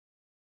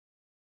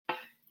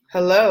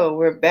Hello,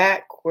 we're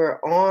back. We're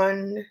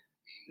on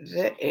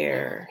the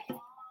air.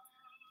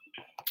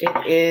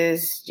 It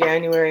is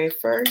January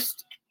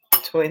 1st,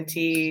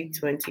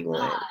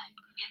 2021.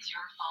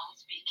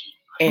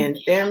 And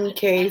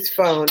MK's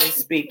phone is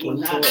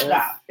speaking to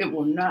us. It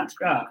will not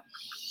stop.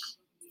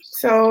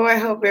 So I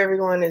hope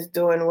everyone is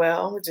doing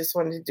well. We just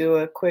wanted to do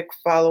a quick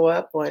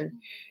follow-up on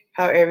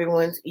how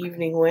everyone's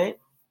evening went.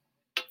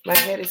 My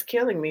head is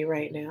killing me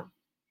right now.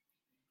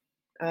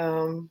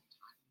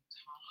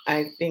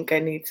 I think I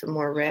need some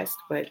more rest,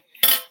 but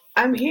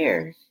I'm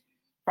here.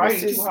 Probably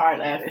too hard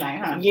last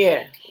night, huh?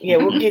 Yeah,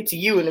 we'll get to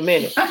you in a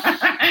minute.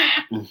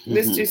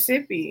 Mr.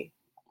 Sippy,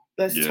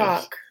 let's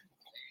talk.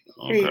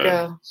 Here you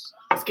go.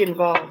 Let's get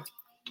involved.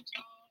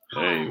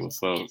 Hey,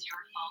 what's up?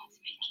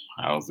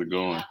 How's it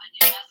going?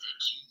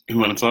 You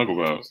want to talk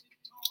about?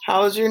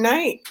 How was your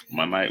night?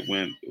 My night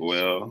went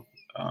well.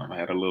 I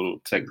had a little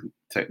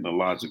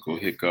technological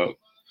hiccup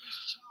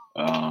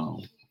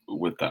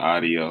with the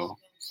audio,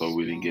 so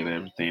we didn't get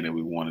everything that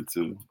we wanted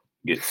to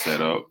get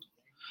set up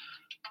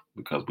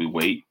because we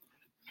wait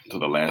to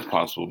the last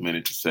possible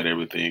minute to set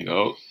everything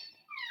up.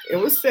 It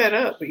was set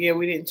up, but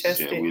we didn't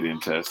test it. Yeah, we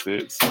didn't test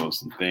it, so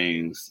some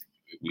things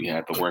we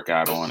had to work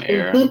out on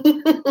air,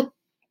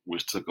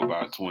 which took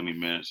about 20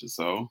 minutes or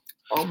so.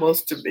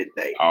 Almost to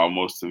midnight.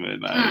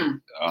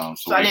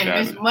 So I didn't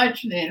miss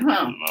much then,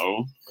 huh?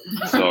 No.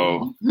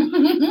 So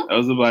that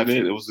was about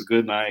it. It was a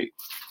good night.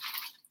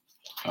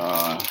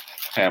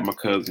 Had my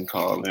cousin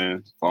phone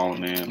in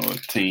or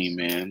team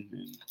in,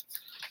 and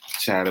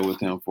chatted with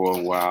him for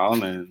a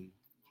while, and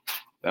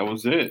that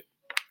was it.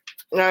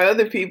 Our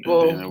other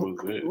people,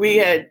 we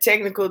had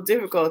technical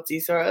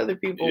difficulties, so our other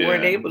people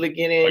weren't able to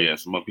get in. Oh yeah,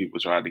 some other people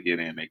tried to get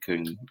in, they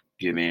couldn't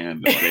get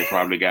in. They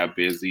probably got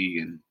busy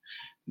and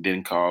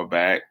didn't call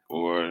back,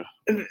 or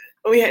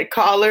we had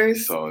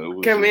callers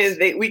come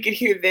in. We could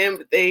hear them,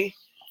 but they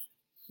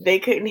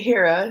couldn't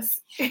hear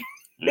us.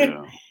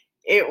 Yeah,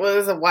 it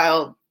was a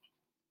wild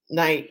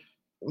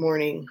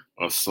morning.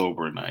 A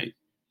sober night.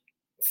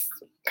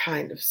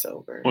 Kind of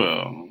sober.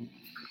 Well,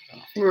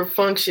 we were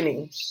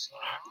functioning.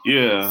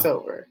 Yeah.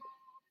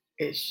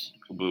 Sober-ish.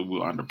 But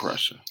we're under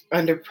pressure.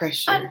 Under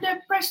pressure.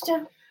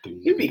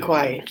 You be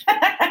quiet.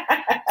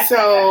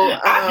 So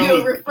I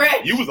feel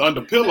refreshed. You was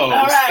under pillows.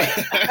 All right.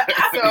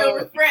 I feel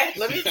refreshed.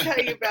 Let me tell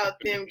you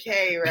about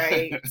MK,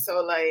 right?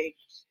 So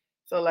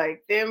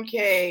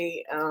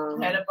MK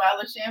had a bottle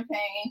of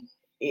champagne.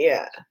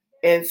 Yeah.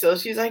 And so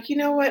she's like, you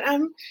know what?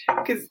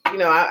 Because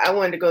I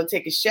wanted to go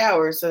take a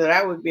shower so that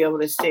I would be able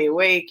to stay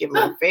awake and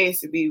my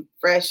face would be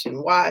fresh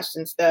and washed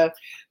and stuff.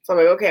 So I'm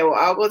like, okay, well,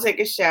 I'll go take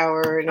a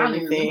shower and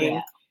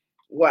everything.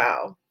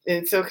 Wow.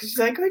 And so she's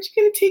like, aren't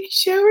you going to take a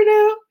shower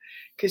now?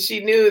 Because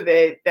she knew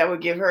that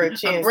would give her a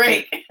chance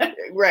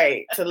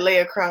to lay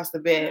across the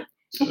bed.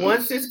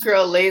 Once this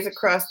girl lays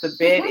across the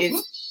bed,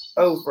 it's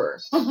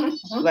over.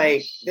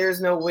 Like,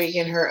 there's no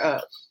waking her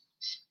up.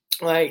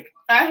 Like,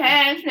 I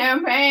had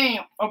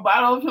champagne, a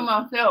bottle to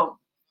myself.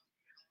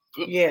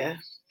 Yeah.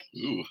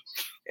 Ooh.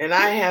 And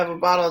I have a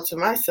bottle to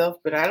myself,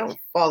 but I don't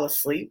fall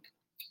asleep.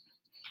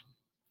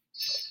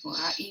 Well,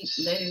 I eat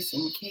lettuce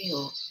and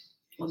kale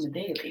on the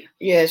daily.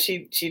 Yeah,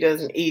 she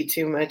doesn't eat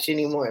too much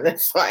anymore.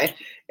 That's why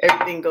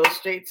everything goes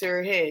straight to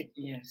her head.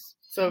 Yes.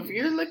 So if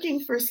you're looking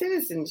for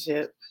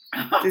citizenship,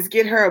 just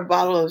get her a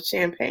bottle of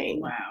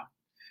champagne. Wow.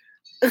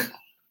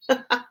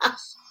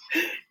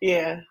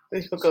 Yeah,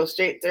 it'll go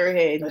straight to her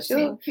head.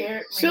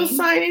 She'll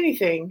sign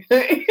anything.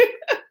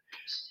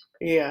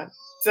 Yeah.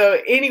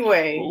 So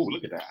anyway. Oh,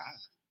 look at that.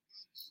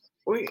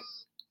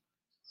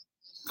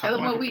 Tell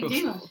them what we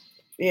do.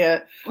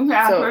 Yeah. We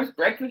had our first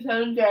breakfast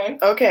of the day.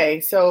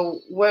 Okay, so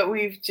what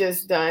we've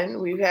just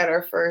done, we've had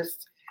our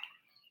first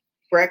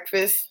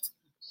breakfast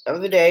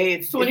of the day.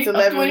 It's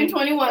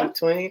 2021.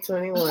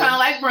 2021. It's kind of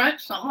like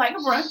brunch, something like a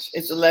brunch.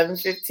 It's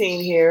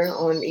 11:15 here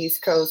on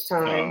East Coast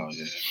time. Oh,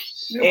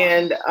 yeah.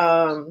 And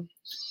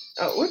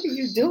what are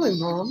you doing,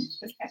 Mom?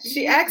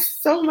 She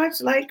acts so much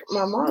like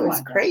my mom.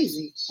 It's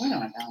crazy. No,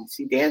 I don't.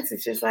 She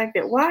dances just like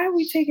that. Why are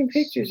we taking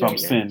pictures right now? I'm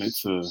sending it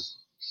to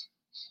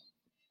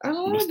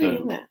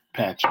Mr.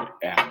 Patrick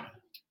Allen.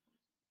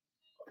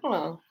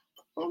 Oh,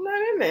 I'm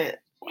not in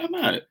that. Why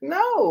not?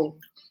 No.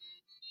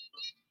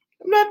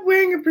 I'm not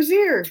wearing a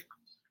brassiere.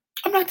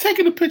 I'm not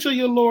taking a picture of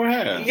your lower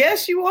half.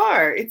 Yes, you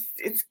are.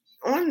 It's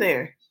on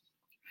there.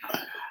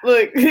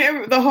 Look,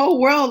 the whole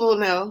world will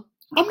know.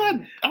 I'm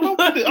not.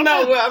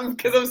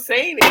 Because I'm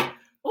saying it.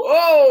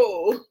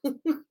 Whoa.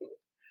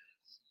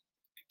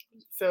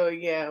 So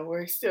yeah,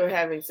 we're still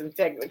having some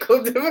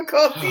technical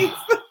difficulties.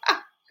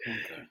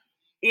 Okay.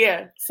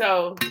 Yeah.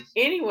 So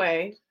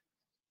anyway,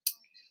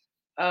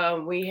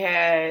 we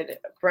had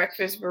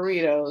breakfast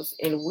burritos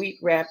in wheat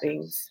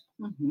wrappings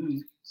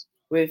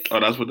with. Oh,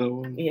 that's what that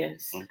was.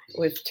 Yes, okay.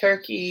 With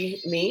turkey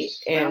meat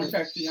and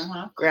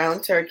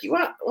ground turkey.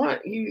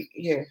 What you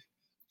here?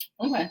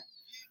 Okay.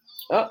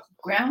 Oh,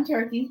 ground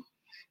turkey,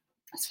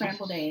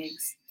 scrambled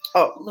eggs.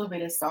 Oh, a little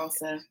bit of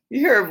salsa. You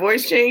hear her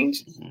voice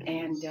change?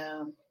 And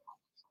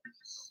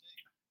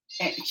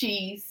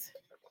cheese.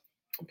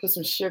 Put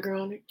some sugar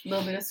on it. A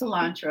little bit of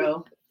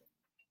cilantro.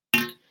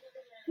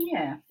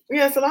 Yeah. We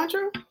had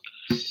cilantro?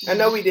 Mm-hmm. I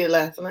know we did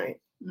last night.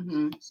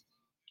 Mm-hmm.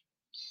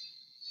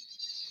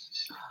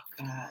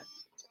 Oh, God.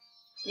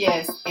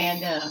 Yes,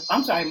 and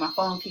I'm sorry, my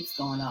phone keeps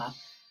going off.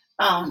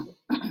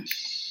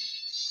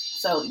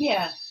 So,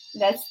 yeah,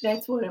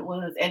 that's what it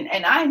was. And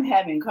I'm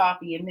having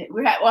coffee, and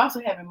we're also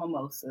having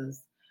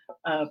mimosas,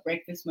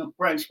 breakfast,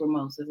 brunch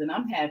mimosas. And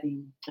I'm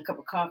having a cup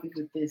of coffee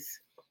with this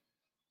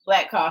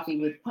black coffee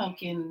with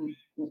pumpkin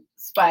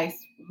spice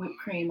whipped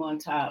cream on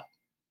top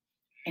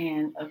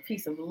and a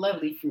piece of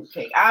lovely fruit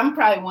cake. I'm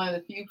probably one of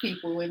the few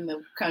people in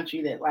the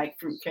country that like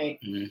fruit cake.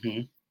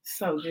 Mm-hmm.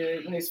 So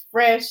good. When it's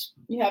fresh,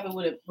 you have it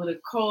with a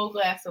cold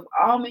glass of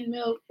almond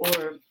milk or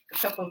a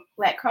cup of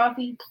black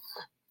coffee.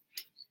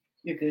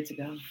 You're good to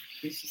go.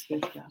 It's just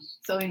good to go.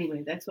 So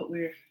anyway, that's what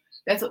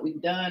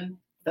we've done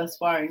thus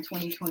far in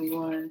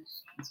 2021.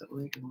 That's what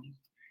we're doing.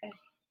 Okay.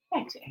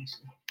 Back to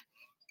Ashley.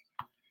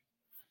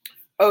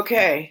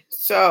 Okay,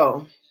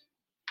 so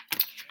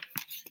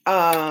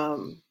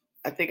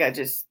I think I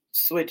just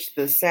switched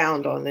the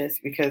sound on this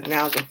because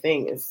now the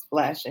thing is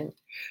flashing.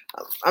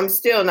 I'm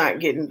still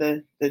not getting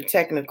the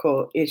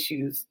technical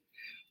issues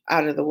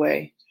out of the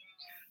way.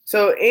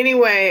 So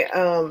anyway,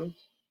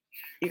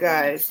 you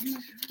guys,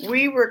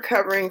 we were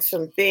covering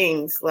some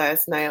things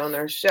last night on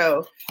our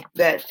show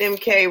that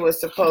MK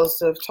was supposed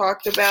to have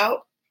talked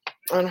about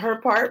on her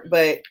part,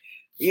 but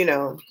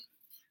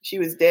she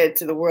was dead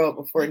to the world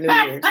before New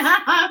Year's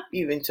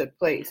even took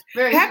place.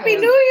 Happy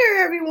New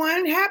Year,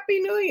 everyone. Happy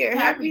New Year.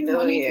 Happy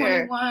New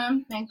Year.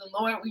 Thank the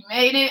Lord we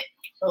made it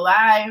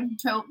alive,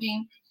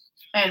 healthy,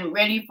 and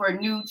ready for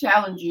new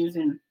challenges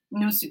and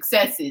new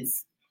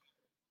successes.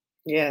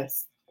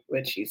 Yes,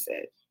 what she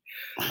said.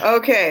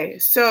 Okay,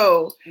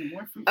 so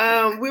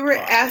we were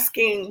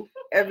asking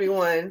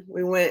everyone,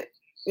 we went,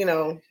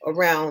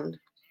 around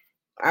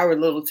our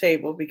little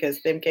table because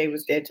MK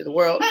was dead to the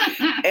world.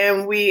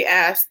 And we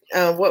asked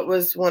what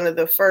was one of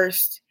the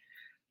first,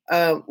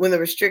 when the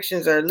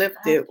restrictions are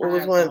lifted, what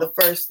was one of the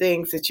first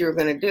things that you were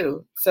going to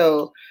do?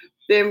 So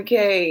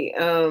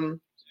MK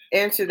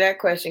answered that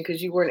question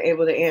because you weren't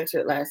able to answer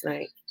it last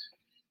night.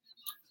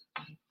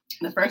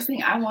 The first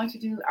thing I want to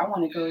do, I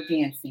want to go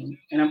dancing.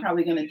 And I'm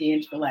probably going to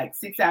dance for like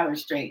 6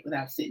 hours straight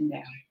without sitting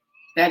down.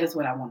 That is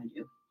what I want to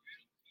do.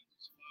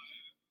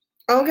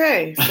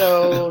 Okay,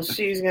 so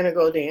she's going to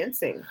go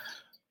dancing.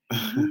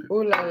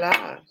 Ooh la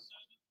la.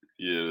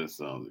 Yeah, that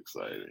sounds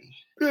exciting.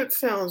 That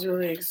sounds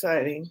really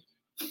exciting.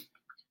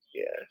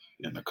 Yeah.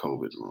 In the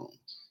COVID room.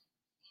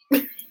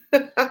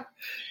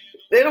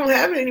 They don't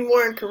have it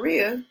anymore in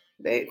Korea.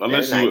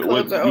 Unless you are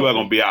going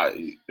to be out,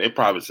 they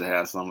probably should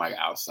have something like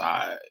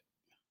outside.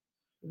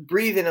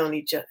 Breathing on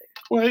each other.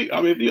 Well, I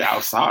mean, if you're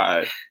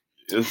outside,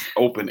 it's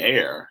open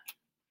air.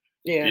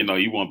 Yeah.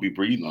 You won't be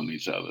breathing on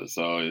each other.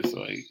 So it's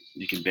like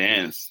you can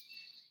dance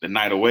the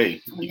night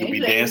away. You can be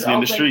dancing in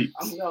the streets.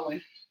 I'm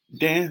going.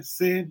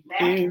 Dancing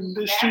in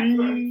the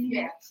streets.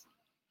 Yes.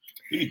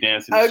 You can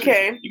dance in the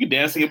streets. You can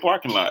dance in your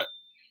parking lot.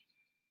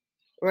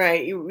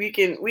 Right. We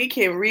can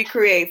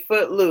recreate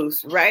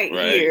Footloose right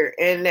here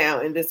and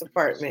now in this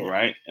apartment.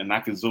 Right. And I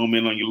can zoom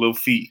in on your little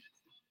feet.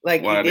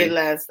 Like you did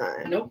last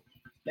time. Nope.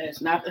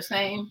 That's not the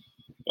same.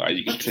 Why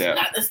you can tap?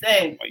 It's not the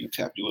same. Why you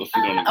tap your little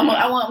feet on the ground?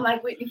 I want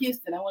like Whitney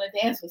Houston. I want to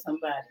dance with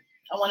somebody.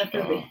 I want to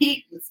feel the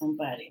heat with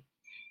somebody.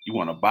 You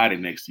want a body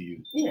next to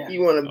you. Yeah.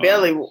 You want a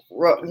belly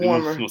warmer. You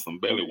want some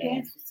belly warmer.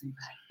 Dance with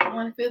somebody. I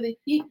want to feel the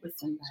heat with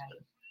somebody.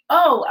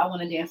 Oh, I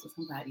want to dance with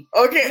somebody.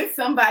 Okay. With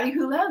somebody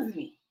who loves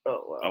me.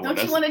 Oh, wow.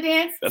 Don't you want to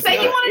dance?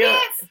 Say you want to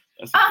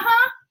dance.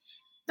 Uh-huh.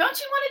 Don't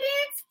you want to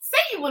dance? Say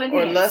you want to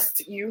dance. Or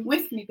lust you.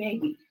 With me,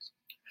 baby.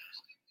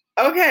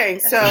 Okay,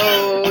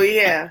 so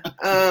yeah.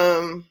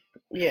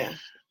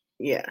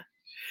 Yeah.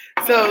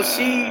 So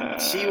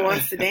she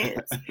wants to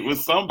dance. With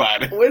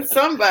somebody. With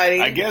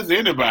somebody. I guess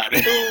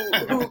anybody.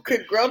 Who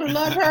could grow to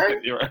love her?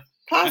 You're right.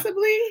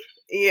 Possibly.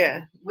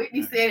 Yeah.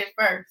 Whitney said it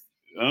first.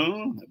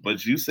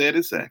 But you said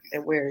it second.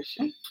 And where is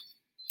she?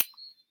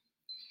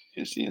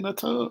 Is she in the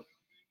tub?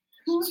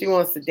 She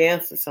wants to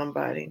dance with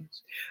somebody.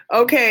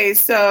 Okay,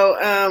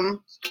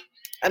 so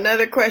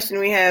another question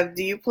we have,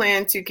 do you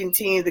plan to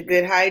continue the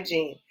good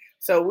hygiene?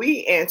 So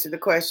we answered the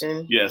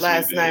question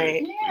last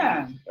night.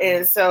 Yeah.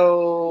 And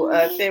so,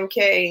 Tim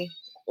K,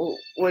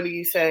 what do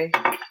you say?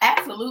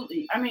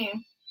 Absolutely. I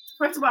mean,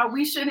 first of all,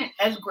 we shouldn't,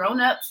 as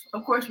grown-ups,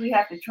 of course, we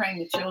have to train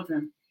the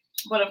children.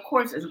 But of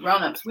course, as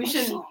grown-ups, we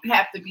shouldn't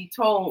have to be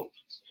told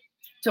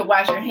to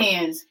wash your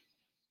hands,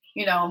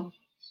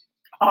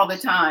 all the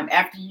time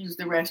after you use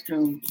the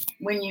restroom,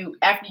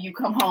 after you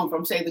come home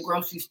from, say, the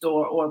grocery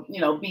store or,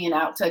 being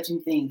out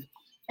touching things.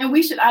 And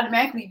we should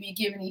automatically be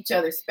giving each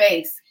other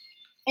space.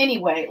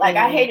 Anyway, like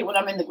I hate it when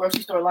I'm in the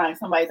grocery store line,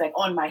 somebody's like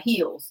on my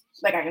heels.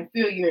 Like I can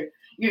feel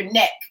your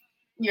neck,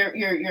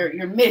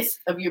 your mist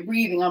of your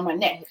breathing on my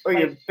neck. Or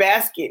your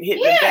basket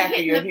hitting the back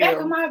of your heel. Back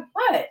of my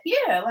butt.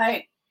 Yeah,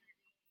 like,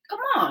 come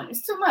on,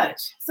 it's too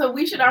much. So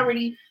these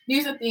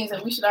are things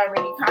that we should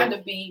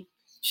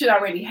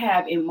already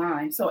have in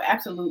mind. So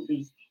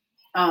absolutely.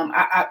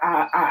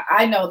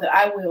 I know that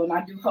I will, and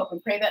I do hope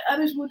and pray that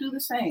others will do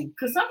the same.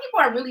 Because some people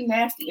are really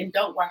nasty and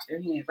don't wash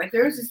their hands. Like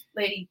there's this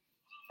lady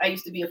I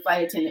used to be a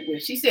flight attendant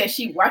with. She said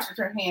she washes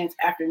her hands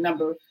after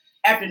number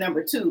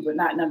 2, but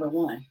not number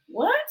 1.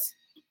 What?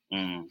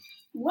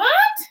 What?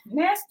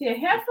 Nasty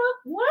heifer?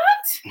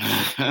 What?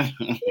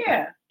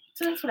 Yeah.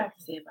 So that's what I have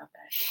to say about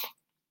that.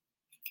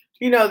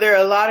 You know, there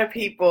are a lot of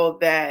people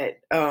that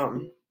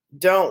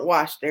don't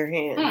wash their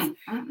hands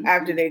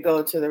after they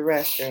go to the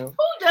restroom.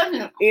 Who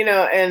doesn't? You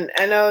know, and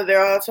I know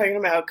they're all talking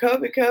about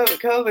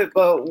COVID,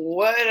 but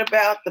what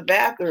about the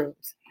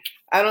bathrooms?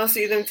 I don't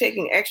see them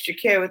taking extra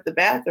care with the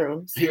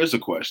bathrooms. Here's a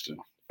question.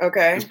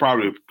 Okay. It's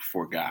probably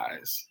for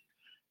guys.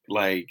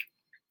 Like,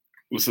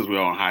 since we're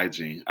on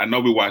hygiene, I know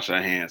we wash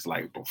our hands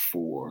like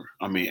before.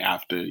 I mean,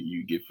 after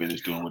you get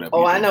finished doing whatever.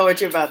 Oh, I know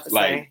what you're about to say.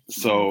 say.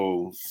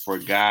 So for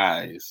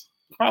guys,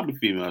 probably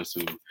females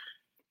too,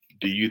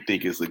 do you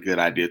think it's a good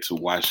idea to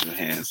wash your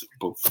hands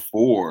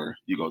before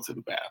you go to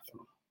the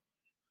bathroom?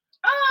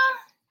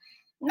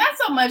 Not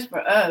so much for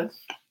us.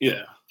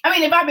 Yeah. I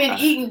mean, if I've been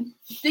eating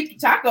sticky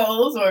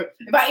tacos or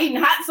if I'm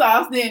eating hot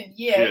sauce, then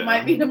it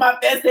might be to my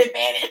best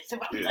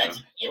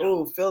advantage.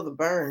 Oh, feel the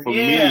burn. For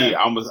me,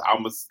 I'm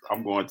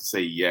going to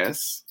say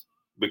yes,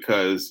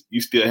 because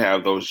you still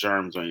have those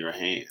germs on your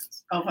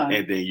hands. Okay.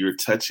 And then you're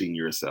touching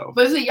yourself.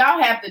 But see,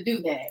 y'all have to do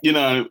that. You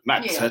know,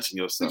 not touching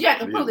yourself. But you have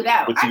to pull it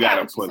out. But you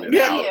got to pull it out.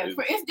 Yeah,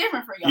 it's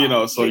different for y'all. You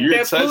know, so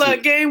you're touching.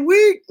 Pull-out game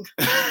week.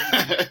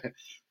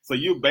 So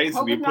you're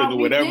basically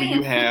putting whatever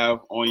you have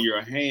on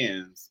your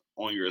hands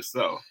on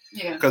yourself.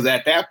 Yeah. Because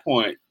at that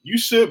point, you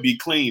should be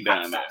clean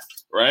down there,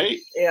 right?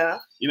 Yeah.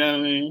 You know what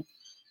I mean?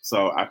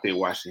 So I think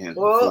wash your hands.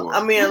 Well, before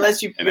I mean,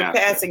 unless you're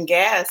passing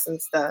gas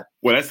and stuff.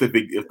 Well, that's if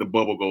the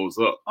bubble goes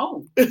up.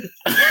 Oh.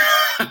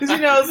 Because you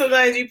know,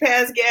 sometimes you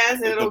pass gas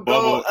and it'll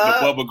go up.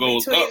 The bubble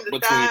goes between up the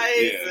between. thighs.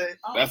 Yeah,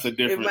 that's a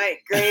different. It might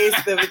graze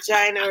the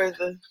vagina or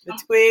the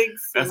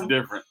twigs. That's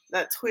different.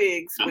 Not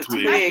twigs, but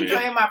I'm not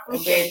enjoying my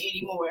fruit cake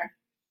anymore.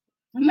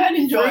 I'm not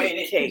enjoying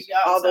it. Cake.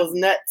 All those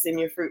nuts in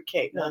your fruit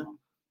cake. No.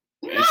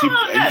 And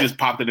you just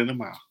popped it in the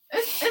mouth.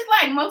 It's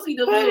like mostly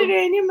the Put little, it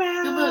in your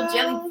mouth. the little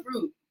jelly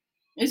fruit.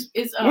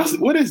 It's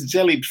what is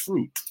jellied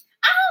fruit?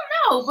 I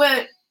don't know,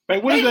 but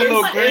like what is that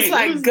little grain? It's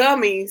like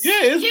gummies.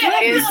 Yeah, it's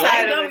gummies.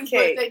 Inside like of gummies, the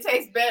cake. but they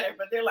taste better,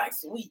 but they're like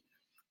sweet.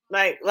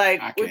 Like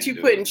what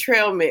you put in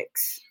trail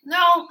mix.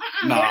 No,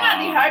 they're not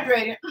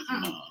dehydrated.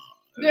 No,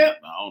 I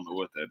don't know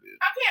what that is.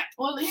 I can't.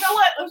 Well, you know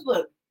what? Let's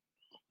look.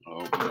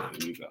 Oh,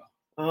 here we go.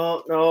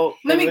 Oh no!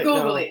 Let me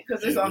Google it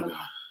because it's on the.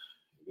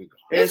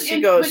 Yeah,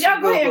 she goes. She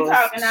y'all go ahead and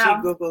talk Googles. now.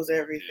 She Googles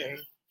everything.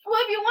 Well,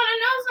 if you want to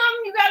know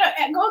something, you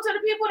gotta go to the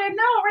people that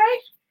know,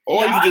 right?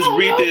 Or you just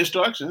read the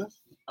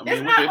instructions. I mean,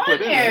 it's not on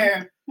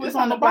there. It's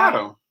on the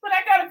bottom. But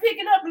I gotta pick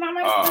it up, and I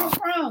might spill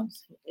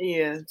crumbs.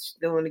 Yeah, she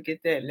don't want to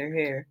get that in her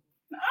hair.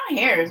 My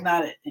hair is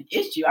not an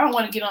issue. I don't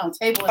want to get on the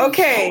table.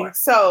 Okay,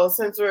 so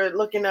since we're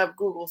looking up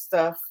Google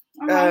stuff,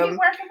 working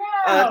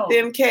out.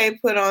 MK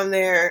put on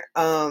their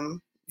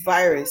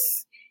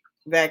virus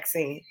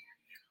vaccine.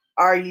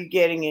 Are you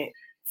getting it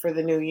for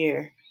the new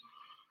year?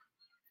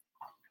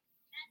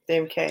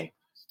 MK.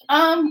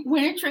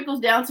 When it trickles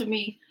down to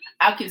me,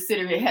 I'll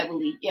consider it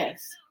heavily.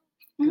 Yes.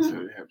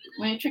 Mm-hmm.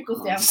 When it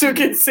trickles down, so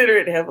consider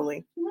it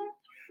heavily. Mm-hmm.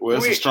 Well,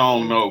 it's a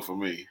strong no for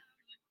me.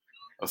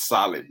 A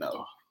solid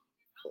no.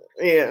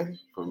 Yeah.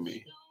 For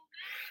me.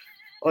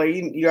 Well,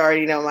 you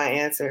already know my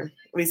answer.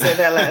 We said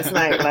that last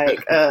night. Like,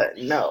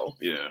 no.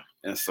 Yeah,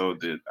 and so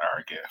did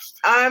our guest.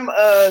 I'm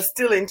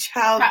still in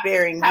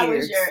childbearing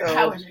years.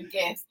 How was your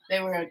guest?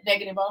 They were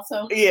negative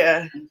also.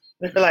 Yeah,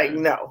 they're like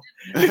no,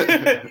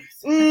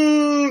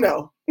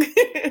 no.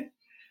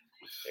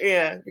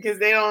 Yeah, because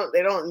they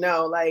don't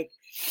know. Like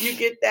you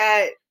get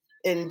that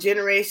in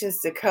generations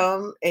to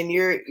come, and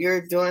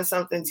you're doing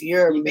something to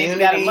your immunity.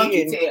 Got a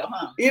monkey tail,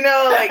 huh? You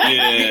know, like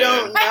you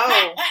don't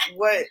know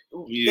what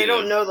they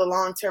don't know the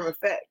long-term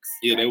effects.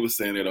 Yeah, they were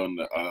saying it on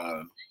the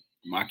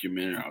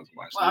mockumentary I was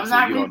watching. Well, I'm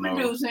not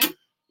reproducing.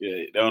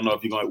 Yeah, they don't know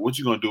what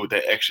you're gonna do with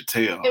that extra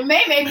tail. It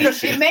may make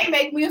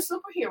me a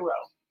superhero.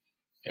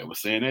 They were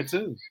saying that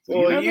too. So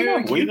well,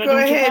 you go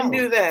ahead and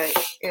do that.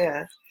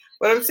 Yeah.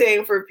 But I'm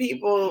saying for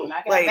people when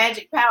I got like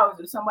magic powers,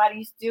 if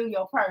somebody steal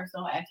your purse,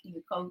 don't ask me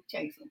to go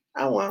chase them.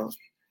 I won't.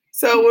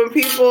 So when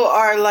people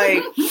are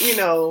like, you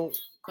know,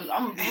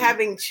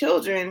 having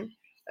children,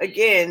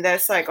 again,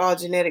 that's like all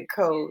genetic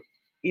code,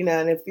 you know.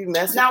 And if you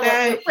mess with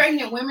that, with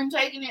pregnant women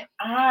taking it,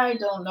 I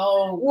don't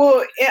know.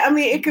 Well, I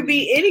mean, it could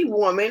be any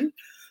woman,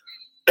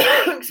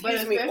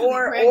 excuse me,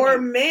 or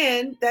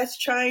man that's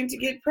trying to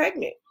get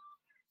pregnant.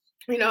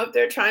 You know, if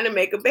they're trying to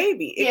make a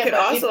baby, it could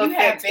also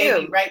affect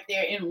him. Right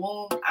there in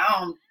womb.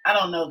 I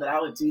don't know that I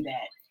would do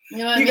that. You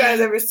know what you guys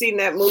ever seen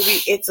that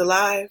movie It's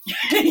Alive?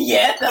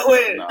 Yeah, a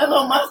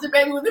little monster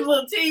baby with his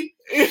little teeth.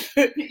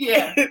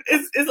 Yeah,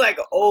 it's like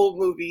an old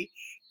movie,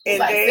 and it's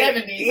like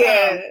 70s.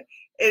 Yeah,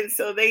 And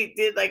so they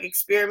did like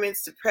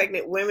experiments to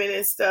pregnant women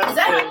and stuff. Is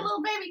that how and, the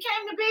little baby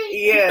came to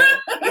be?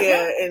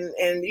 Yeah,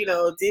 and you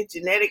know, did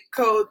genetic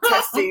code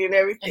testing and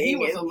everything. And he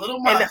was a little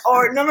and monster.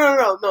 or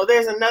no.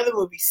 There's another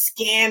movie,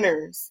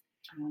 Scanners.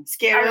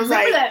 Scanners,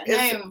 like that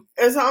name.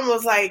 It's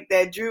almost like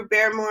that Drew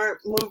Barrymore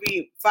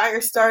movie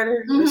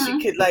Firestarter, where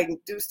she could like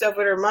do stuff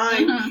with her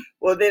mind.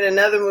 Well, then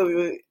another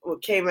movie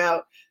came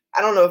out.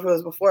 I don't know if it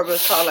was before, but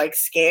it's called like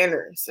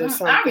Scanners or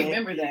something. I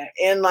remember that.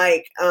 And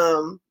like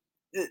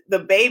the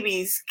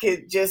babies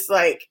could just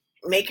like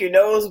make your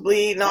nose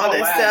bleed and all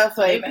this stuff.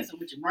 So like messing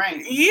with your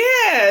brain.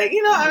 Yeah,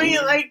 you know, I mean,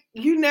 like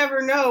you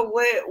never know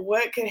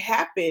what could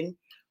happen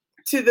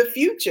to the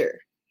future.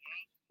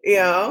 You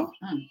know,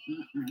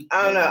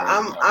 I don't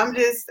know.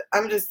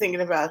 I'm just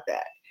thinking about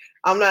that.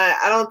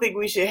 I don't think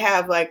we should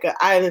have like an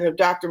island of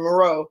Dr.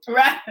 Moreau,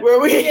 right? Where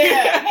we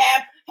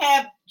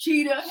half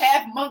cheetah,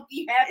 half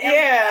monkey,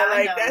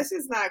 half that's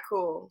just not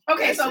cool.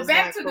 Okay, that's so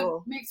back to the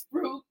mixed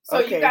fruit. So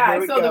you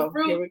guys, the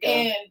fruit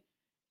and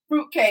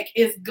fruitcake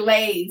is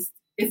glazed.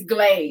 It's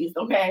glazed.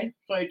 Okay,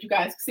 so you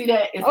guys see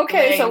that? It's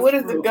okay. So what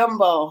is fruit. the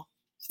gumball?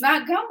 It's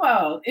not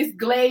gumball. It's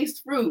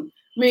glazed fruit.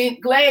 I mean,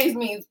 glazed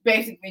means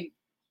basically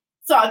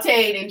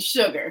sauteed in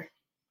sugar.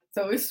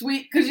 So it's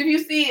sweet because if you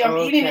see I'm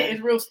eating it,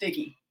 it's real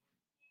sticky.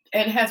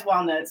 And it has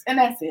walnuts, and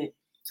that's it.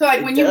 So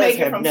like when you make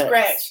it from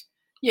scratch,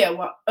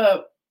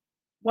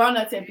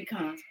 walnuts and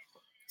pecans.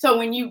 So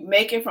when you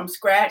make it from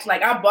scratch,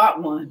 like I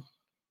bought one.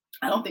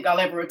 I don't think I'll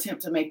ever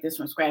attempt to make this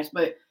from scratch,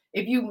 but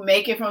if you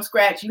make it from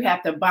scratch, you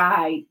have to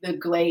buy the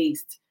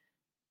glazed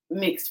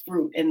mixed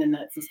fruit and the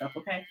nuts and stuff.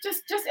 Okay,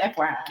 just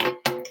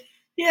FYI.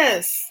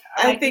 Yes,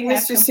 I think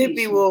Mr.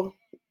 Sippy will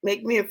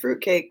make me a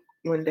fruitcake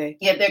one day.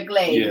 Yeah, they're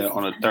glazed. Yeah,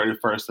 on the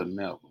 31st of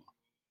November.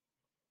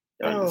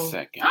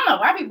 32nd. I don't know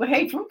why people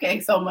hate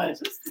fruitcake so much.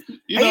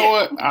 You know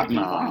what?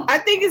 I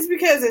think it's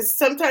because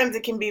sometimes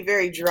it can be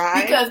very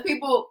dry. Because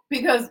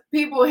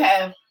people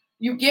have,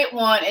 you get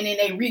one and then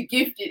they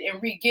re-gift it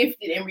and re-gift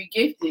it and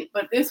re-gift it.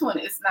 But this one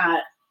is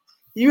not.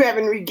 You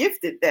haven't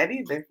re-gifted that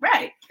either.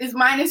 Right.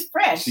 Mine is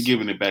fresh. She's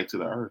giving it back to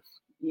the earth.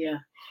 Yeah.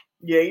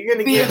 Yeah, you're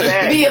going to give it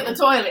back. Via the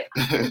toilet.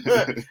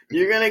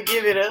 You're going to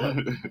give it up.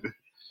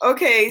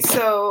 Okay,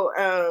 so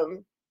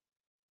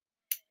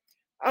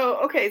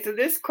so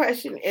this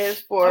question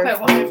is for. Okay,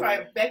 well, I'm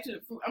sorry. Back to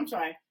the fruit. I'm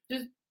sorry.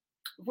 Just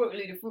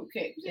quickly the fruit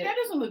cake. See, that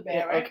doesn't look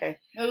bad, right? Okay.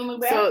 Doesn't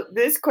look bad. So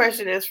this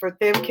question is for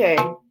Tim K.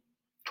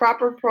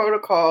 Proper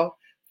protocol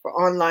for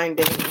online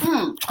dating.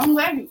 I'm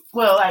glad.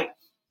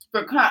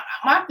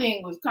 My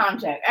thing was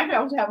contact. After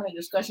I was having a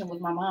discussion with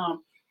my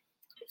mom,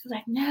 she was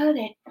like, "No,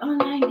 that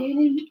online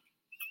dating."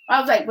 I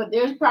was like, "But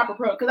there's proper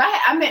protocol." Because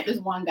I met this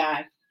one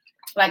guy,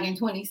 like in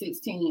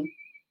 2016,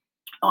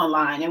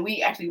 online, and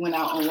we actually went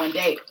out on one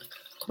date.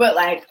 But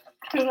like,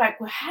 he was like,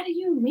 "Well, how do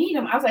you meet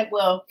him?" I was like,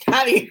 "Well,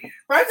 how do you?"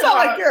 First of all,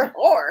 like you're a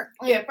whore.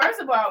 Yeah. First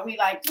of all, we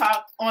like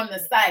talked on the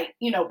site,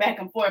 back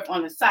and forth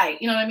on the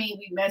site. You know what I mean?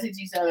 We messaged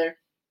each other,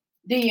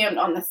 DM'd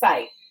on the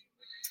site.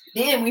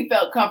 Then we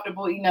felt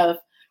comfortable enough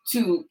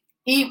to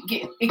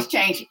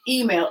exchange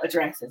email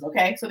addresses.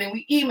 Okay, so then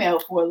we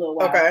emailed for a little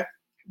while. Okay.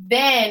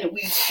 Then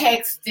we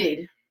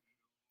texted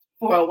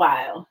for a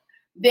while.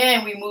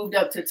 Then we moved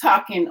up to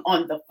talking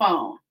on the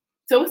phone.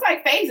 So it's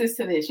like phases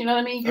to this, you know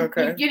what I mean? You're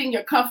getting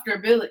your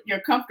comfortability,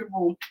 getting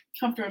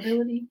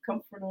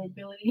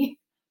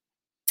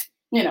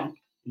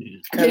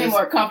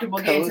more comfortable,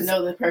 getting to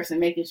know the person,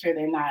 making sure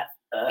they're not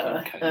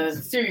a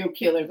serial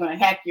killer going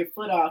to hack your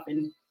foot off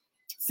and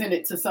send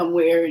it to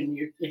somewhere and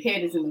your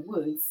head is in the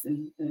woods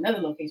and in another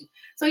location.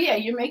 So yeah,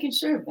 you're making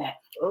sure of that.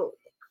 Oh.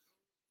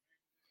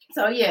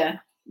 So yeah.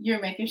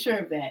 You're making sure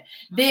of that.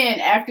 Then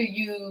after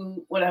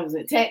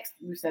text?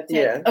 You said text.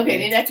 Yeah, okay,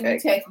 then after we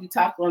text, we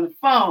talk on the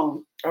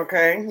phone.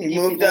 Okay, you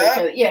moved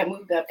up? Yeah,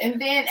 moved up.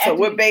 And then so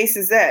what base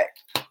is that?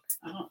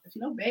 It's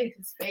no base,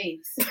 it's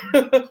phase.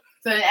 So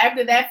then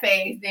after that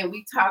phase, then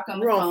we talk on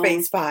the phone. We're on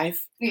phase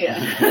 5.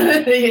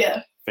 Yeah.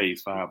 Yeah.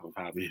 Phase 5 of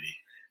how many?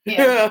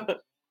 Yeah.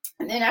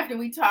 And then after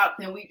we talked,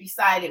 then we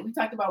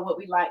talked about what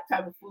we like,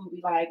 type of food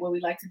we like, what we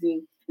like to do.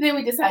 And then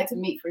we decided to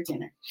meet for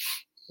dinner.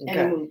 In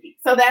a movie.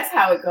 So that's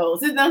how it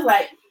goes. It's not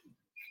like,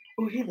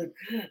 oh, he look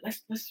good.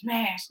 Let's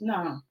smash.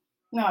 No,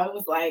 it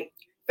was like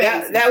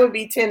that would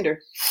be Tinder.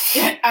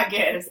 I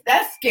guess.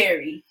 That's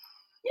scary.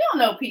 You don't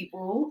know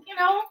people,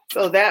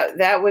 So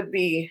that would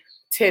be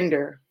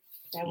Tinder.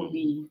 That would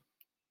be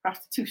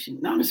prostitution.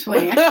 No, I'm just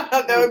playing.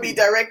 That would be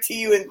direct to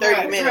you in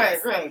 30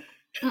 minutes. Right.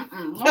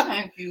 No,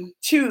 thank you.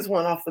 Choose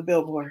one off the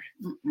billboard.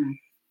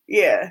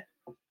 Yeah.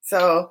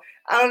 So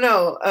I don't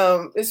know,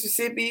 Mr.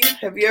 Sippy,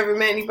 have you ever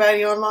met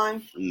anybody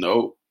online?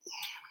 Nope.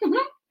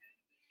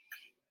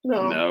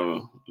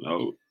 No.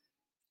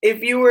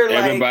 If you were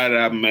everybody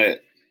I've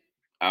met,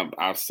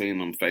 I've seen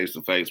them face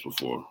to face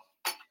before.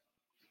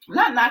 I'm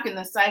not knocking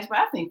the sites, but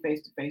I think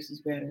face to face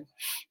is better.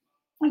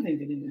 I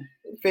think it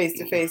is. Face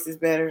to face is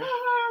better.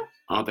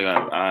 I don't think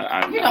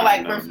I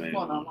like versus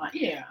one online.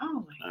 Yeah, I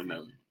don't like. I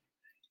never.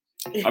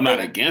 I'm not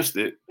against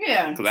it.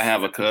 Yeah. Because I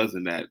have a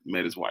cousin that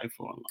met his wife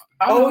online.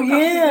 Oh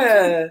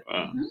yeah.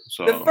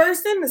 So the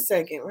first and the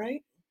second,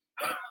 right?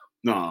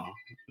 No,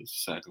 it's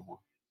the second one.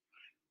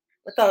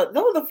 I thought that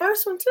was the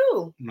first one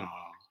too. No,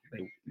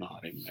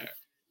 they met.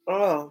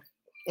 Oh,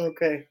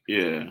 okay.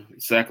 Yeah, the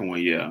second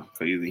one, yeah.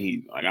 Cause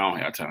he like I don't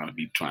have time to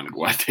be trying to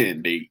go out there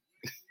and date.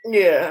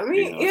 Yeah, I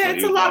mean, You know, so it's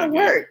he a was lot like, of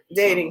yeah, work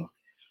dating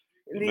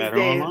You these met her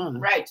days.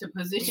 online. Right, to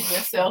position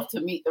yourself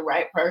to meet the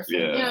right person.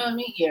 Yeah. You know what I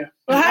mean? Yeah.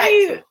 Well, how do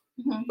you?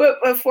 Mhm.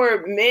 But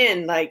for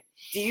men, like,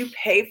 do you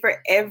pay for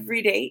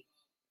every date?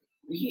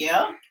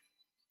 Yeah.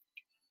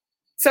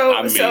 So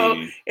I so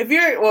mean, if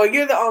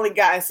you're the only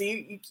guy, so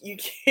you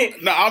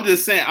can't. no, I'm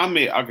just saying. I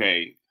mean,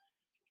 okay,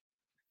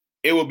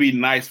 it would be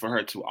nice for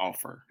her to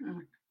offer. Mhm.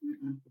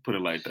 Put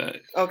it like that.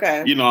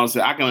 Okay. You know what I'm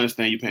saying? I can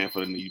understand you paying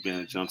for you being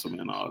a gentleman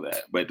and all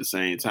that, but at the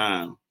same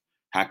time,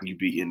 how can you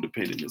be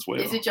independent as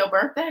well? Is it your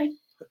birthday?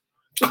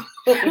 What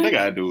they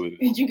gotta do with it?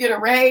 Did you get a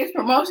raise,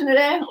 promotion to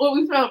that? What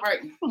we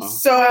celebrating? Huh.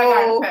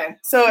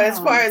 So as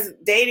No. far as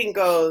dating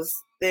goes,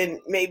 then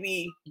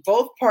maybe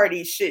both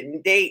parties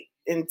shouldn't date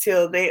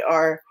until they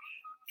are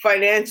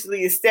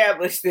financially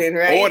established. Then,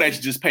 right? Or they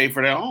should just pay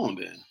for their own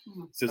then,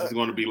 since it's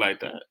going to be like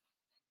that.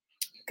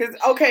 Because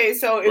okay,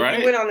 so if Right.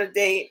 you went on a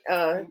date,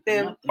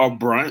 them Or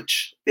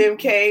brunch.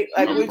 K,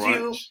 like Or would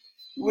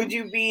brunch.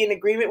 you be in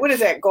agreement? What is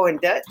that? Going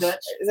Dutch?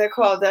 Dutch. Is that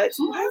called Dutch?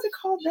 Mhm. Why is it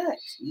called Dutch?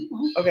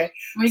 Mhm. Okay.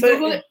 We So-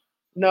 Google it.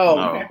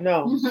 No.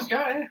 No. Go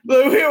ahead.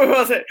 But we were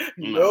all saying,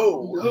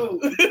 No.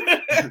 no.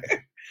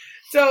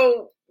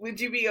 So would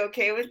you be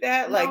okay with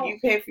that? Like No. you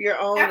pay for your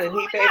own and he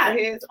Absolutely pay not. for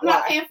his? I'm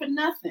not Why? paying for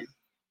nothing.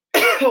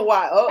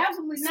 Why? Oh,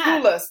 Absolutely not.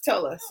 school us.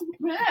 Tell us.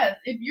 Yes.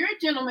 If you're a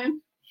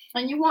gentleman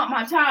and you want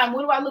my time,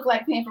 what do I look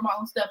like paying for my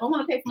own stuff? I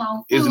want to pay for my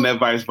own food. Isn't that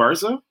vice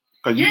versa?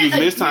 Because you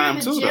using his time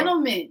you're too, the though.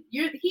 gentleman.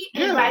 He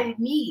Yeah. invited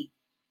me.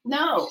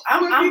 No,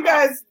 Well, you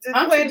guys just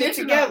I'm planned it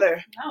traditional.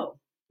 together.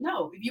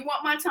 No. If you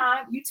want my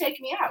time, you take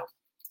me out.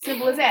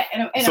 Simple as that.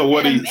 So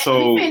what do you- let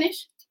so- me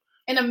finish.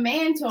 And a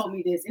man told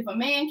me this. If a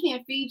man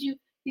can't feed you,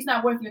 he's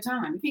not worth your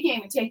time. If he can't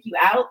even take you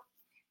out,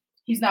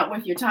 he's not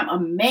worth your time. A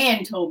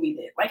man told me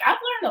this. Like I've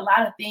learned a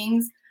lot of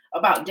things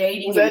about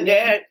dating. Was that and-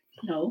 dad?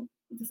 No,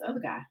 this other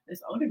guy,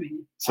 this older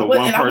man. So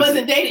I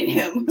wasn't dating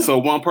him. So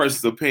one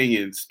person's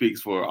opinion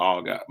speaks for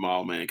all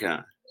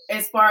mankind.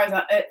 As far as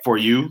For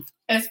you?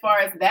 as far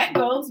as that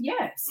goes,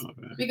 yes.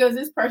 Okay. Because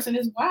this person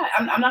is wise.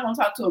 I'm not going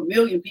to talk to a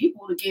million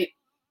people to get,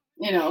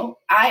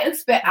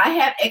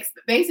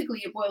 basically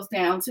it boils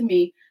down to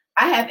me.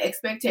 I have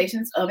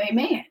expectations of a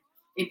man.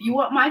 If you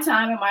want my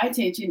time and my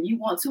attention, you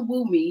want to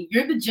woo me,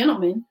 you're the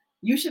gentleman,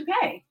 you should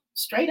pay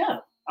straight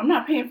up. I'm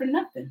not paying for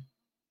nothing.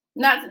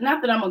 Not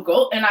that I'm a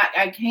goat and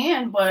I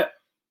can, but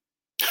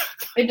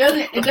it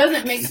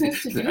doesn't make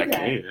sense to do I that.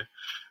 can.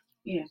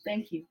 Yeah,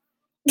 thank you.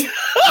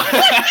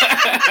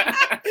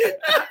 I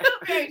feel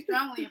very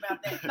strongly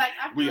about that. Like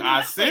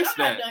I sense I'm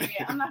that. not done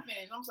yet. I'm not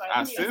finished. I'm sorry. I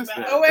Let me sense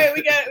expound. that. Oh wait,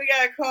 we got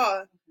a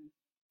call.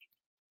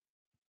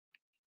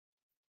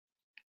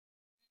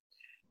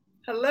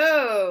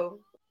 Hello.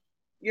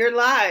 You're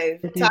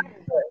live. Talk to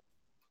us.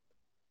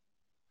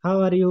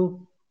 How are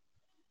you?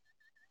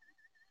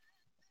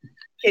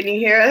 Can you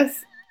hear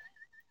us?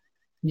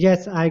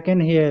 Yes, I can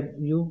hear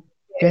you.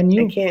 Can I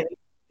you? can't.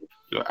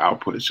 Your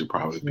output should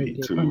probably be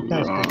Okay, to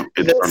fantastic.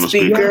 internal The You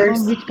speaker. are speakers.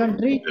 from which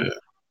country? Yeah.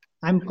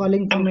 I'm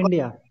calling from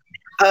India.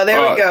 Oh,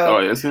 there we go.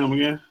 Oh, that's him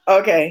again?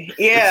 Okay.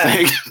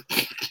 Yeah.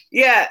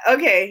 Yeah.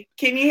 Okay.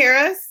 Can you hear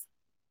us?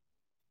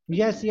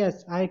 Yes,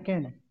 I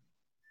can.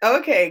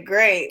 Okay.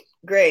 Great.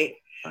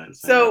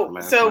 So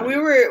we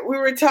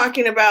were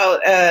talking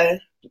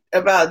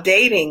about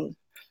dating.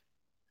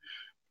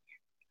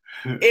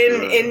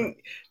 In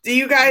do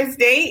you guys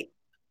date?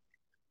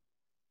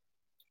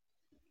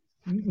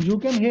 You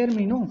can hear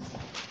me, no?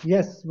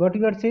 Yes, what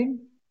you are saying?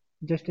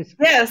 Just a second.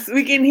 Yes,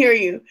 we can hear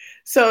you.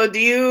 So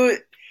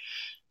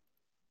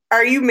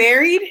are you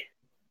married?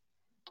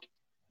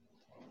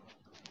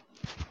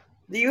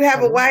 Do you have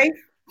a Hello? wife?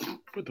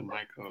 Put the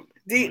mic up.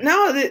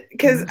 No,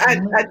 because I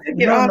took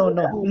it off.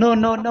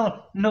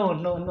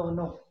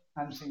 No.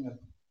 I'm single.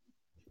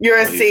 You're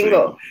a Oh, he's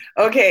single.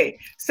 Okay.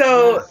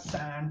 So Yes,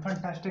 and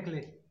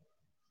fantastically.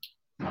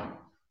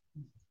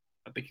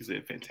 I think he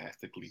said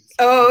fantastically.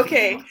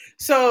 okay.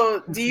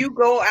 So do you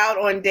go out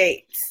on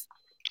dates?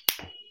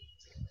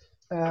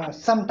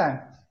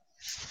 Sometime.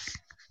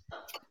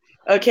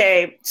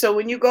 Okay. So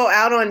when you go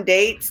out on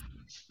dates,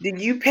 do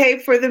you pay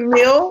for the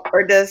meal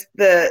or does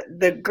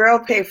the girl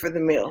pay for the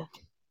meal?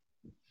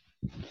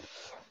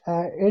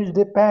 It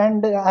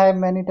depends. I have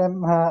many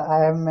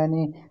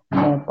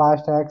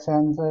past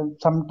actions.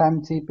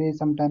 Sometimes he pays,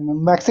 sometimes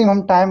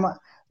maximum time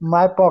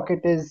my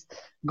pocket is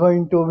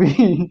going to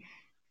be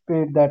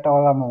paid that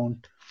all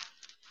amount.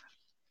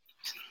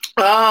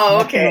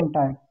 Oh, okay. Maximum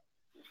time.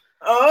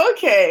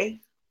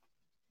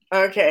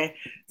 Okay.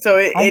 So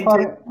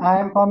I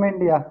am from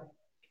India.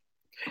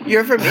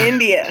 you're from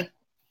India.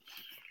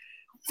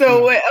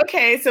 So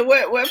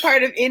what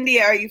part of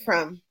India are you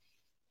from?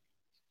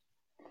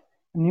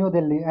 New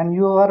Delhi. And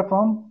you are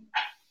from?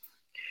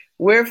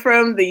 We're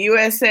from the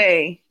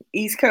USA.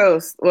 East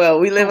Coast. Well,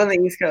 we live on Oh, the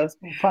East Coast.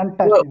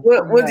 We'll, fantastic.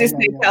 we'll, we'll Yeah, just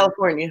yeah, say yeah.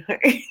 California.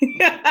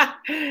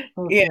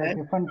 Okay, Yeah,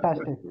 okay,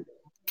 fantastic.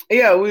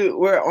 yeah.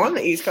 We're on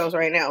the East Coast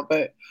right now,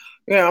 but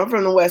I'm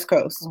from the West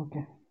Coast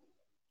Okay.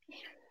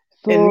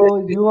 in So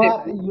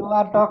Mississippi. you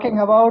are talking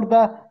about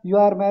the you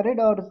are married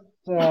or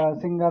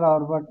single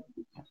or what?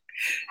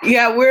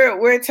 Yeah,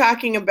 we're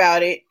talking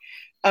about it.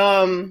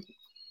 Um,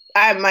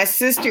 I my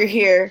sister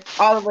here.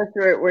 All of us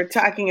we're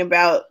talking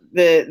about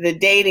the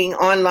dating,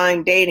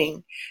 online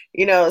dating.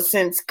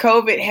 Since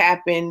COVID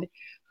happened,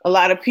 a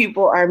lot of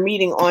people are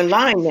meeting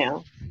online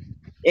now,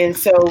 and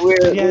so Yes,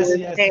 we're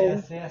yes,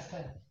 saying, yes,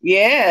 yes.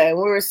 yeah,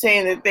 we were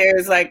saying that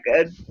there's like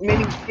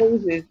many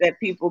phases that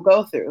people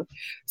go through.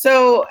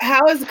 So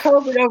how is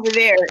COVID over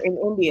there in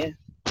India?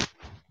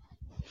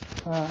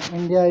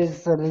 India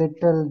is a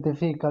little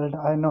difficult.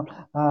 I know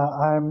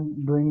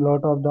I'm doing a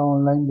lot of the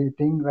online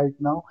dating right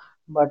now,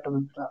 but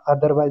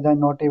otherwise I'm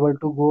not able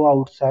to go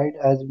outside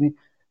as we.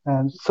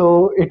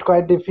 So it's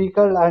quite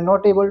difficult. I'm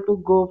not able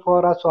to go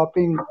for a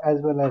shopping as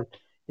well as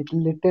it's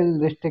little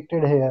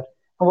restricted here.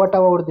 What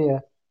about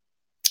there?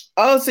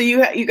 Oh, so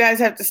you guys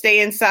have to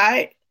stay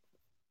inside?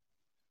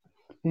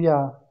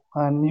 Yeah,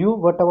 and you?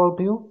 What about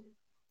you?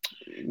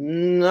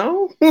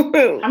 No.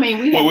 I mean,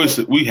 we Well, have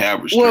to, we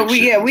have Well,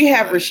 we restrictions,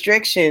 have but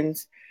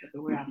restrictions.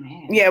 wear our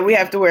mask. Yeah, we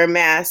have to wear a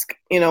mask,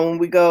 when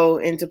we go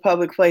into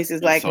public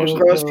places and like the social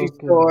Okay, grocery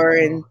distance. okay. store,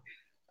 and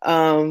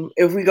Oh,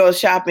 if we go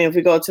shopping, if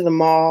we go to the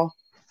mall,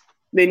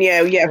 then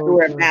yeah, you have to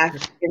wear okay, a mask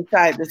okay.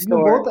 inside the You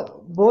store.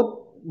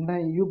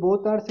 you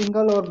both are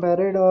single or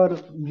married or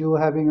you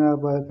having a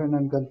boyfriend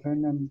and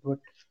girlfriend and what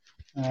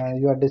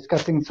you are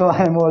discussing. So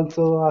I am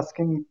also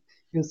asking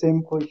you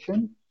same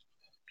question.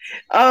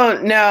 Oh,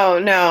 no,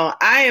 no.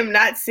 I am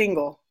not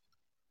single.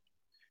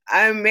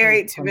 I'm Oh,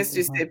 married to fun.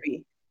 Mr.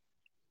 Sippy.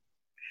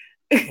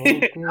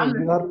 Okay, I'm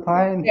you the, are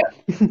fine. Yeah,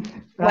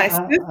 my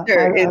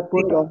sister is I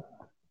put. single.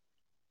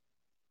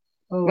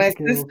 My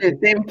Okay, sister, okay.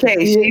 same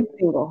case, See, she's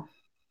single.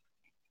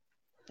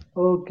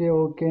 okay,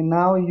 okay.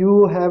 Now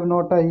you have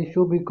not a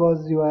issue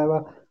because you have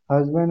a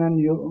husband and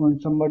you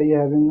somebody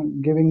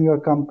having giving your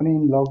company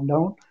in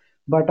lockdown.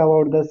 But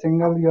about the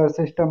single, your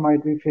sister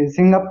might be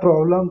facing a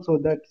problem. So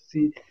that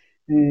she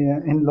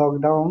in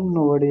lockdown,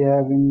 nobody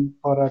having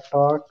for a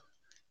talk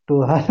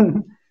to her.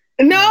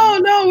 No,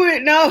 And no,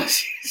 no.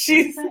 what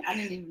is She's that? I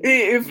didn't even.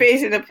 you're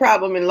facing a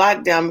problem in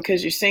lockdown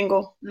because you're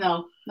single.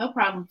 No, no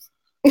problems.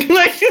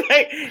 like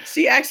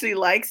she actually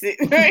likes it,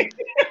 right?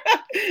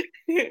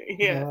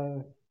 Yeah.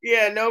 uh,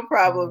 Yeah, no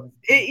problem.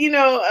 okay.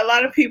 A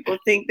lot of people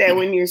think that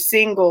when you're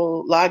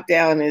single,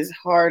 lockdown is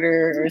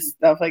harder or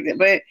stuff like that,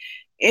 but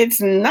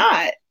it's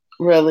not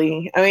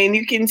really. I mean,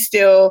 you can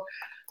still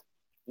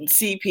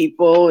see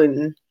people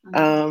and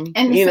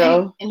And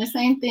the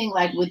same thing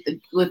like with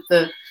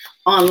the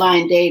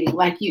online dating.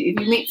 Like if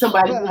you meet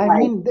somebody Well, you I like,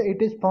 mean,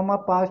 it is from a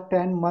past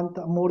 10 month,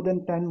 more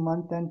than 10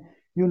 month, and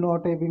you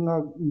not having a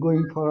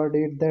going for a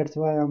date. That's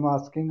why I'm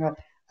asking.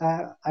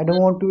 I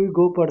don't want to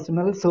go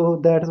personal, so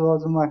that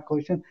was my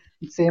question.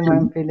 Same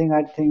I'm feeling.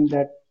 I think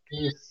that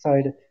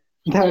side,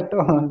 that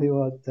only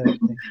was that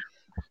thing,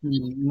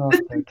 not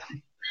that.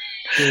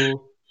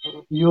 So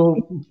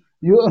you,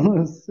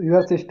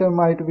 your sister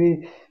might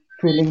be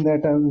feeling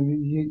that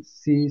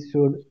she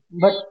should,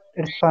 but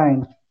it's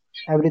fine.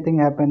 Everything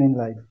happen in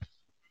life.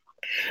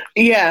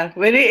 yeah,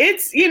 but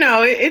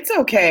it's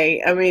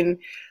okay. I mean,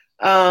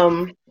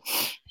 um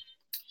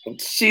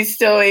she's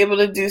still able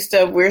to do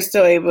stuff. We're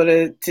still able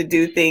to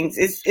do things.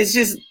 It's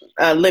just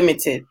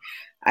limited,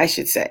 I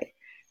should say.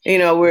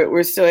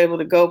 We're still able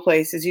to go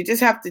places. You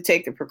just have to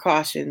take the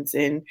precautions,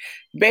 and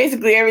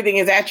basically everything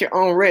is at your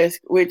own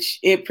risk, which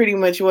it pretty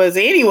much was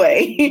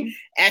anyway,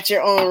 at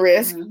your own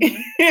risk.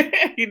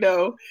 you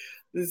know,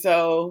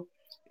 so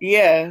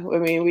yeah. I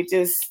mean, we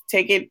just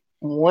take it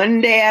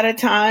one day at a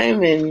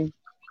time and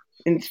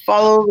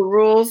follow the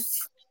rules,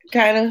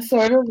 kind of,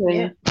 sort of,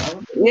 yeah,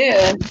 and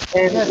yeah,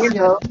 and Yes,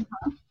 yes,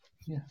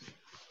 yeah.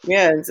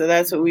 yeah, and so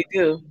that's what we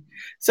do.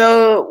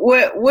 So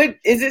what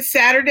is it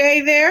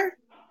Saturday there?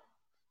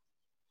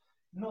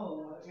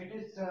 No, it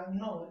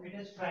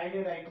is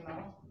Friday right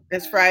now,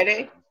 It's and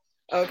Friday.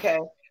 Okay.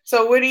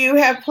 So what do you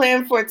have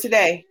planned for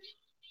today?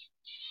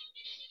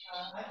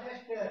 I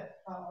just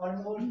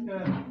almost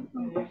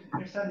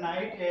it's a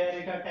night here.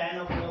 It's a 10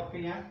 o'clock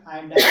p.m.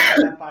 I'm done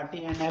for a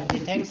party and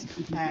everything,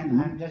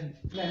 and I'm just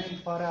planning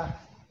for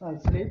a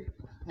sleep.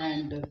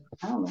 And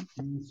oh,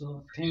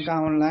 so think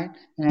I'm online,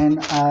 and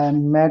I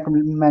met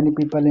many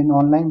people in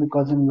online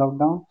because in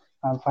lockdown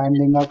I'm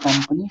finding a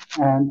company,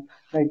 and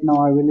right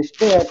now I will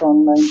stay at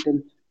online till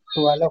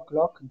 12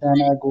 o'clock.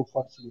 Then I go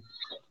for sleep.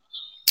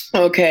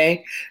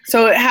 Okay.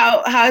 So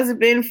how has it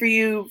been for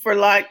you for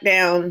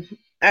lockdown?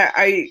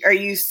 Are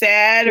you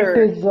sad It or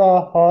is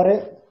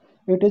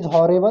it is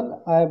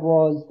horrible. I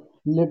was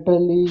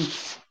literally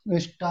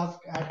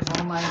stuck at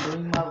home. I'm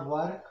doing my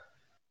work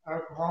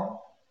at home.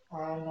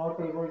 I'm not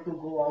able to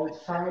go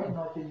outside,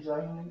 not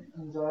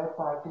enjoy a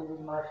party with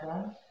my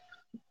friends.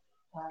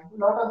 And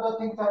lot of the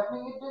things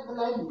happening. It is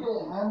like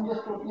I'm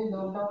just totally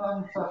locked down.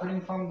 I'm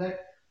suffering from that.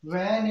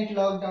 when it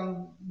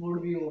lockdown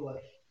would be over.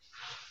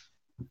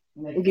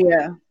 Like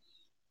Yeah.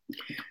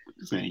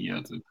 Saying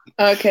yeah to.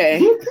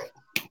 Okay.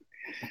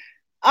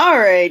 All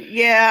right.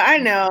 Yeah, I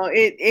know.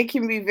 It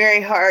can be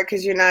very hard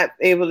because you're not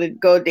able to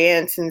go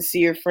dance and see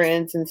your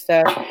friends and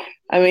stuff.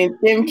 I mean,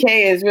 Kim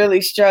K is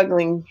really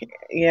struggling.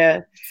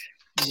 Yeah.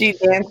 She yes,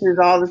 yes. dances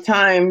all the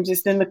time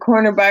just in the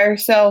corner by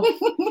herself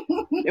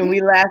and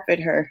we laugh at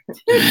her.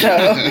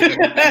 So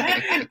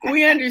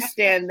we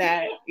understand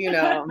that,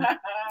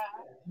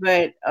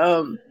 but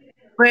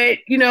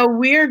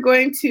we're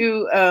going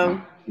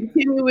to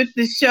continue with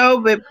the show,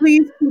 but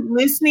please keep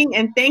listening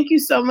and thank you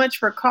so much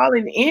for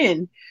calling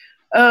in.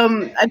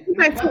 I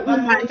think I sent you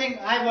One my more thing,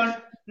 I want,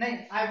 no,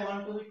 I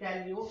want to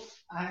tell you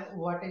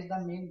what is the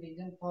main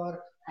reason for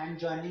I'm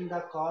joining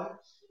the call.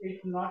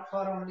 It's not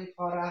for only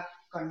for a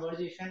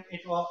conversation.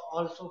 It was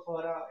also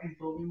for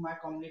improving my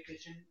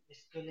communication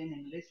skill in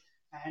English.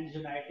 And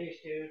United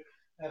States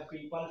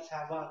people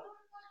have a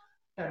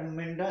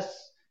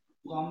tremendous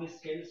com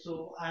skill.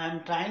 So I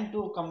am trying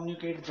to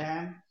communicate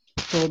them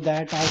so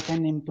that I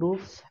can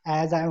improve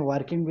as I am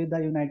working with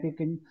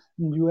the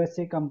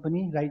USA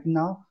company right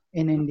now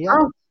in India.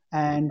 oh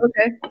And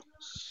okay.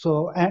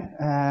 so,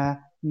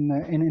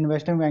 in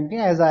investment banking,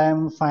 as I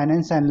am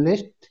finance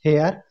analyst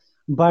here,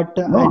 but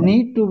I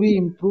need to be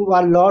improve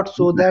a lot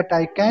so that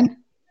I can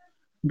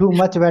do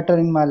much better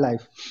in my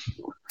life.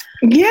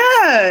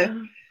 Yeah.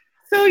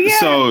 So yeah.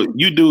 So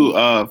you do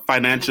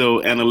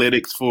financial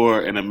analytics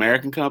for an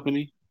American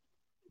company?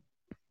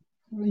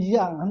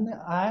 Yeah, and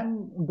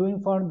I'm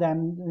doing for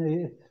them.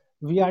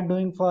 We are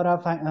doing for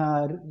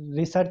a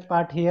research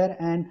part here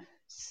and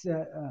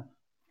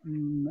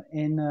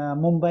in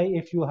Mumbai.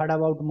 If you heard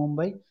about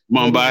Mumbai,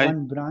 there is Mumbai.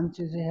 one branch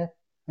is here.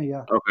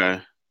 Yeah.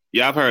 Okay.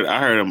 Yeah, I've heard. I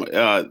heard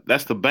them.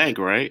 That's the bank,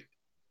 right?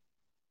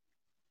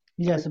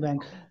 Yes,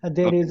 bank.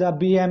 There Okay. is a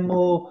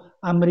BMO,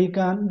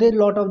 American. There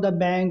lot of the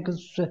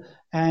banks,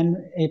 and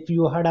if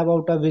you heard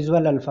about a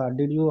Visual Alpha,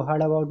 did you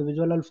heard about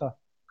Visual Alpha?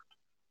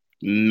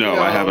 No,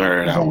 I haven't No.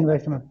 heard It's that an one.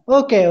 investment.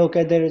 Okay,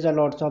 okay. There is a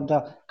lots of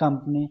the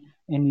company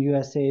in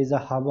USA is a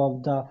hub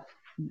of the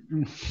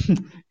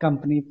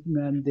company,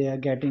 and they are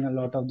getting a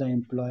lot of the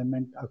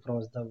employment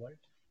across the world.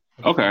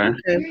 Okay,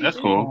 Okay, Okay. that's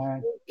cool.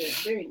 and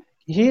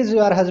he is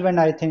your husband,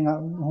 I think,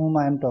 whom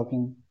I am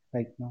talking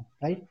right now,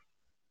 right?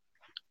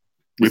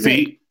 Say,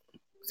 Repeat.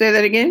 say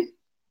that again.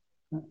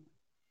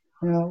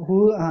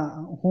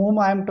 Whom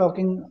I am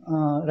talking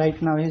right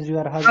now is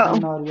your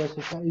husband Oh, or your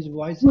sister. His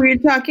voice, who are you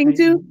talking I,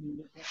 to?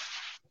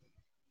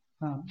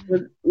 uh,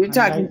 You're and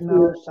talking right to.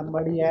 now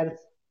somebody else.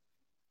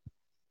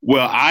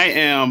 Well, I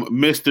am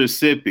Mr.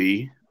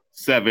 Sippy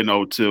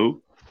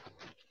 702.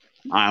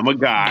 I'm a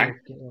guy.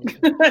 Okay,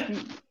 okay.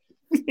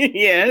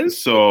 Yes.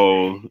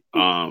 So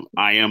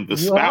I am the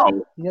You are?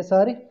 spouse. Yes,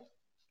 sorry.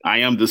 I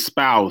am the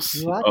spouse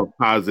You are? of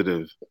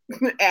positive.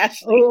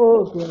 Ashley.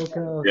 Oh, okay, okay,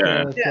 okay,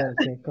 Yeah, okay, Yeah.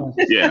 okay. Come.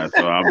 yeah.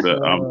 So I'm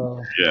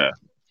So yeah.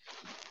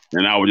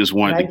 And I just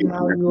wanted to right get now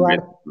some you are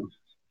information.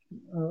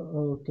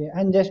 okay.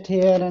 I'm just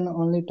here and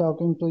only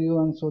talking to you,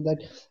 and so that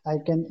I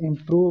can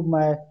improve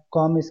my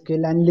comm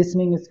skill and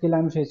listening skill.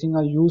 I'm facing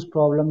a huge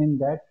problem in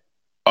that.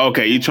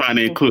 Okay, you trying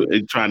to Okay.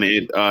 include, trying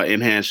to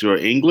enhance your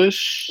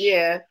English?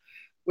 Yeah.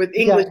 With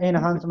Yeah, English.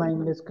 enhance my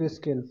English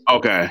skills.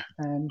 Okay,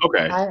 And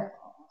okay.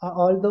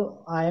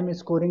 although I am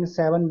scoring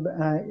seven,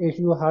 if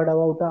you heard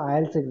about the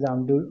IELTS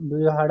exam, do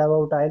you heard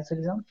about IELTS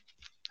exam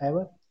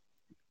ever?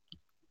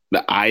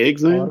 The eye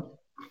exam. Or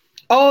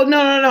Oh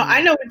no, no, no!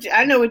 yeah,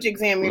 I know which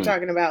exam you're What?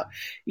 talking about.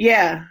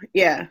 Yeah,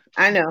 yeah,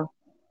 I know.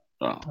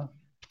 Oh, uh,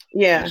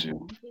 Yeah, that's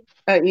you.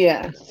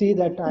 yeah. see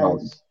that Oh,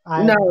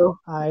 No,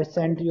 I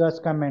sent you a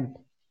comment.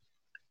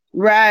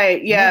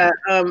 right? No, Yeah.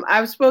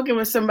 I've spoken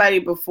with somebody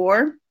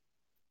before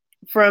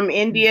from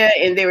India,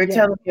 and they were yeah.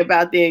 telling me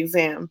about the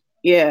exam.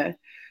 Yeah.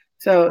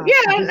 So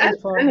yeah, This is I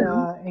for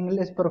know. the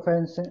English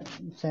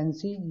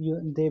proficiency.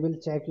 They will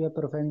check your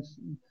performance.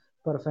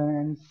 What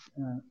I'm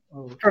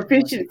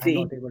Proficiency.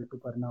 not able to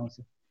pronounce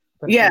it.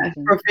 Yeah, Proficiency.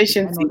 I'm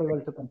proficiency. not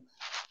able to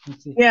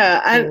pronounce. See.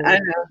 Yeah, I So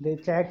know. they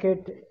check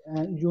it.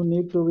 You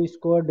need to be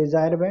score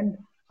desired band.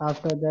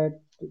 After that,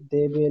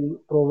 they will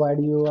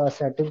provide you a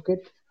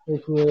certificate.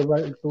 If you are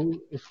able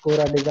to score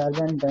a desired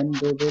band, then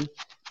they will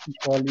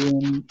call you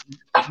in.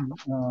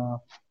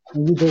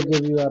 They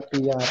give you a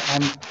PR.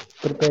 I'm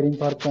preparing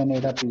for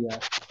Canada PR.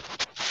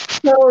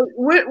 So,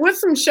 what's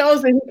some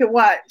shows that he could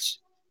watch?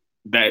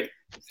 that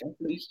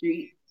Sesame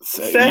Street.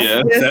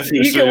 yeah, Yes, Sesame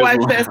he could Street is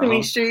watch Sesame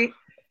one. Street.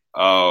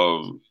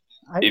 Um,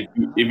 I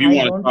if you I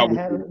want to don't start with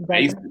have the that.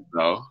 basics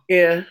though,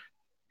 Yeah.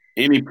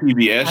 any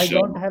PBS I show,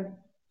 don't have.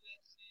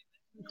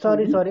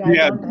 Sorry. I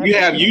don't you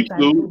have have that much time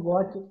to YouTube,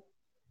 watch.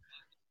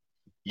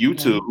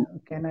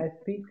 YouTube. Can I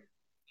speak?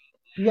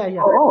 Yeah,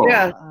 yeah.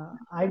 Yeah.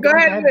 I Go don't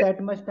ahead. have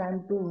that much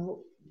time to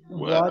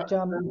Well, watch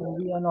a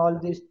movie and all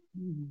this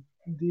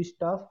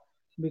stuff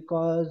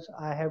because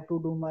I have to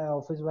do my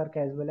office work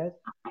as well as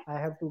I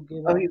have to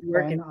give Oh, a he's 10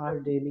 working. hour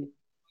daily.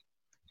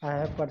 I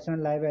have personal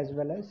life as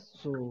well as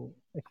so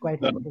it's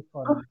quite uh, hectic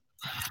for me.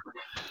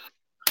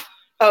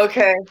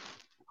 Okay.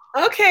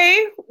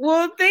 Okay.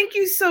 Well, thank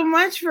you so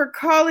much for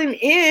calling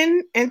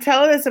in and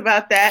telling us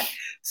about that.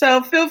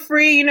 So feel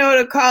free,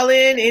 to call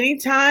in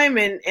anytime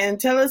and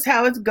tell us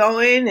how it's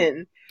going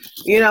and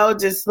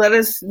just let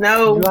us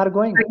know You are how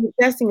going. your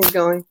testing is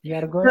going. You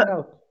are No, going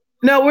out.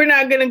 no, we're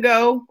not gonna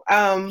go.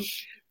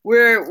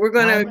 We're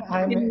gonna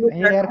I'm continue with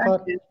our here for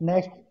questions.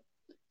 next.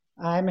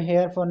 I'm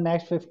here for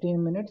next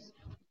 15 minutes.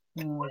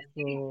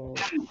 So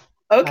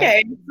I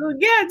Okay. So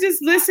yeah,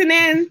 just listen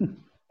in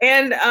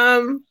and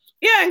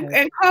yeah, and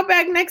okay, call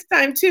back next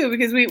time too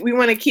because we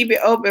want to keep it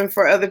open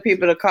for other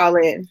people to call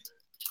in.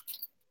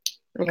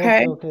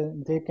 Okay. okay.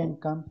 They can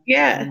come.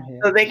 Yeah, I'm here.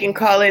 so they can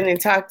call in and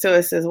talk to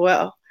us as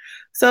well.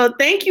 So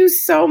thank you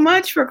so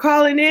much for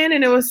calling in,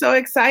 and it was so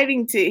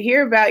exciting to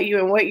hear about you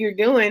and what you're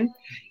doing.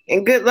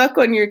 And good luck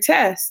on your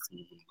test.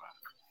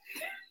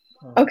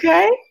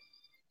 Okay, Okay.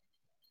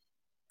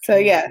 So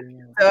yeah,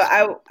 okay, so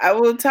okay. I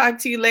will talk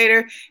to you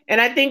later.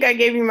 And I think I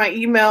gave you my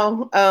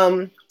email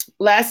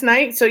last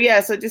night. So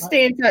yeah, so just I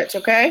stay in touch.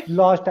 Okay.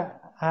 lost.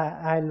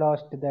 I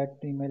lost that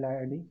email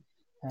ID,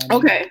 and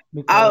Okay.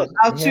 because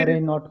I'll here shoot it.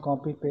 is not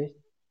copy paste.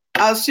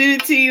 I'll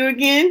shoot it to you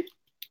again.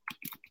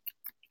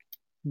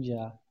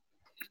 Yeah.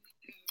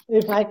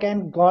 If I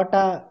can got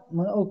a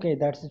okay,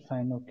 that's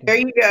fine. Okay, There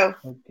you go.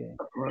 okay.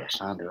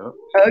 Signed up.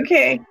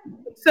 Okay.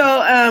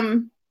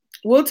 So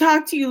we'll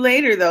talk to you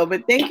later though,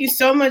 but thank you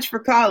so much for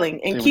calling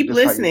and Then keep this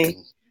how you listening.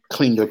 can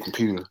clean your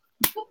computer.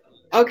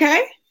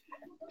 Okay?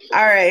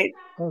 All right.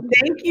 Okay,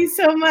 Thank you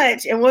so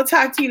much and we'll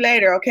talk to you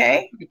later,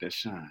 okay? Look at that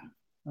shine.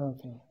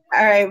 okay.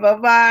 All right,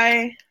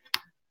 bye-bye.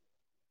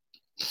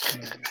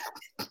 Okay.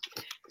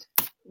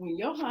 When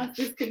Johan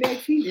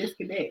disconnects, he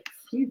disconnects.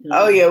 He's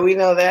Oh done. yeah, we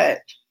know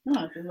that.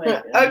 Johan is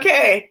like,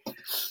 Okay.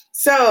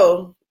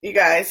 So, you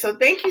guys, so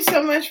thank you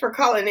so much for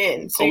calling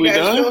in. So Are you we guys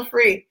done? feel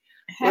free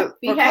for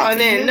calling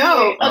in. New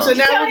No. Year. Oh, So did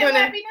you now tell we're him gonna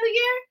Happy New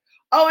Year?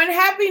 Oh, and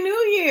Happy New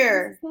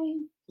Year. What's his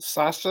name?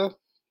 Sasha?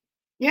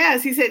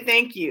 Yes, he said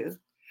thank you.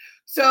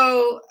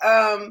 So,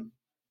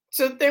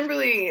 so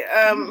Kimberly,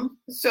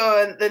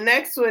 so the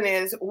next one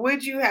is: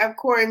 would you have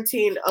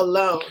quarantined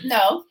alone?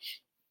 No,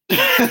 no,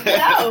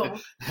 That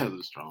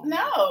was strong.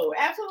 no,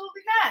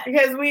 absolutely not.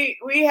 Because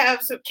we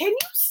have some. Can you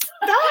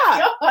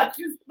stop? Johan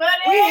is funny.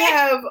 We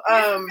have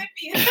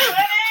Mississippi is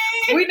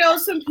funny. we know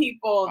some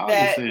people I was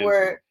that saying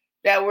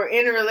were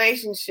in a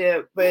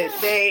relationship, but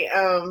they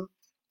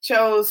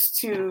chose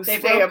to They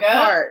stay broke up?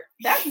 apart.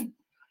 That's,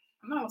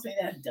 I'm not gonna say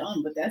that's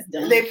dumb, but that's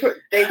dumb. They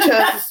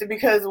chose to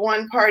because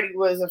one party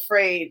was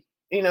afraid.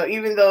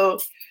 Even though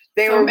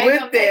they were make with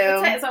them take the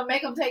them. test. So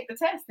make them take the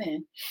test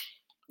then.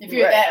 If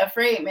you're Right. that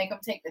afraid, make them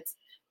take the.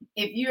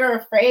 If you're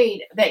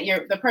afraid that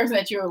you're the person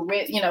that you were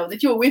with,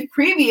 that you were with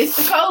previous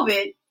to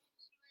COVID,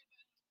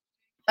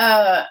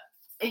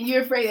 and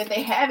you're afraid that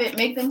they have it,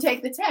 make them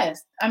take the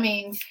test. I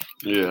mean,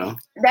 Yeah.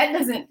 that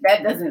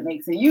doesn't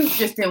make sense. You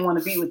just didn't want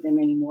to be with them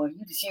anymore.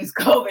 You just use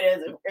COVID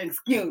as an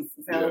excuse.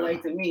 It sounds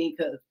like to me,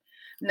 because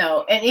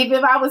no. And if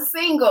I was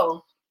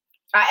single,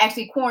 I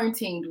actually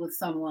quarantined with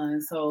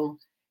someone. So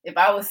if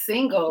I was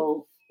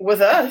single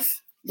with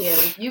us, yeah,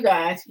 with you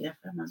guys, yeah,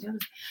 I'm not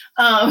jealous.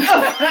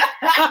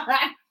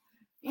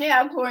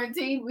 Yeah, I'm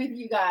quarantined with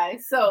you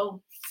guys.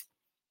 So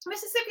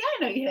Mississippi, I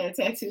didn't know you had a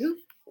tattoo.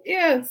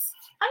 yes,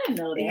 I didn't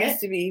know it that. used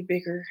to be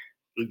bigger.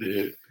 We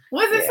did.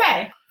 What does it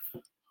say?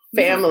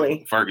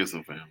 Family.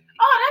 Ferguson family.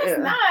 Oh, that's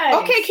Yeah. nice.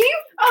 Okay, can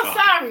you? Oh,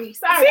 sorry.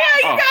 See how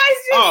you guys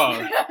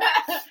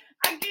just?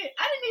 I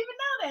didn't even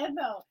know that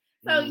though.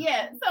 So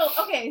yeah. So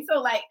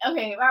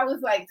if I was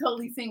like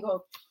totally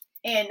single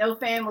and no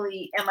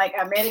family, and like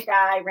I met a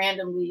guy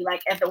randomly,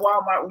 like at the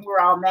Walmart, we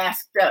were all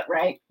masked up,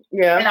 right?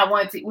 Yeah. And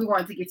we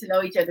wanted to get to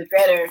know each other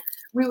better.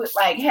 We would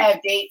like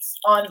have dates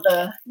on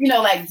the,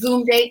 like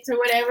Zoom dates or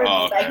whatever.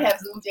 Oh, okay. Like have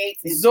Zoom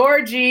dates. And,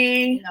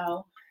 Zorgy.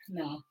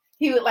 no.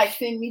 He would like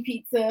send me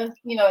pizza,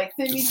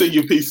 Send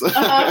you pizza.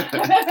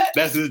 Uh-huh.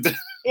 That's his.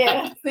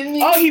 Yeah, send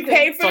me. Oh, he pizza.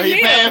 paid for So the he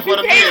meal. paid for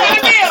the He paid meal.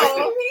 for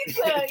the meal.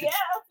 Pizza, yeah,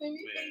 send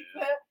me Man.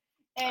 pizza.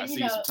 And I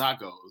see some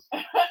tacos.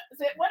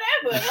 said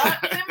whatever.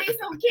 Send me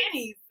some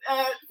kitties.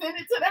 Send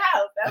it to the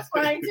house. That's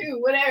fine too.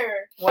 Whatever.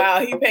 Wow,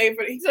 he paid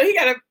for it. So he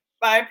got to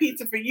buy a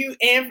pizza for you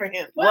and for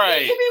him. Well,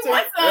 Right. Give me So,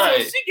 one so some.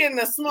 Right. she getting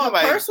a small You're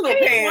like, personal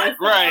Give me pan. one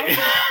some. Right.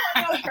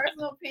 I want no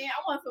personal pan.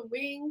 I want some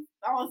wings.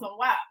 I want some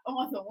WAP. I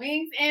want some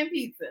wings and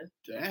pizza.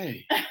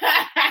 Dang.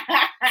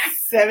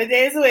 7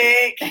 days a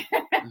week.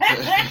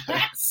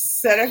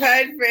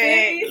 Certified Give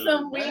free. me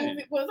some Man.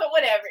 wings. Well, so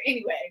whatever.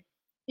 Anyway.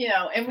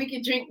 And we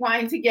can drink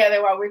wine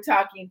together while we're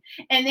talking.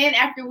 And then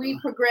after we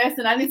progress,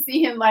 and I didn't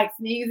see him like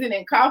sneezing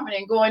and coughing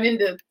and going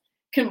into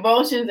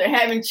convulsions or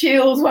having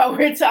chills while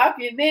we're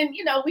talking, then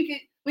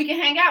we can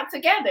hang out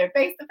together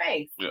face to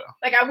face. Yeah.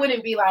 Like I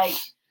wouldn't be like,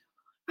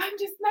 I'm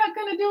just not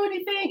gonna do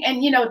anything.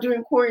 And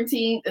during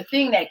quarantine, the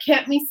thing that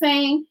kept me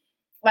sane,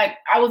 like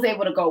I was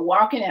able to go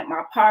walking at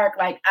my park.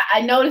 Like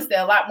I noticed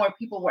that a lot more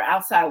people were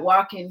outside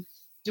walking,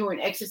 doing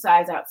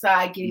exercise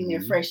outside, getting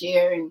their fresh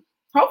air and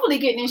hopefully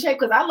getting in shape,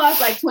 because I lost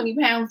like 20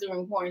 pounds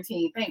during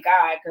quarantine. Thank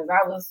God, because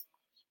I was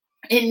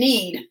in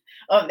need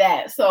of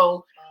that.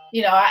 So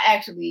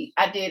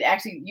I did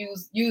actually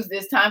use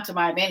this time to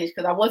my advantage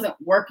because I wasn't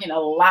working a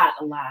lot.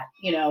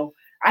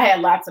 I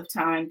had lots of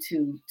time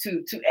to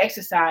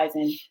exercise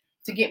and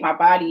to get my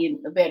body in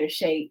a better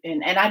shape.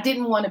 And I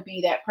didn't want to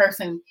be that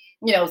person,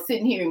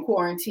 sitting here in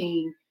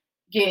quarantine,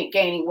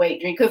 gaining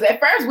weight. Because at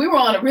first we were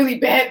on a really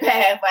bad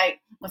path.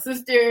 Like my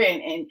sister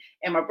and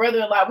my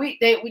brother-in-law,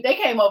 they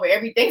came over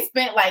they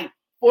spent like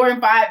 4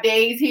 and 5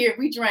 days here.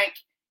 We drank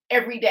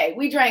every day.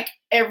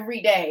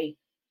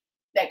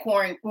 That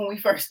quarantine when we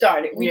first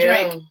started. We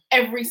drank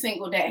every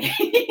single day.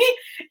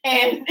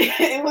 And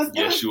it was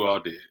you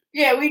all did.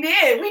 Yeah, we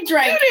did. We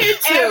drank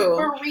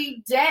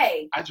every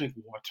day. I drink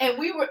water. And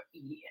we were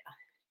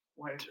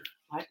water.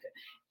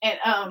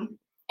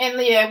 And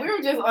we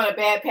were just on a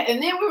bad path.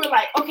 And then we were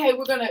like, okay,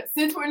 we're gonna,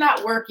 since we're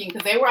not working,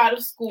 because they were out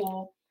of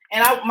school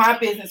and my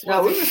business was.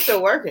 No, we were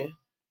still working.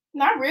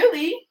 Not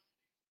really.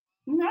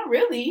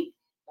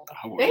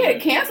 They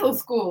had canceled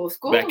school.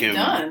 School back was in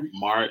done.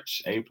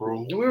 March,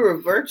 April. We were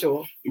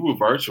virtual.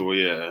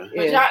 Yeah.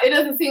 But y'all, it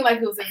doesn't seem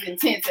like it was as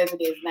intense as it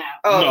is now.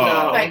 Oh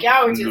no. Like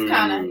y'all were just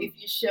kind of, if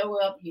you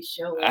show up, you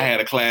show up. I had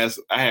a class.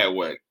 I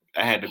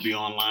had to be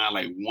online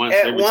like once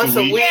every 2 weeks.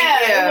 A week.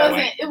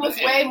 Yeah, it was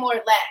way more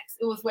lax.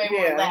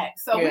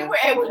 So we were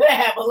able to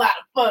have a lot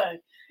of fun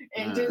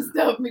and do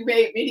stuff. We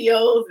made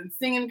videos and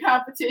singing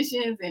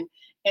competitions and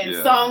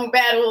song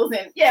battles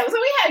and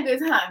so we had a good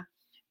time.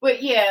 But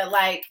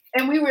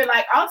and we were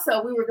like,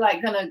 also, we were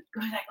like gonna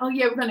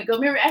we're gonna go.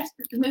 Remember,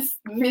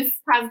 Miss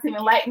Positive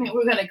Enlightenment,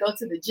 we're gonna go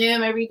to the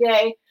gym every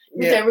day.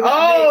 Yeah. We're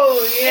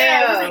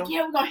like,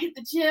 we're gonna hit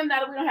the gym now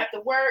that we don't have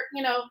to work.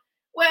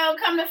 Well,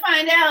 come to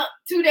find out,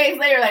 2 days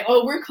later, like,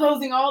 we're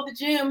closing all the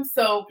gyms.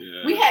 So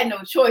we had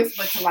no choice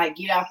but to like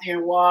get out there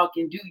and walk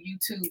and do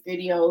YouTube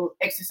videos,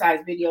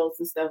 exercise videos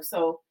and stuff.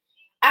 So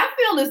I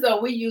feel as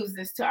though we use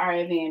this to our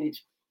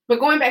advantage.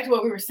 But going back to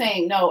what we were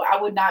saying, no, I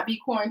would not be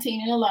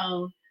quarantining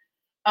alone.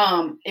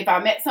 If I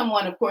met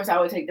someone, of course, I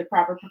would take the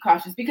proper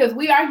precautions because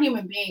we are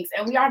human beings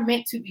and we are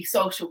meant to be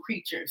social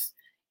creatures,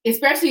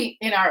 especially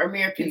in our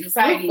American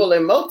society. Fruitful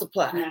and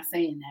multiply. I'm not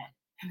saying that.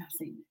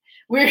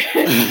 We're used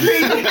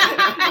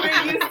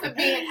to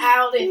being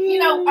out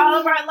and all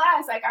of our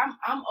lives. Like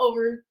I'm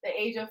over the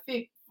age of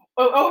 50,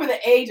 over the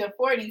age of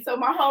 40. So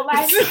my whole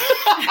life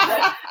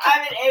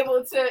I've been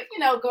able to,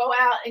 go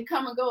out and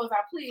come and go as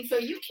I please. So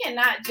you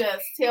cannot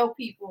just tell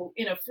people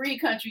in a free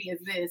country as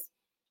this,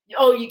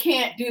 you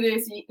can't do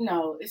this.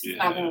 No, it's just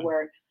not going to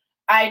work.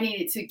 I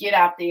needed to get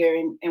out there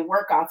and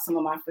work off some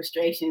of my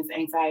frustrations,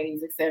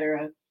 anxieties,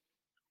 etc.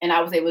 And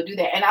I was able to do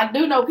that. And I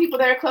do know people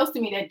that are close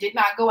to me that did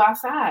not go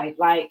outside.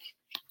 Like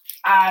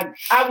I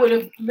would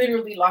have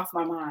literally lost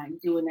my mind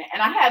doing that.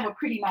 And I have a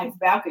pretty nice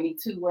balcony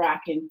too, where I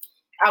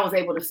was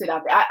able to sit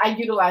out there. I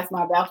utilized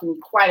my balcony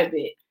quite a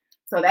bit.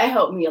 So that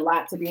helped me a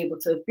lot to be able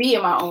to be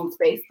in my own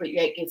space, but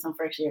yet get some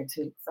fresh air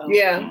too. So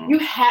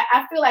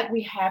I feel like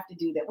we have to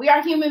do that. We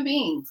are human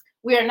beings.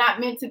 We are not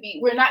meant to be,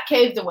 we're not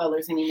cave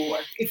dwellers anymore.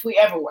 If we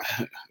ever were.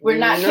 We're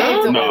not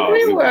cave dwellers.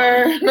 We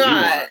were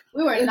not.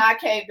 We were not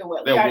cave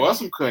dwellers. There was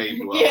some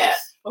cave dwellers. Yeah,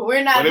 but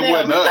we're not. But it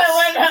wasn't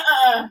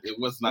us. It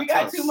was not us. We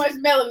got too much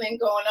melanin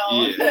going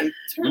on. Yeah.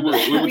 we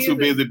were too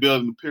busy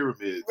building the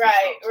pyramids.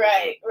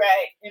 Right.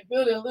 And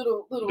building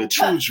little the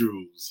true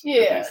Jews.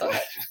 Yeah.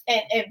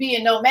 and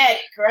being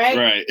nomadic,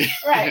 right?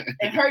 Right.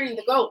 And herding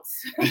the goats.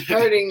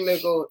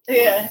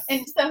 Yeah.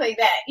 And stuff like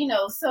that.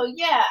 So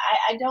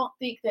I don't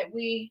think that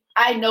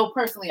I know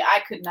personally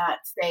I could not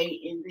stay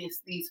in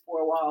these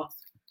four walls.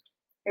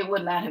 It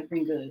would not have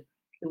been good.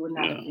 It would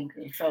not have been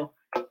good. So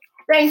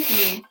thank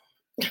you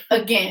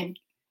again.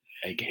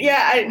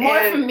 Yeah,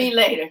 more from me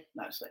later.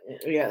 No,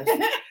 yes.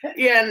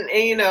 Yeah, and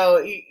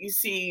you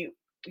see,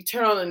 you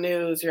turn on the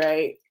news,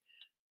 right?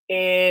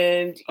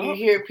 And you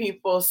hear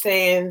people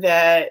saying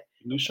that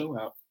new show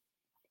out.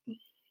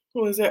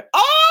 What was it?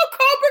 Oh,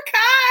 Cobra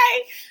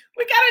Kai!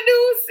 We got a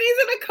new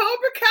season of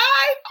Cobra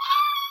Kai.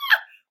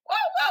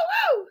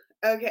 Whoa!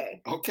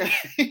 Okay.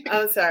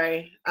 I'm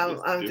sorry.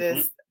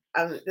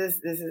 This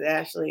is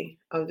Ashley.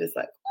 I'm just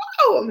like,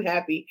 whoa! I'm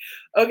happy.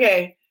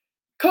 Okay,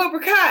 Cobra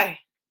Kai.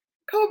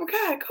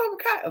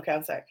 Okay,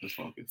 I'm sorry. Let's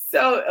focus.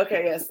 So,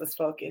 okay, yes, let's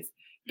focus.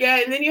 Yeah,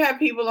 and then you have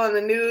people on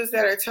the news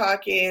that are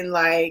talking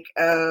like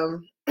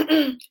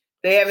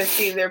they haven't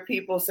seen their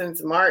people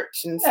since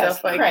March and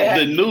stuff like that.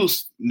 The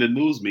news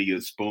media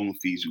spoon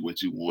feeds you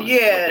what you want.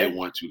 Yeah, what they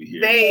want you to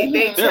hear.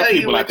 They tell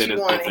you what you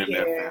want to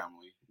hear. hear.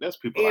 There's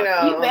people you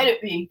better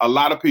be. A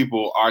lot of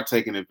people are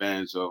taking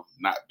advantage of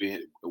not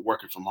being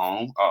working from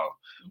home.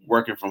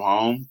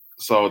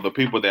 So the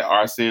people that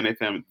are seeing their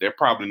family, they're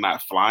probably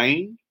not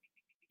flying.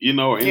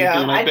 Or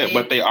anything like that,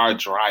 but they are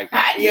driving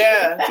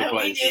to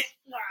places,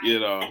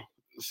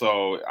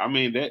 So, I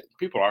mean, that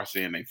people are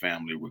seeing their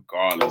family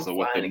regardless of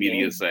what the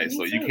media says.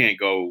 So you can't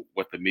go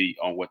what the media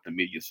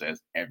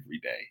says every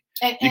day.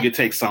 You can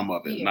take some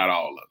of it, not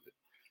all of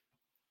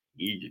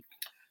it.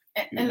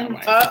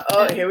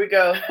 Here we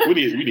go. We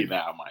need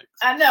our mics.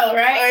 I know,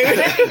 right?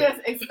 Let me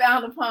just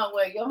expound upon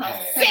what Johan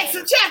said. Get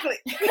some chocolate.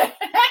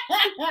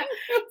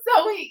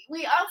 So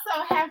we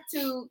also have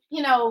to,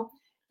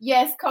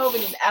 yes, COVID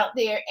is out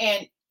there,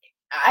 and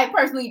I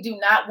personally do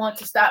not want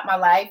to stop my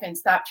life and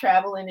stop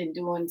traveling and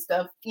doing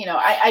stuff.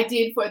 I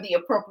did for the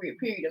appropriate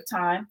period of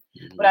time,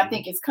 but I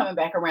think it's coming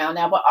back around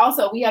now. But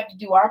also, we have to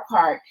do our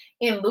part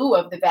in lieu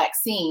of the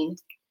vaccine.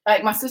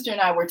 Like my sister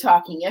and I were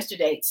talking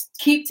yesterday.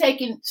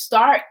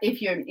 Start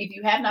if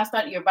you have not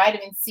started your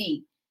vitamin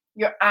C,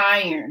 your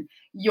iron,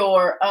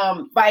 your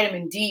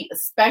vitamin D,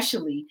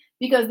 especially,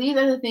 because these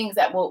are the things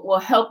that will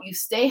help you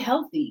stay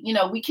healthy.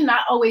 We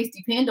cannot always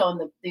depend on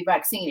the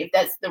vaccine if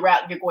that's the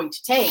route you're going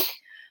to take.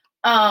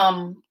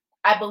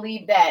 I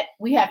believe that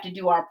we have to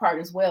do our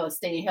part as well as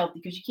staying healthy,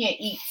 because you can't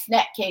eat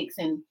snack cakes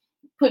and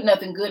put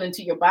nothing good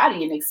into your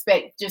body and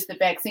expect just the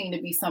vaccine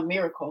to be some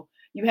miracle.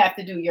 You have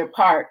to do your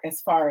part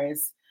as far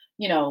as,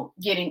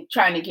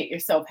 trying to get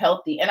yourself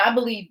healthy. And I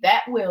believe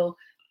that will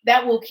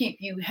keep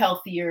you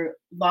healthier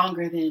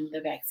longer than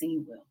the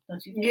vaccine will.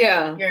 Don't you think?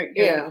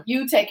 Yeah.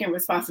 You taking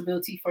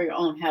responsibility for your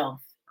own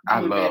health. I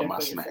love my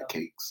snack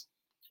cakes.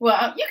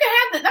 Well, you can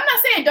have I'm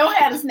not saying don't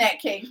have the snack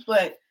cakes,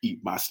 but eat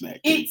my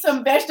snack cakes. Eat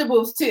some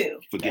vegetables too.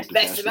 Forget the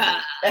vegetables.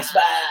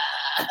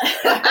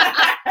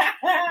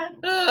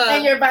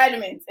 And your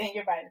vitamins.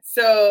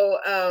 So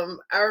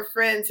our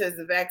friend says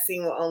the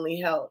vaccine will only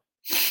help.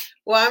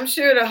 Well, I'm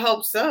sure it'll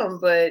help some,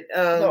 but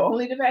so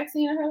only the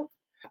vaccine will help?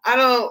 I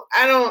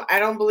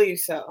don't believe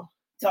so.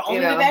 So only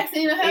the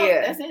vaccine will help?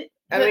 Yeah. That's it?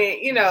 I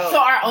mean, So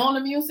our own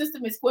immune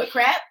system is what,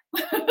 crap?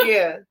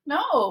 Yeah.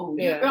 No.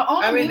 Yeah.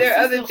 I mean, there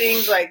are other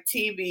things like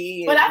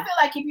TB. But I feel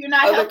like if you're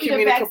not healthy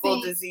to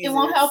vaccine, diseases, it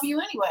won't help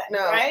you anyway. No.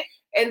 Right?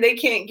 And they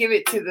can't give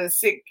it to the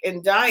sick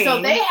and dying.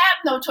 So they have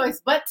no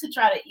choice but to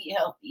try to eat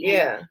healthy.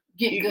 Yeah.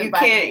 You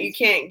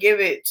can't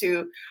give it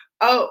to.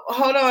 Oh,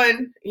 hold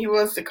on. He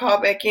wants to call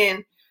back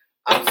in.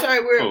 I'm sorry.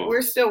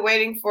 We're still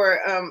waiting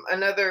for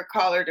another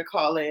caller to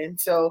call in.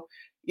 So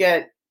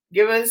yeah.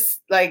 Give us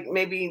like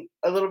maybe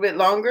a little bit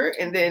longer,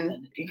 and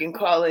then you can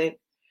call in.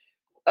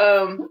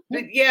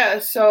 But yeah,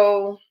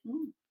 so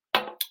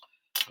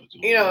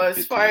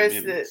as far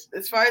as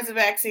the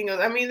vaccine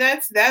goes, I mean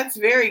that's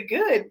very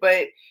good,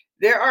 but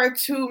there are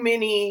too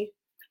many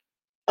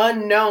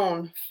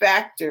unknown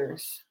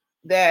factors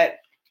that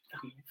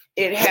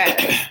it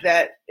has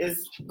that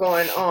is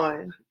going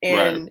on,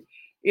 and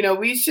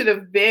we should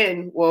have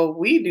been. Well,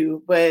 we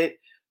do, but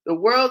the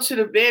world should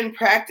have been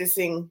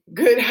practicing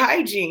good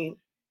hygiene.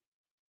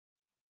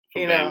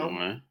 If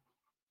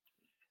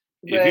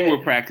you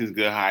were practicing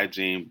good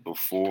hygiene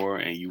before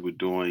and you were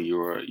doing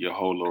your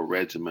whole little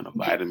regimen of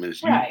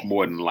vitamins, you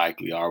more than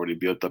likely already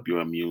built up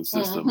your immune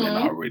system and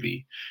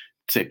already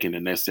taking the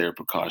necessary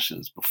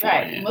precautions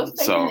beforehand. Right.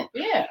 So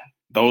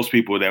those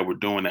people that were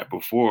doing that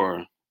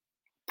before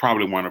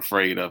probably weren't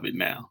afraid of it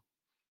now.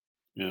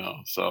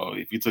 So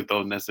if you took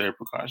those necessary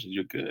precautions,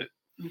 you're good.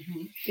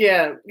 Mm-hmm.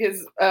 Yeah,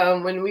 because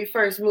when we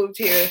first moved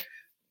here,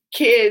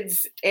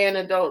 kids and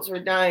adults were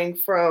dying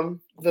from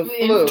the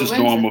flu. Just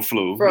normal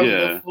flu. From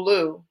the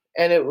flu.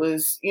 And it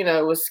was,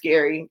 it was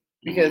scary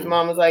because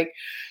mom was like,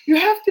 you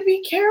have to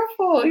be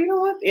careful. You know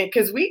what?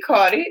 Because we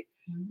caught it,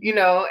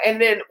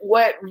 and then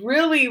what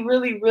really,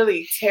 really,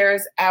 really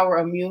tears our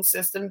immune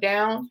system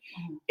down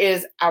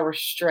is our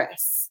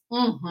stress.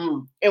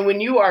 Mm-hmm. And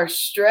when you are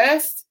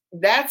stressed,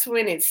 that's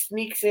when it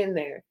sneaks in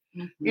there.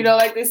 Mm-hmm.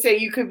 Like they say,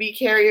 you could be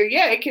carrier.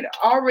 Yeah, it could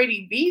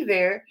already be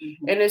there.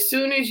 Mm-hmm. And as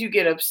soon as you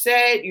get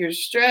upset, you're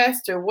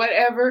stressed or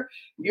whatever,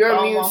 your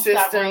immune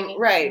system,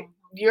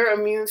 your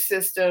immune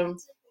system,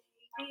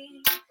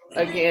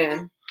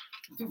 again,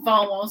 the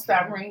phone won't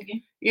stop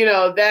ringing.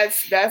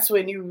 That's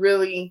when you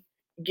really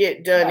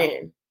get done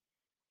in.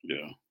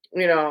 Yeah.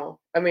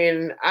 I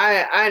mean,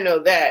 I know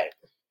that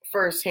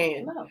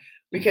firsthand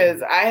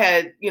because I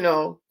had,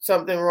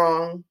 something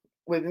wrong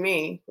with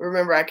me.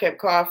 Remember, I kept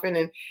coughing,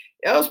 and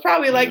it was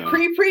probably like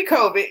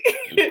pre-COVID.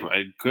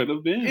 It could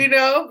have been.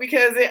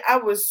 Because I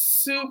was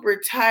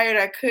super tired.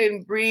 I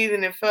couldn't breathe,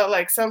 and it felt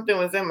like something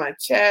was in my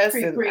chest.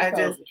 And I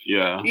just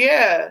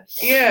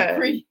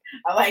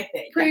I like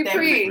that. Pre.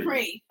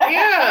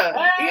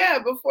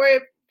 Before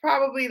it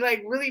probably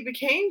like really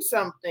became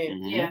something.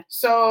 Mm-hmm. Yeah.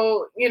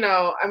 So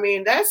I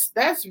mean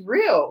that's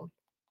real,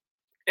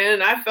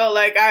 and I felt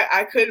like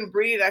I couldn't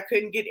breathe. I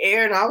couldn't get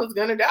air, and I was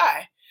gonna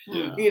die.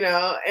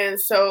 Yeah. And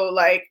so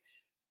like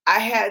I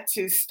had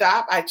to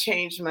stop. I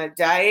changed my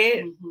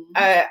diet. Mm-hmm.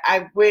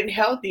 I went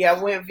healthy. I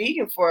went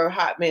vegan for a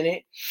hot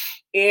minute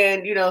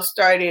and,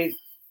 started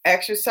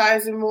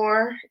exercising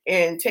more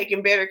and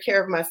taking better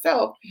care of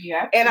myself.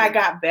 Yeah. And I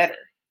got better.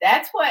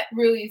 That's what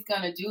really is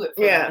going to do it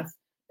for us.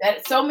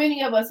 That so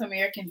many of us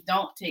Americans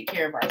don't take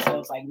care of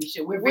ourselves like we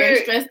should. We're very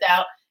stressed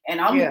out,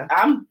 and I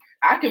can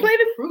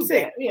prove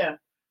that. Yeah.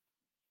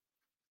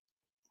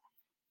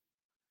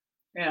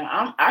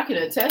 Yeah, I could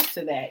attest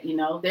to that.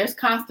 There's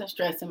constant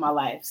stress in my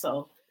life.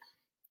 So,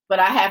 but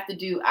I have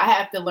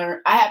to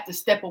learn, I have to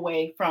step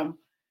away from,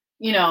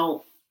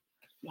 y'all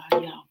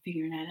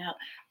figuring that out.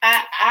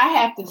 I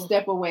have to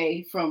step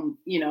away from,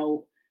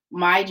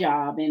 my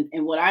job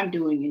and what I'm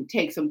doing and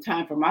take some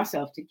time for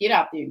myself to get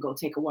out there and go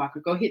take a walk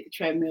or go hit the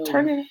treadmill,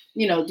 or,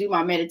 do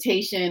my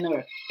meditation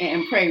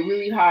and pray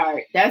really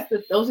hard.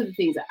 Those are the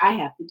things that I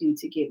have to do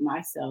to get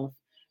myself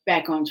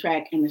back on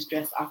track and the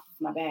stress off of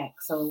my back.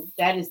 So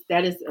that is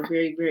a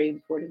very, very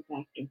important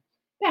factor.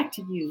 Back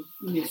to you,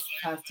 Miss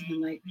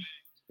Costa-Enlighten.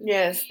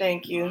 Yes,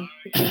 thank you.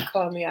 You can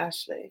call me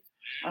Ashley.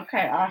 Okay,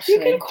 Ashley. You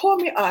can call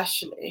me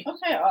Ashley.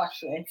 Okay,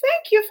 Ashley.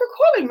 Thank you for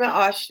calling me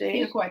Ashley.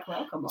 You're quite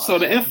welcome, Ashley. So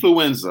the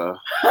influenza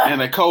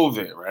and the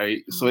COVID,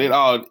 right? So it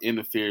all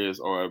interferes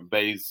or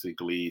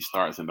basically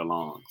starts in the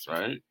lungs,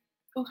 right?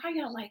 Oh, how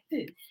y'all like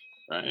this?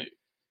 Right.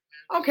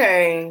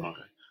 Okay.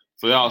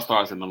 So it all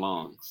starts in the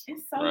lungs.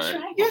 It's so right?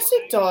 shiny. Yes,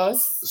 it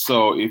does.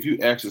 So if you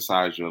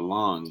exercise your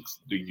lungs,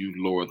 do you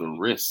lower the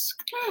risk?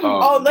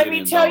 Let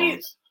me tell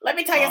you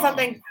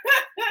something.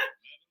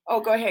 Oh,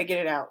 go ahead,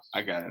 get it out.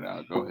 I got it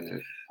out. Go ahead.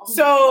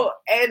 So,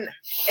 and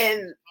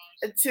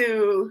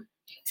to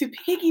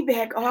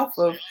piggyback off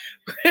of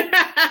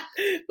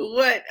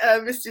what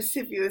Mr.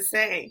 Sippy was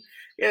saying,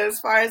 as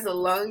far as the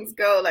lungs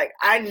go, like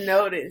I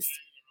noticed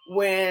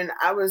when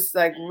I was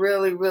like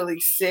really, really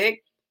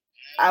sick,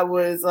 I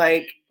was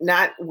like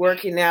not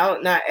working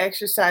out, not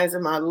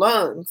exercising my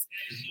lungs.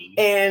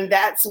 And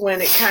that's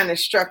when it kind of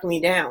struck me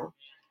down.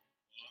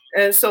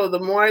 And so the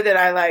more that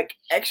I like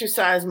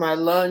exercised my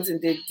lungs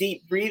and did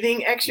deep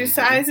breathing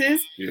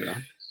exercises,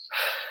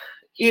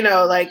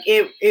 like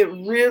it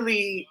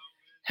really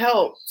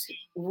helped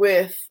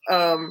with,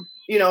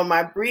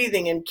 my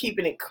breathing and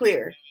keeping it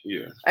clear.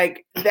 Yeah.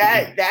 Like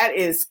that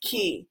is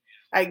key.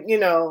 Like,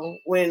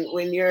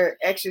 when you're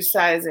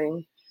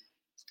exercising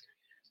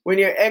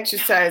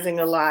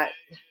a lot,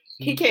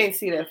 he can't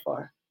see that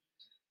far.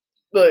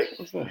 Look,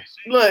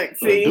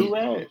 see?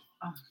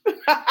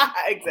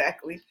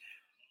 Exactly.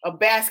 A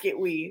basket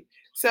weave.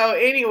 So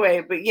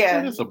anyway, but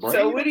yeah. So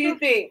what do you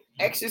think?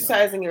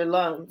 Exercising your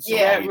lungs.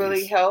 Yeah, that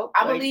really help?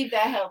 I believe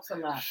that helps a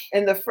lot.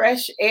 And the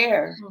fresh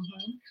air.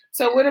 Mm-hmm.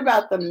 So what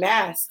about the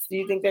masks? Do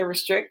you think they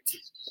restrict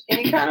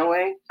any kind of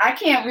way? I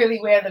can't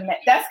really wear the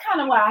mask. That's kind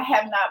of why I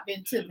have not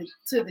been to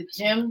the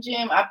gym.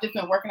 I've just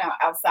been working out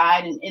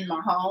outside and in my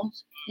home.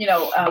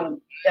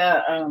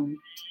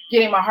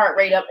 Getting my heart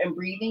rate up and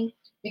breathing.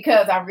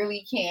 Because I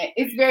really can't.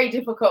 It's very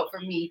difficult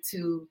for me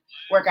to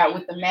work out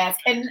with the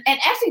mask, and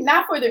actually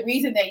not for the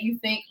reason that you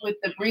think with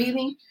the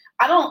breathing.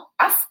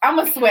 I'm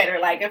a sweater.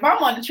 Like if I'm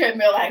on the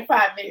treadmill like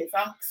 5 minutes,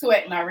 I'm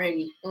sweating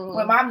already. Mm-hmm.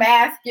 When my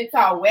mask gets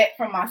all wet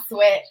from my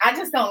sweat, I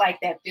just don't like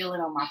that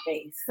feeling on my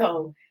face.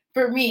 So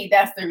for me,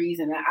 that's the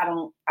reason that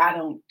I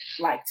don't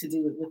like to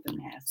do it with the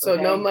mask. So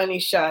no money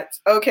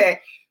shots. Okay.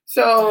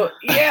 So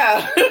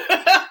yeah.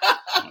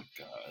 Oh my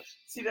God.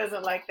 She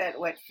doesn't like that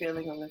wet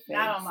feeling on the face.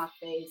 Not on my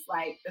face.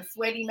 Like the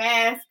sweaty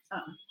mask.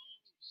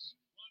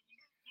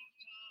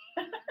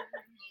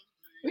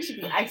 We should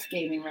be ice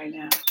skating right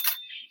now.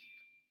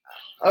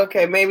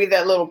 Okay, maybe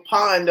that little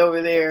pond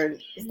over there.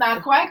 It's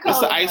not quite cold.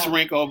 It's the ice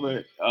rink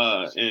over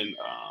in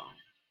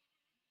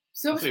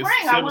Silver Spring.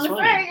 I want to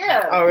say,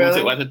 yeah. Oh,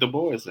 really? Like at the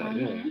boys at, mm-hmm.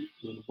 yeah.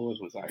 The boys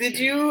was ice Did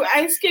skating. you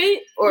ice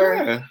skate or?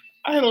 Yeah.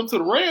 I head up to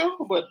the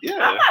rail, but yeah.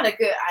 I'm not a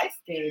good ice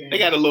skater. They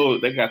got the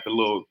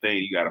little thing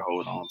you gotta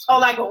hold on to. Oh,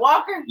 like a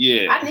walker?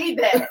 Yeah. I need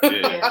that.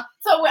 Yeah.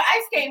 So with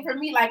ice skating for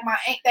me, like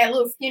that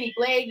little skinny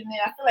blade, and then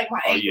I feel like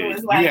my ankle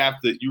is like.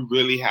 You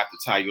really have to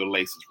tie your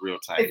laces real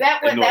tight. Is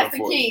that that's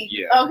the key?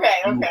 Yeah. Okay.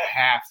 You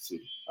have to.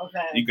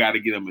 Okay. You got to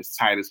get them as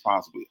tight as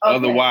possible. Okay.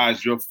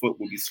 Otherwise, your foot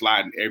will be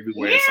sliding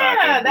everywhere.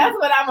 Yeah, that's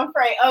what I'm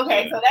afraid.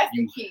 Okay, so that's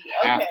the key.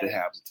 Okay. You have to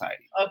have them tight.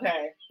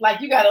 Okay.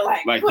 Like you got to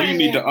like you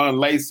need to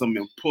unlace them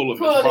and pull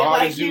them as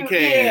hard as you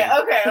can. Yeah,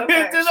 okay.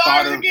 As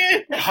hard as you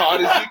can.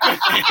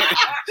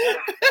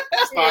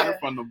 Starting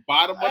from the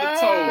bottom of the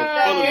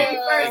toe, pulling it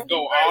and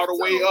go all the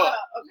way up.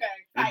 Okay.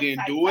 And then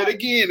do it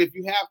again if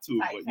you have to.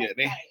 But yeah,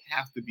 they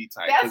have to be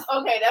tight. That's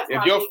okay. That's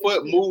if your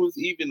foot moves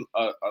even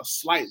a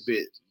slight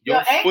bit,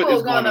 your foot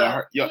is going to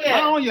hurt.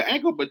 Not only your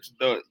ankle, but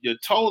your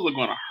toes are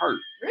going to hurt.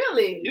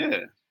 Really? Yeah.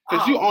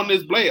 Because you on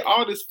this blade,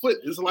 all this foot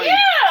is like,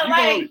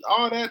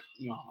 all that.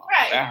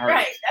 Right, that hurts.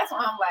 Right. That's why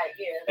I'm like,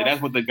 yeah. And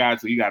that's what the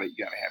guys do. You gotta have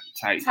it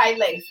tight. Tight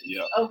laces.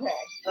 Yeah. Okay.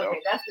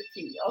 That's the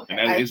key. Okay.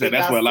 And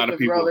that's what a lot of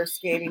people. Roller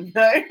skating.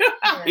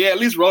 Yeah, at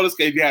least roller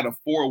skate. If you had a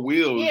 4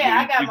 wheels. Yeah,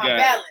 I got my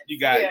balance. You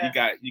got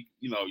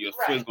your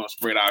foot's gonna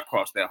spread out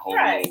across that whole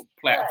little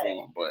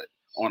platform. But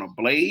on a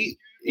blade,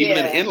 even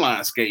in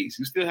inline skates,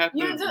 you still have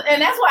to.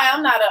 And that's why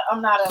I'm not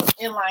an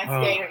inline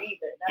skater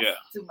either.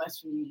 That's too much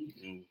for me.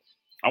 Mm-hmm.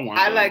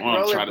 I like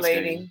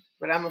rollerblading,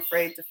 but I'm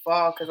afraid to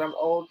fall because I'm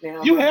old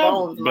now. You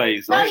have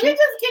blades. No, you just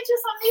get you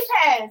some knee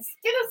pads.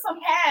 Get us some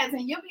pads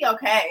and you'll be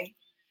okay.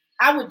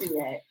 I would do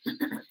that.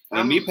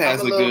 Knee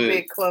pads I'm a little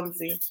bit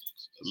clumsy.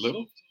 A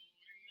little?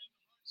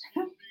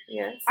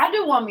 Yes. I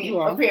do want me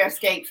a pair of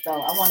skates though.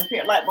 I want a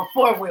pair like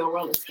 4-wheel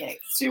roller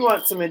skates. She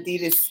wants some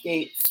Adidas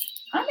skates.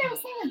 I've never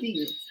seen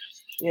Adidas.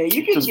 Yeah,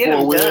 you can get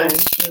them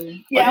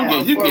done.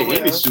 Yeah, you can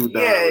get any shoe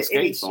done. Yeah,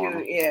 skates on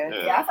them.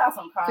 Yeah, I saw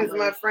some cars. Because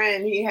my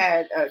friend, he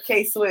had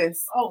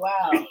K-Swiss. Oh,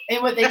 wow.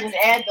 And what, they just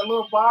add the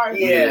little bars?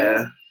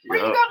 Yeah. Where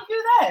you go to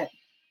do that?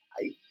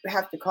 I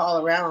have to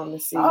call around to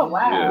see who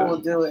will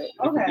do it.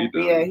 Okay.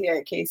 Yeah, he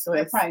had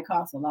K-Swiss. It probably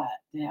costs a lot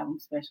to have them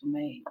special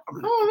made. I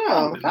don't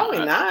know. Probably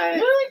not.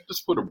 Really?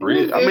 Just put a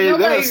bridge. I mean,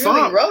 there's some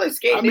really roller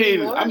skating.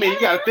 I mean, you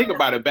got to think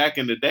about it. Back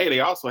in the day, they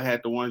also had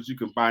the ones you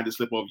can bind to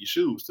slip over your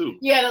shoes too.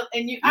 Yeah,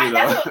 and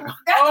that's I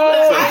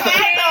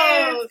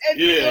had those.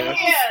 Yeah.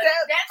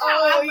 That's how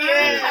I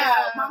learned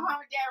how. My mom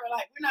and dad were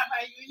like, "We're not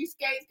buying you any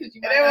skates because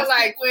you." And they were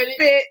like, with it.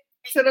 fit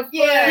to the foot.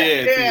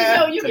 Yeah.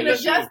 So you can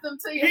adjust them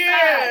to your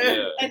size.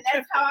 Yeah. And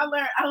that's how I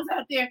learned. I was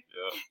out there.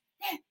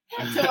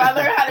 So I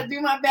learned how to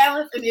do my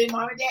balance, and then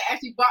mom and dad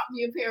actually bought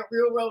me a pair of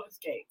real roller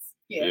skates.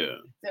 Yeah.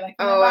 They're like,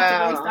 "You're not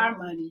about to waste our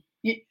money."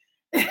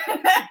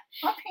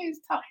 My parents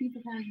taught me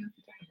the value of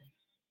the dollar.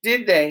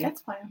 Did they?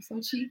 That's why I'm so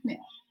cheap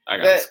now. I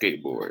got a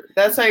skateboard.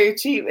 That's why you're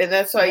cheap, and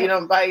that's why you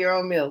don't buy your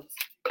own meals.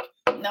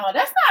 No,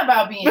 that's not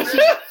about being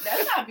cheap.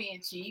 That's not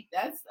being cheap.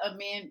 That's a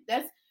man.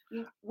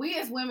 We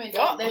as women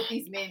don't let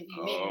these men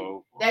be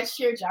men. That's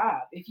your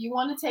job. If you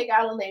want to take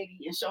out a lady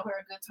and show her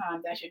a good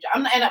time, that's your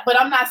job. But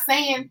I'm not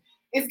saying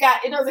it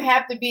doesn't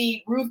have to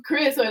be Ruth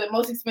Chris or the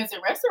most expensive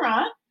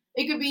restaurant.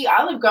 It could be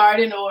Olive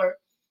Garden or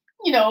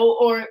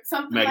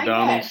something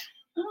McDonald's. like that.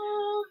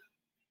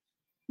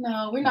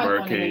 No, we're not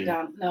going to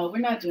McDonald's. No, we're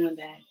not doing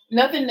that.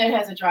 Nothing that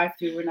has a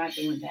drive-through, we're not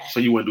doing that. So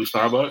you wouldn't do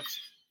Starbucks?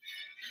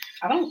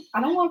 I don't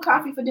want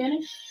coffee for dinner.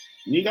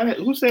 You got it.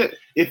 Who said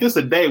if it's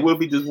a date, what if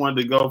we just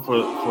wanted to go for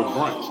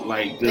brunch?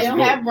 Like they don't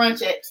have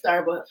brunch at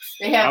Starbucks.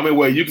 They have.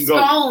 You can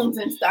scones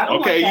and stuff.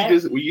 Okay,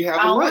 you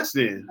have a lunch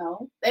then.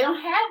 No, they don't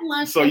have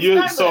lunch. So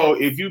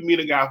if you meet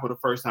a guy for the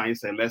first time, you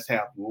say let's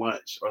have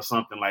lunch or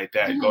something like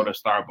that. Mm-hmm. Go to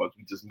Starbucks.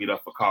 You just meet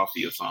up for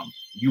coffee or something.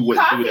 You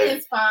wouldn't do that. Coffee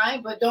is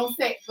fine, but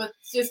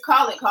just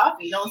call it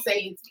coffee. Don't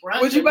say it's brunch.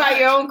 Would you buy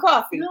your own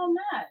coffee? No, I'm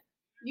not.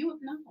 I'm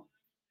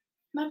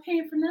not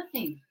paying for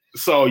nothing.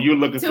 So you're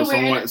looking for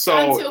someone.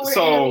 Until we're in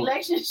a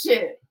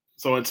relationship.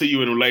 So until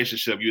you're in a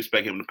relationship, you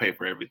expect him to pay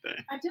for everything.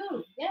 I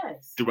do,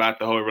 yes. Throughout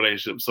the whole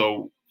relationship.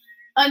 So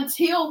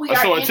until we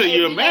are until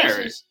you're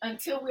married.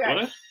 Until we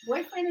are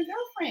boyfriend and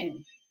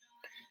girlfriend.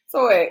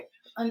 So wait.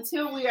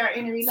 Until we are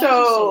in a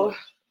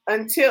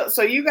relationship.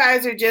 So you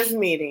guys are just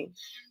meeting.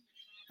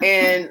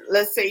 And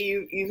let's say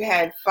you've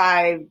had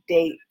 5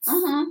 dates.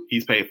 Mm-hmm.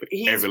 He's paying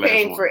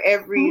for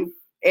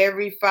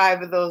every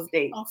 5 of those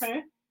dates.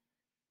 Okay.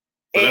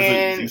 So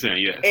that's what he's saying,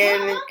 yes.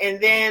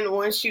 And then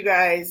once you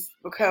guys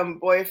become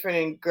boyfriend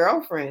and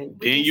girlfriend,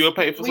 then you'll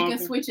pay for something. We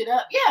can switch it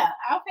up. Yeah,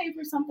 I'll pay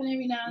for something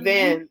every now and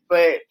then.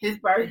 But his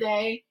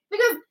birthday,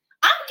 because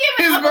I'm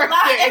giving up a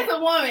lot as a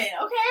woman.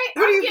 Okay,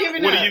 what are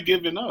you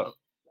giving up?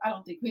 I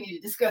don't think we need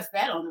to discuss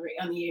that on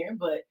the air,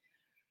 but.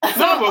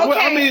 No, but what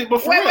are you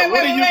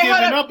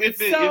giving up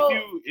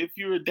if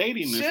you're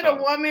dating? Should a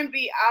woman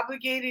be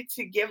obligated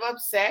to give up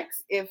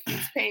sex if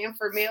he's paying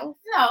for meals?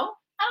 No,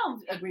 I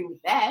don't agree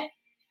with that.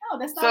 No,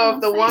 that's not. So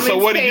if the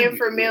woman's paying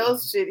for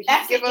meals, should he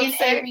give up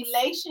sex? In a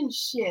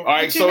relationship. All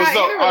right,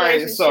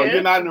 so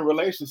you're not in a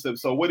relationship.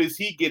 So what is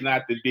he getting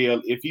out the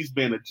deal if he's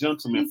been a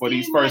gentleman for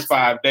these first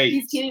 5 days?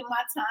 He's getting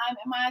my time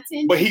and my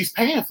attention. But he's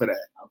paying for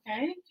that.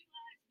 Okay.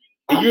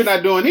 And you're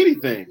not doing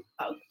anything.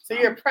 So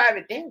you're a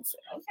private dancer.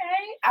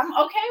 Okay, I'm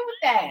okay with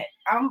that.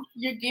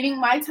 You're getting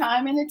my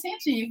time and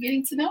attention. You're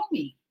getting to know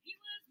me.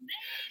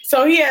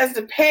 So he has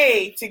to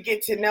pay to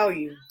get to know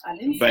you. I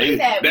didn't say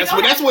that. That's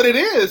what it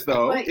is,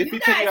 though. If he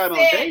take you out on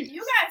dates,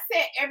 you guys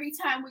said every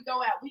time we go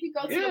out, we can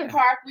go to the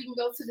park, we can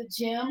go to the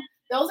gym.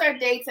 Those are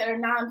dates that are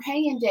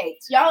non-paying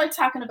dates. Y'all are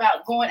talking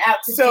about going out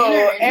to dinner.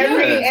 So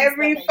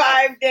every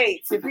 5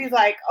 dates, if he's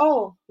like,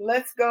 "Oh,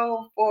 let's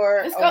go for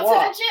a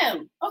walk. To the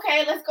gym."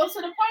 Okay, let's go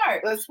to the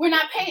park. We're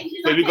not paying.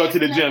 So if you go to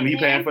the gym, he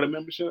paying for the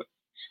membership?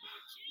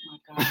 Oh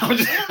my God.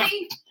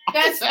 Really?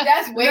 That's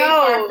way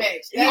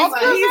far-fetched. He's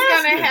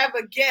gonna have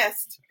a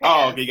guest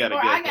pass. Okay, got a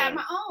guest pass. I got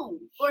my own.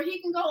 Or he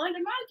can go under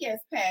my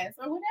guest pass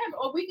or whatever.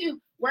 Or we can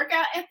work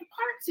out at the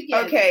park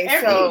together. Okay,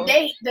 every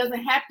date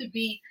doesn't have to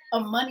be a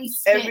money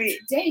spent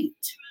date.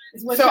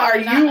 So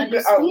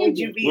would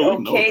you be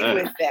okay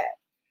with that?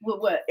 With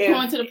what?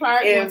 Going to the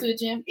park, going to the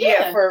gym?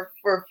 Yeah, for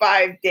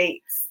 5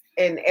 dates.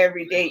 And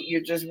every date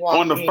you're just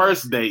walking. On the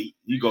first date,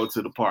 you go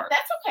to the park.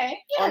 That's okay.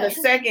 Yeah. On the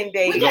second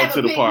date, you go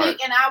to the park,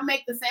 and I'll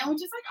make the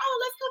sandwiches. Like,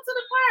 let's go to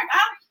the park.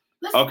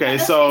 Let's so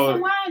get some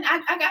wine.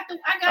 I got the.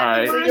 All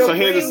right. So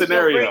here's the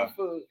scenario.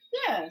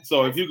 Yeah.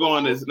 So if you go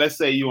on this, let's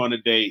say you on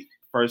a date,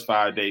 first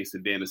 5 dates,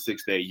 and then the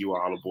 6th day you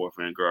are all a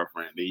boyfriend and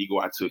girlfriend. Then you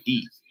go out to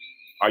eat.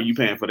 Are you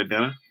paying for the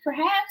dinner?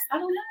 Perhaps. I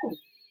don't know.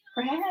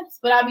 Perhaps,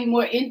 but I'd be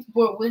more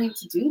willing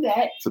to do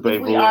that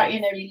if we are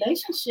in a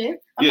relationship.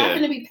 I'm not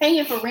going to be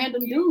paying for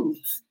random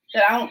dudes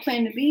that I don't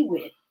plan to be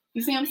with.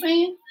 You see what I'm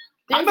saying?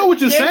 I know what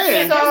you're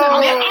saying.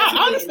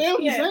 I understand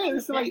what you're saying.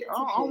 It's like I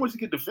don't want you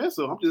to get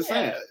defensive. I'm just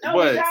saying.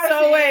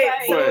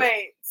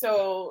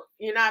 So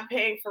you're not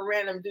paying for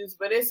random dudes,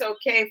 but it's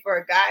okay for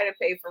a guy to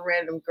pay for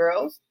random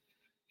girls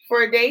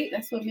for a date.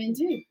 That's what men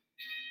do.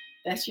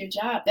 That's your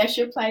job. That's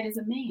your plight as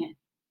a man.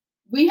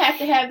 We have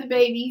to have the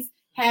babies,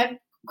 have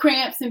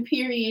cramps and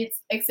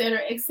periods,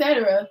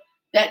 etc.,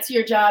 That's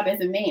your job as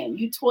a man.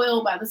 You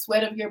toil by the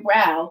sweat of your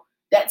brow.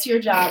 That's your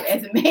job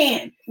as a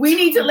man. We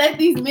need to let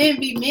these men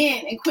be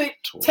men and quit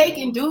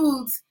taking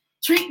dudes,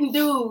 treating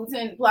dudes,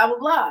 and blah, blah,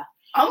 blah.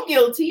 I'm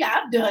guilty.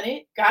 I've done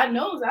it. God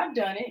knows I've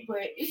done it, but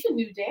it's a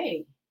new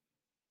day.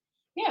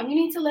 Yeah, we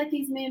need to let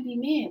these men be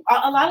men.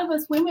 A lot of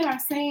us women are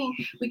saying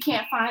we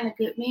can't find a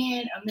good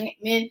man,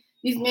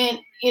 these men,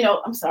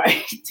 I'm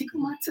sorry,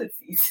 tickle my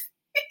tootsies.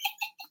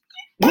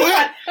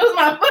 What? It was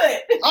my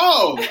foot.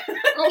 Oh,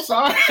 I'm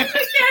sorry.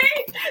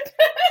 Okay.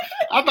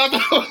 I thought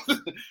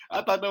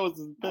that was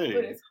the thing.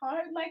 But it's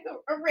hard like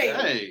a razor,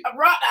 Hey. a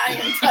wrought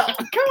iron toe.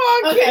 Come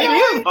on, Okay.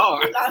 It is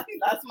hard. He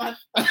lost my.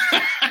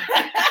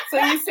 So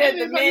you said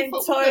the men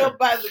toil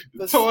by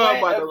the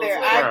sweat of their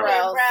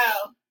eyebrows.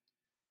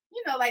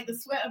 Like the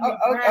sweat of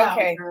your brow,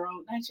 okay. girl,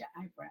 not your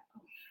eyebrow.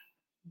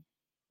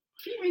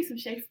 Can you read some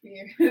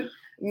Shakespeare?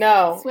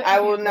 No, I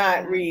will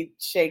not read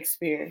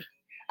Shakespeare.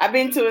 I've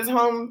been to his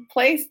home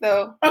place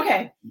though.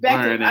 Okay,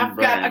 I got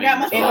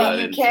my in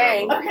the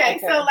UK. Okay,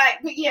 so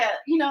but yeah,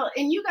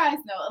 and you guys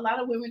know a lot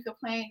of women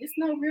complain there's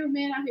no real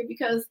men out here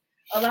because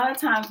a lot of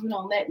times we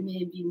don't let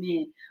men be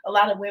men. A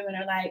lot of women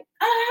are like,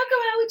 "Oh, I'll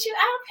go out with you.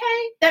 I'll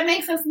pay." That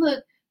makes us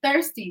look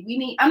thirsty.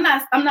 I'm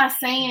not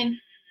saying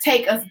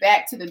take us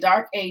back to the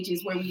dark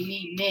ages where we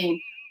need men,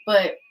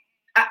 but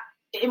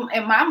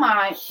in my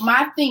mind,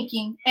 my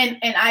thinking, and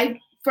I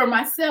for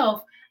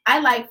myself. I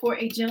like for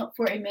a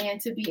man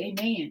to be a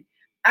man.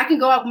 I can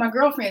go out with my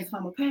girlfriends if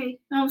I'm gonna pay. You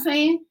know what I'm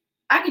saying?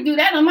 I can do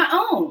that on my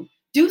own.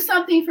 Do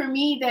something for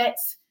me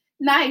that's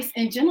nice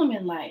and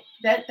gentlemanlike.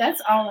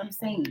 That's all I'm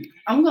saying.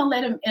 I'm gonna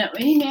let him.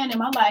 Any man in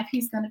my life,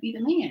 he's gonna be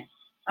the man.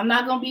 I'm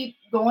not gonna be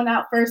going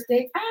out first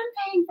date. I'm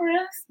paying for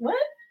us. What?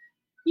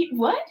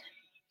 What?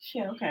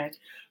 Shit. Okay.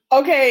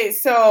 Okay,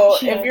 so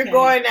if you're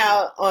going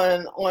out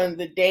on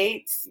the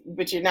dates,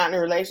 but you're not in a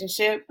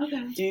relationship,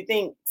 do you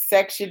think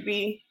sex should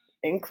be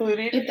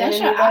included? If that's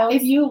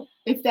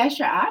if that's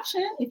your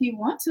option, if you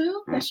want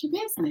to, that's your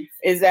business.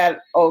 Is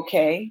that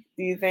okay?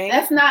 Do you think?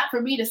 That's not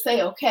for me to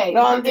say okay.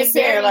 No, I'm just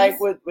saying, like,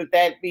 would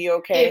that be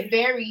okay? It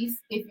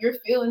varies if you're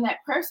feeling that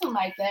person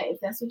like that.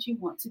 If that's what you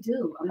want to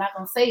do, I'm not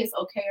gonna say it's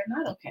okay or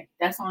not okay.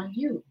 That's on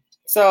you.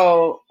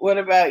 So, what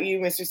about you,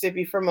 Mr.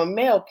 Sippy, from a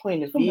male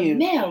point of view?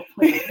 From a male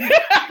point of view.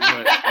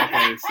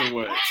 Okay, so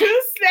what?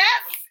 2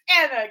 snaps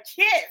and a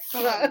kiss.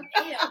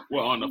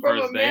 Well, on the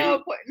first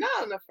date?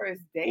 Not on the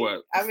first date.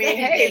 What? I mean,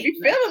 hey, if you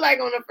feeling like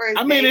on the first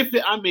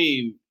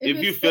date. If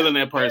you're feeling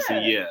that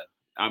person, yeah.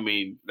 I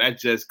mean, that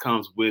just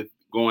comes with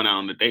going out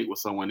on a date with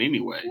someone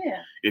anyway.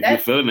 Yeah. If you're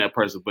feeling that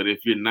person, but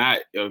if you're not,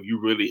 if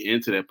you're really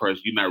into that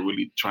person, you're not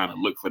really trying to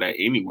look for that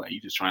anyway.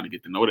 You're just trying to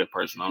get to know that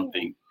person. I don't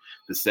think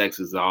the sex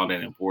is all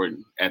that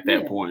important at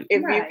that point.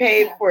 If you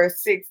paid for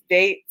 6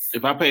 dates.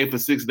 If I paid for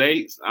 6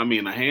 dates, I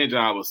mean, a hand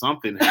job or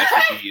something has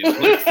to be in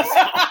place.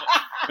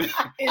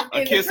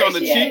 A kiss on the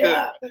cheek,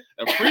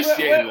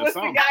 appreciate it or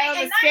something. What's the guy on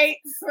the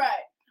skates?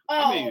 Right. Oh,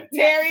 I mean,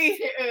 Terry.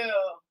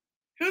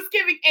 Who's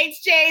giving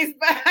HJs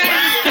behind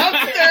the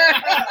dumpster?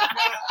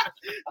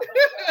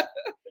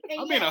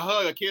 I mean, a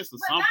hug, a kiss, or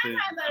something. 9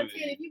 times out of 10,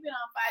 if you've been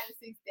on 5 to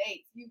 6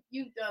 dates,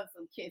 you've done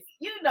some kissing.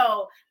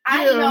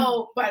 I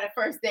know by the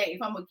first date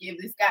if I'm gonna give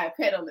this guy a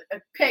peck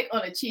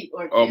on the cheek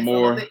or a kiss or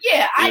more.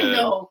 I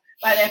know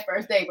by that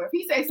first date. But if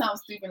he say something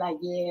stupid like,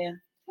 "Yeah,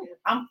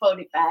 I'm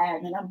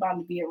 45 and I'm about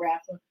to be a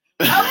rapper,"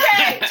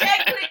 okay,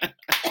 check it.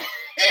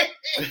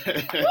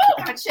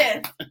 Woo, my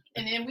chest,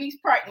 and then we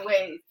parting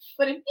ways.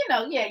 But if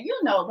you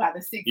know by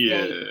the 6th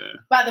date,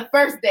 by the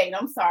first date,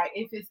 I'm sorry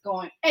if it's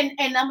going. And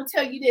I'm gonna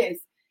tell you this: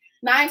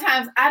 9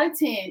 times out of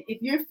 10,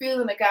 if you're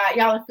feeling a guy,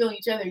 y'all are feeling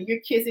each other,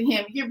 you're kissing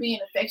him, you're being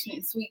affectionate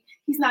and sweet,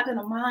 he's not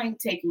gonna mind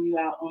taking you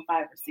out on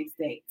 5 or 6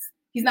 dates.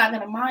 He's not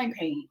gonna mind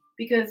paying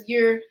because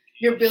you're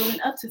building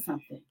up to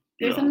something.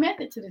 There's a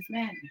method to this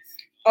madness.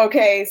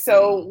 Okay,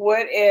 so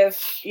what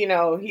if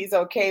he's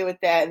okay with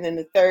that, and then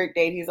the 3rd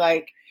date he's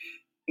like,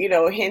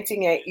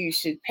 hinting at you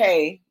should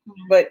pay,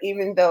 but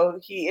even though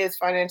he is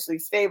financially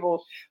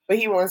stable, but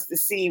he wants to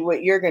see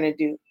what you're gonna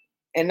do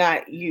and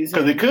not use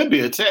because it could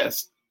be a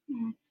test.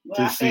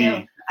 Well, I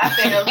failed.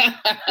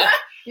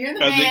 You're the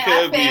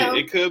man.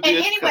 It could be.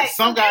 Anyway,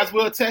 some guys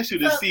will test you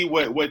to see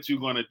what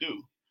you're gonna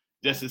do,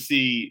 just to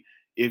see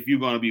if you're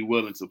gonna be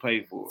willing to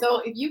pay for it.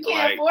 So if you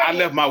can't afford it, I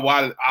left my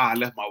wallet,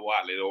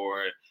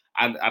 or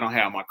I don't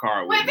have my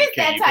card with me. If it's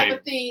that type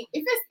of thing,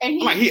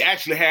 he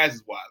actually has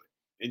his wallet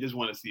and just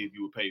want to see if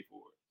you would pay for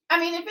it. I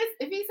mean,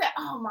 if he said,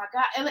 "Oh my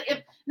God," and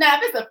if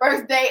it's the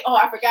first date, "Oh,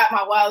 I forgot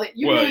my wallet,"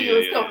 you knew you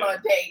was coming on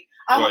a date.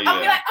 I'm be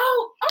like,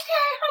 "Oh,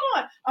 okay,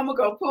 hold on. I'm gonna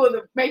go pull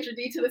the maitre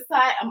d' to the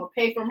side. I'm gonna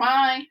pay for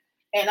mine,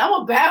 and I'm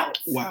gonna bounce.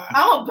 Wow.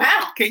 I'm gonna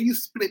bounce. Can you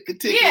split the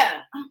ticket?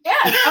 Yeah.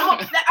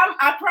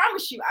 I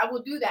promise you, I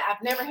will do that.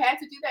 I've never had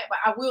to do that, but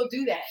I will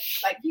do that.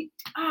 Like, you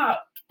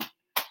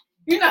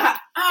know how?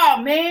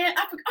 Oh man,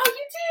 I forgot. Oh,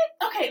 you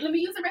did? Okay, let me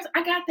use the restroom.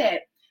 I got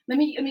that. Let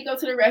me go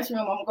to the restroom.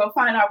 I'm gonna go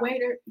find our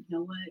waiter. You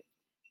know what?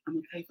 I'm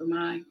gonna pay for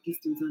mine. This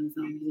dude's on his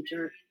own. He's a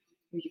jerk.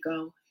 Here you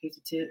go. Here's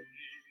a tip.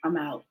 I'm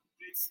out.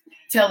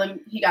 Tell him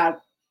I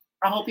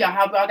hope y'all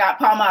got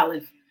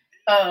Palmolive.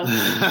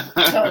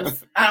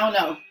 Because I don't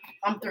know.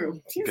 I'm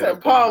through. She said,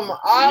 palm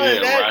all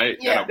of that. Right?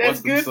 Yeah,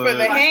 that's good for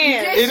the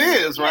hands. It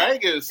is, right?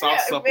 Get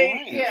soft, supple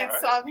hands. Yeah, right?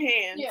 soft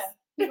hands. Yeah.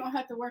 You're going to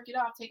have to work it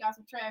off. Take out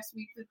some trash,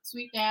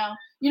 sweep down.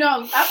 You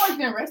know, I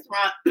worked in a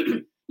restaurant.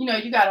 You know,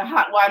 you got a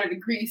hot water to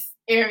grease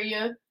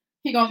area.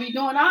 He going to be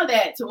doing all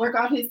that to work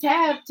off his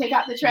tab, take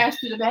out the trash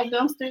to the back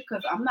dumpster.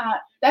 Because I'm not.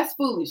 That's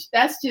foolish.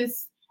 That's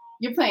just,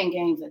 you're playing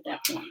games at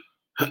that point.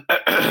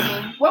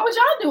 What would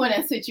y'all do in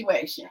that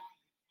situation?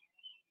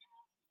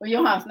 Well,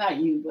 Johan's not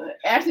you, but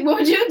actually, what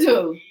would you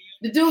do?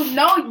 The dude,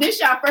 no, this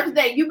your first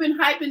date. You've been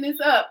hyping this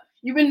up.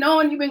 You've been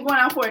knowing you've been going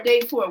out for a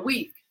date for a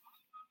week.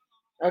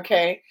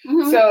 Okay.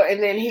 So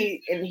and then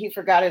he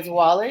forgot his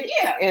wallet.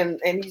 Yeah.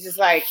 And he's just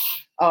like,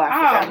 oh, I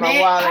forgot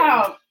my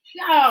wallet.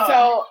 Oh.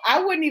 So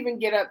I wouldn't even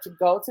get up to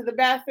go to the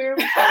bathroom.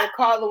 I would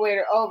call the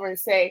waiter over and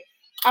say,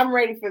 I'm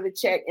ready for the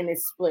check, and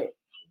it's split.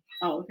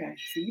 Oh, okay.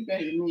 So you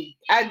better than me.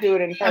 I do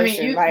it in person. I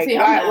mean, what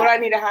do I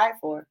need to hide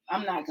for?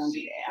 I'm not gonna do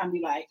that. I'll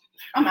be like,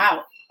 I'm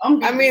out.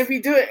 If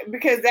you do it,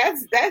 because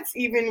that's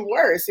even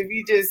worse. If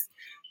you just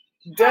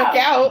dip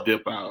out. Yeah.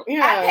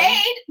 I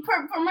paid for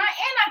mine, and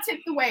I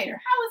tipped the waiter.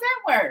 How is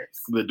that worse?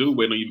 The dude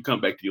waiting on you to come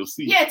back to your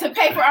seat. Yeah, to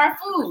pay for our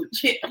food.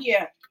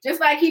 Yeah,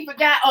 just like he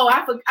forgot. Oh,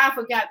 I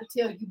forgot to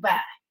tell you bye.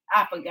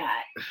 I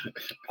forgot.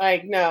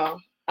 Like no,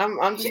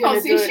 I'm just she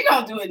gonna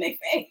do it in their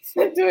face.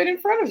 Let's do it in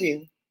front of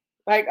you.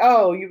 Like,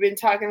 oh, you've been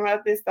talking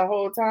about this the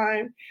whole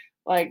time.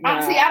 Like,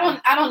 nah. See, I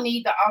don't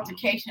need the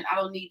altercation. I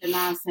don't need the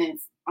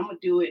nonsense. I'm gonna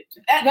do it.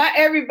 Not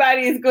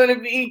everybody is gonna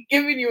be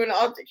giving you an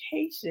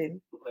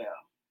altercation. Well,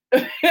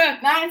 9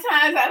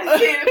 times out of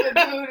 10, if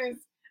a dude is,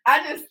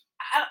 that's.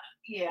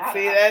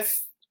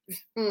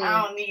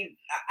 I don't need.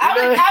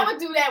 I would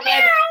do that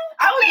whether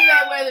I would do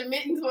that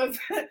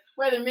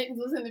whether Mittens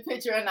was in the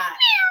picture or not.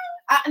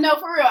 No,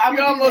 for real.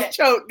 You almost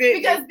choked,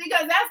 didn't you?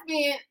 Because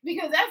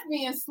that's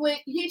being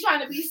slick. He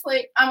trying to be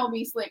slick. I'm gonna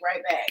be slick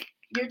right back.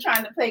 You're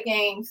trying to play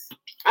games.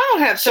 I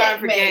don't have time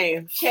for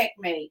games.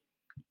 Checkmate.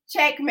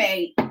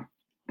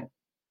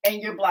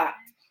 And you're blocked.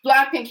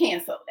 Blocked and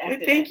canceled.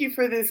 Thank you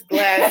for this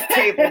glass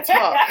table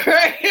talk.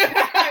 Right?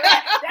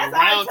 That's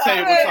round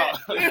table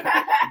talk.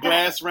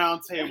 Glass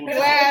round table talk.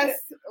 Glass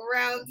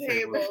round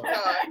table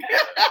talk.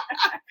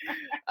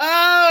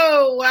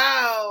 Oh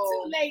wow.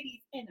 2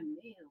 ladies and a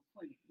male.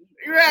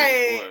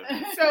 Right.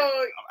 So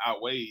I'm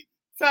outweighed.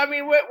 So I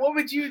mean, what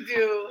would you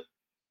do,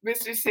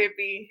 Mr.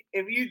 Sippy,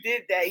 if you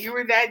did that? You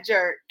were that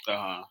jerk,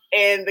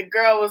 and the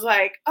girl was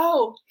like,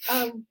 "Oh,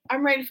 I'm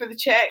ready for the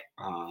check."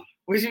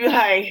 Would you be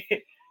like?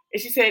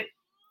 And she said,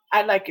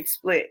 "I'd like it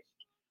split."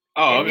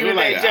 Oh, I'd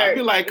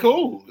be like,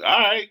 cool. All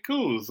right,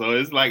 cool. So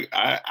it's like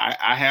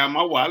I have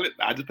my wallet.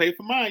 I just pay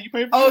for mine. You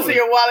pay for yours. So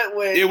your wallet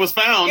was. It was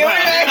found.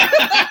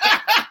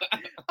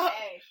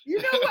 Hey, you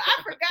know what?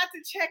 I forgot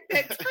to check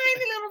that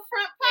tiny little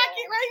front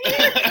pocket right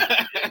here.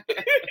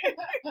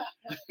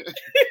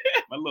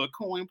 My little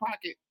coin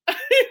pocket.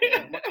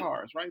 My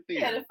car's right there.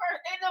 Yeah, ain't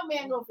no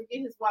man gonna forget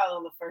his wallet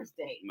on the first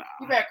date. Nah.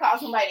 You better call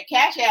somebody to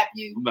cash app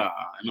you. Nah,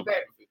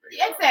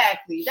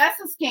 exactly. That's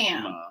a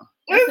scam. Nah.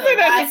 That's a scam.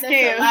 That's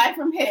a lie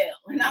from hell,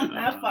 and I'm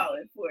not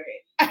falling for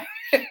it.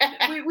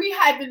 we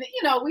hyping,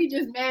 we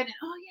just mad and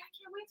oh yeah, I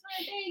can't wait till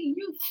that day. And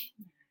you.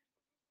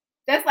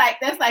 That's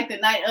like the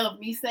night of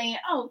me saying,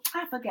 "Oh,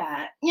 I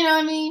forgot." You know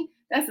what I mean?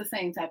 That's the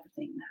same type of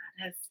thing.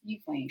 Nah, that's you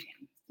playing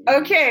games.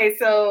 Okay,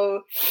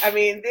 so I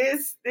mean,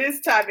 this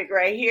topic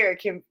right here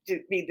can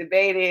be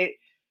debated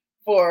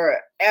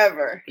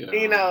forever. Yeah.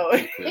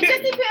 It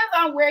just depends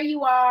on where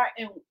you are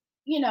and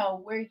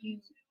where you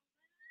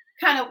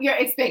kind of your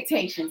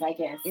expectations, I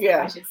guess.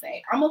 Yeah, I should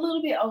say. I'm a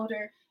little bit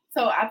older,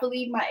 so I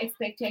believe my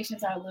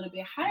expectations are a little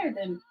bit higher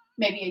than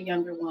maybe a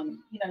younger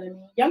woman. You know what I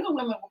mean? Younger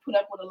women will put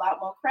up with a lot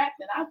more crap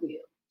than I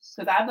will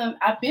because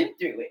I've been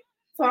through it,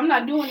 so I'm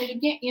not doing it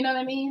again. You know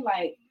what I mean?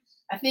 Like.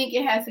 I think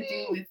it has to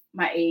do with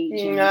my age.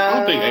 No. I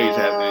don't think age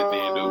has anything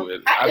to do with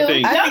it. I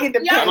think it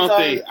depends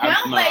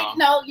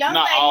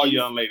Not all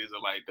young ladies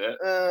are like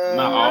that.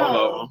 Not all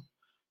of them.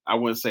 I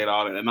wouldn't say it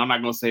all. And I'm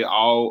not going to say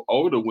all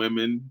older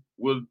women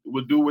will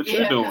do what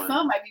you're doing.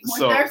 Some might be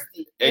more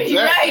thirsty.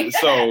 Exactly. Right.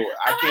 So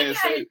I can't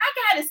say.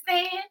 I got to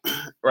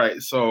stand.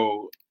 Right.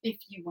 So. If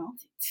you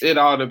want it. It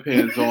all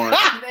depends on.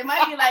 They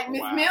might be like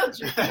Miss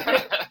Mildred.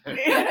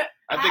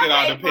 I think it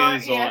all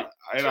depends on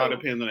all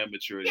depends on their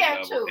maturity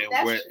level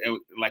and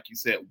like you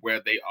said, where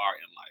they are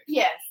in life.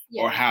 Yes.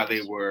 Or how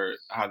they were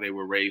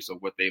raised or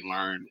what they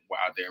learned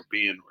while they're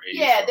being raised.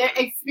 Yeah, their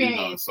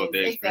experiences. So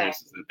their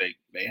experiences that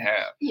they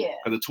have. Yeah.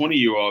 Because a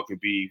 20-year-old could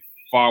be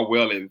far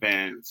well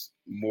advanced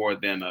more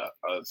than a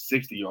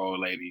 60-year-old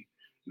lady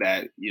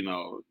that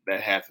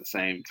that has the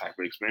same type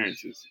of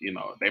experiences.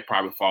 They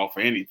probably fall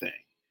for anything.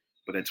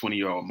 But a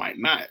 20-year-old might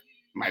not.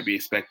 Might be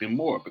expecting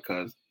more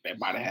because they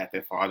might have had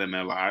their father in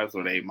their lives,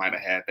 or they might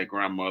have had their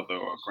grandmother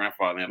or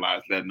grandfather in their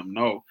lives letting them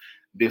know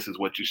this is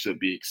what you should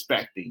be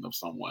expecting of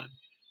someone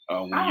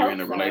when you're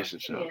in a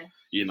relationship.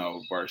 Yeah.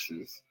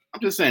 Versus I'm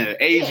just saying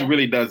age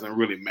really doesn't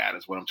really matter.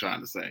 Is what I'm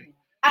trying to say.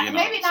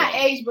 Maybe not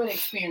age, but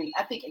experience.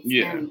 I think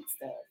experience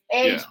does.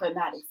 age, but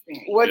not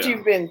experience. What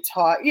you've been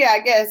taught. Yeah, I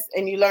guess.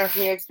 And you learn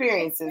from your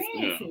experiences.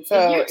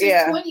 So, if you're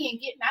just 20 and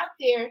getting out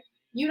there,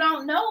 you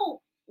don't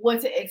know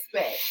what to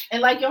expect.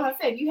 And like Johan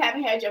said, you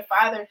haven't had your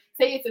father,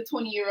 say it's a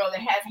 20-year-old that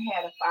hasn't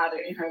had a father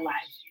in her life.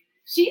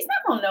 She's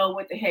not going to know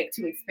what the heck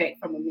to expect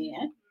from a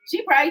man.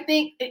 She probably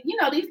think,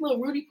 these little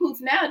Rudy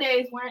Poots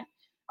nowadays weren't,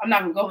 I'm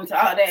not going to go into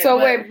all that. So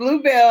wait,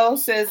 Bluebell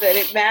says that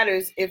it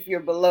matters if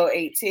you're below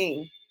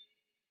 18.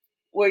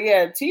 Well,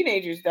 yeah,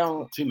 teenagers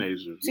don't.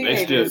 Teenagers.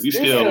 You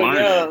still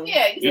learning. Young.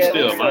 Yeah, you're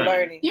still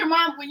learning. Your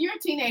mom, when you're a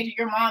teenager,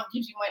 your mom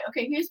gives you money.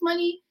 Okay, here's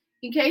money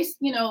in case,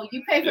 you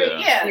pay for it.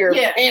 Yeah, your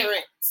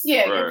parents.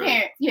 Yeah, right. Your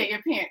parents. Yeah,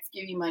 your parents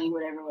give you money,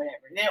 whatever.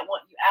 They don't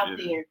want you out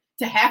there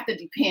to have to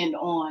depend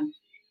on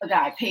a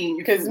guy paying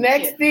you. Because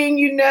next thing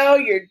you know,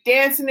 you're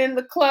dancing in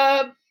the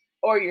club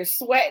or you're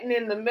sweating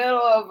in the middle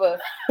of a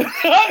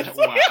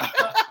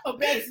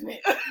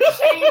basement.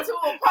 Chained to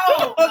a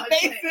pole. A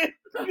basement.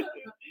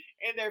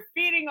 And they're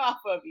feeding off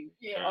of you.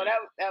 Yeah. Oh,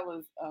 that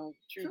was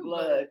True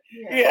Blood.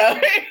 Yeah.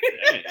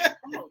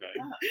 Oh, God.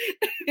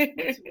 Yeah,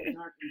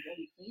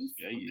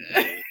 you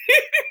did.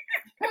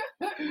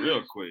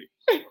 Real quick.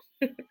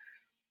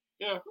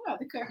 Yeah. Well,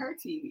 they cut her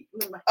TV.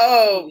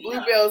 Oh,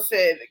 Bluebell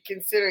said,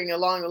 considering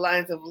along the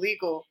lines of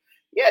legal,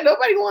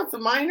 nobody wants a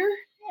minor.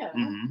 Yeah.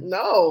 Mm-hmm.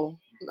 No.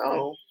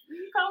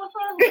 You calling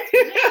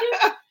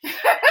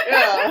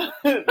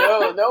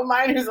from? No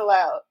minors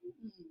allowed.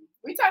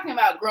 We're talking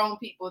about grown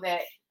people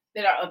that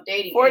are of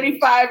dating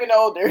 45 age. And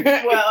older.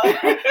 Well, I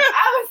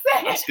was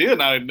saying I'm still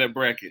not in that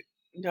bracket.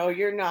 No,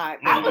 you're not.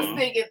 I was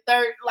thinking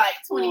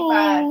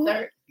 25,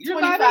 30,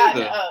 25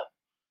 and up.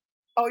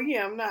 Oh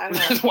yeah, I'm not.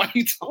 That's why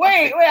you talking.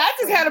 Wait, I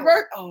just had a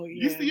birthday. Oh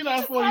yeah. You're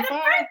not 45. Had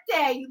a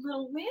birthday, you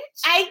little witch.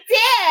 I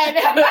did.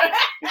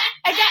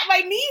 I got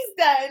my knees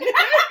done.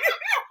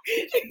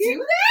 You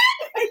do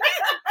that?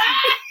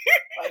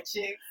 My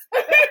chicks.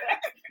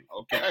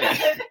 Okay.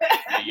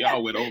 Yeah,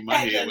 y'all went over my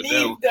head with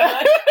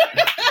that.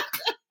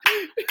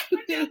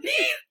 Your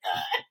knees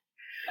done.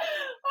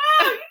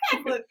 Oh, you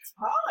guys look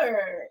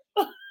taller.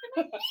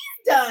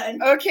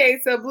 Done.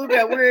 Okay, so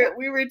Bluebell,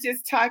 we were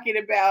just talking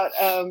about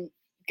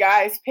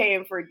guys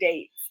paying for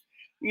dates.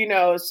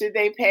 Should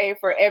they pay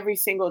for every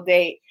single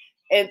date?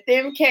 And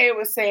Tim K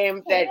was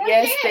saying that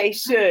yes, they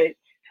should,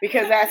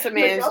 because that's a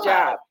man's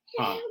job.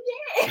 Huh.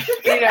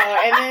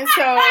 And then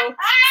so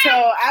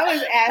I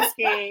was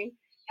asking,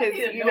 because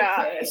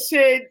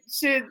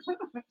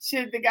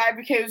should the guy,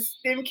 because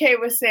Tim K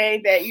was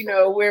saying that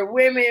we're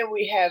women,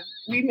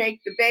 we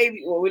make the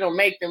baby, well, we don't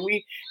make them,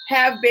 we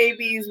have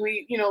babies,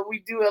 we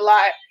do a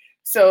lot,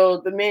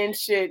 so the men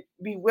should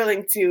be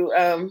willing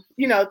to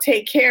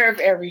take care of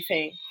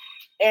everything.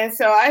 And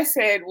so I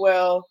said,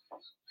 well,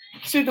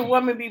 should the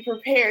woman be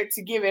prepared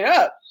to give it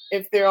up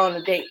if they're on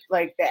a date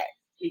like that?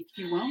 If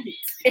you want it.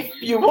 If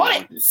you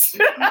want it.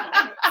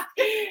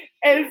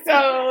 And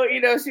so,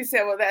 she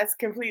said, well, that's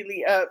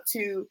completely up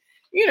to,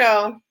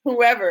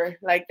 whoever,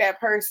 like that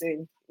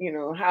person,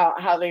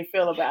 how they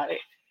feel about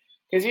it.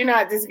 Because you're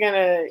not just going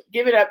to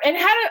give it up. And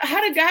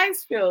how do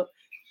guys feel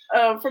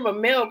from a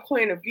male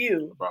point of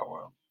view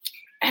about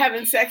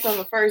having sex on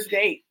the first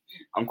date?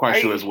 I'm quite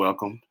sure it's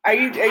welcome. Are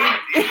you?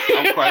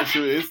 I'm quite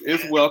sure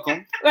it's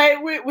welcome. Like,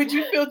 would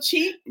you feel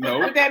cheap? No.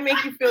 Would that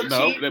make you feel cheap?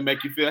 No, that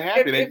make you feel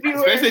happy.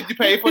 Especially if you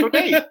pay for the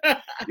date.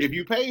 If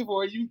you pay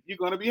for it, you're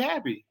going to be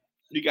happy.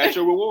 You got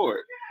your reward.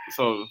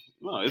 So,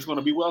 no, it's going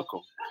to be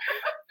welcome.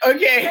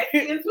 Okay.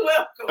 It's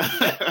welcome.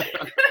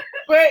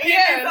 But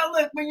yeah. So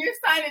look, when you're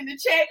signing the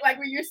check, like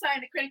when you're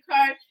signing the credit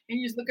card, and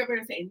you just look over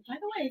and say, by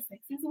the way,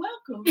 sex is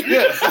welcome.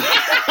 Yes.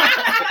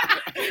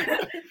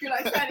 You're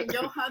like signing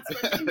Johan's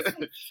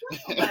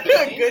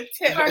good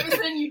tip.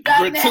 Ferguson, you got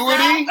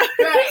gratuity.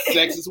 Right.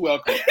 Sex is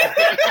welcome.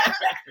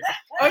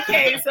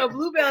 Okay, so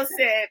Bluebell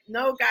said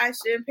no guy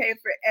shouldn't pay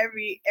for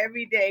every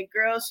day.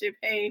 Girls should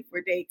pay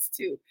for dates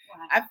too.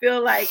 Wow. I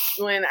feel like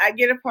when I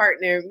get a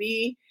partner,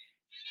 me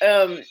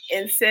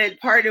and said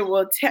partner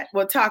will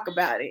talk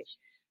about it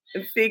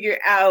and figure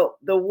out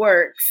what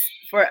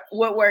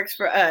works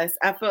for us.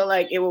 I feel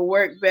like it will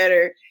work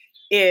better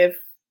if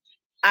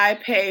I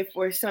pay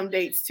for some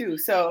dates too.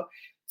 So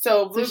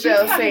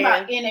Bluebell saying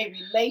about in a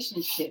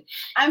relationship.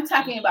 I'm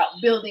talking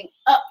about building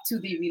up to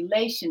the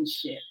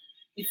relationship.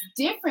 It's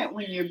different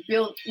when you're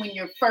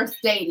first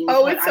dating.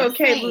 Oh, it's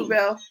okay,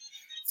 Bluebell.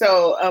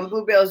 So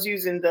Bluebell's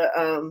using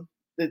the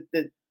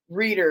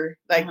reader,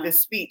 like the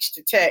speech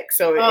to text,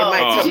 so it might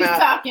come she's out.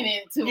 Talking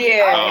into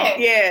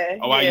yeah.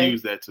 Oh, I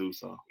use that too.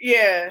 So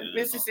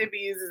Mississippi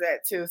uses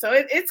that too. So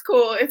it's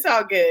cool. It's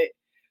all good.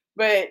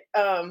 But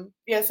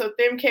so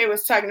Tim K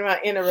was talking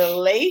about in a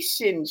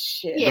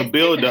relationship. The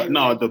build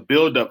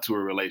up to a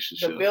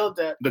relationship. The build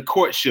up. The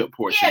courtship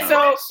portion.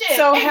 Yeah,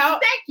 so how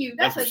thank you.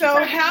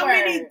 How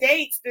many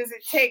dates does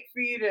it take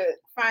for you to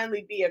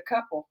finally be a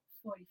couple?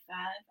 45.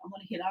 I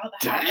want to hit all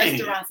the hot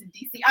restaurants in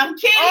DC. I'm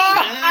kidding.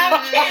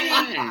 I'm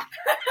kidding.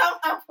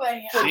 I'm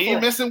playing. She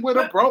ain't messing with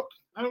a broke.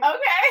 Okay.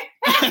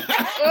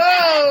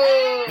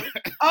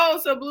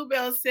 So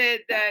Bluebell said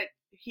that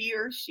he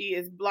or she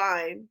is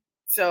blind,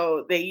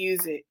 so they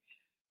use it.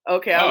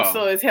 Okay, I'm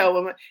slow as hell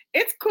with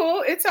it's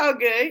cool. It's all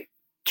good.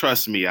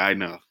 Trust me, I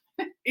know.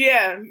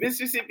 Yeah,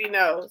 Mississippi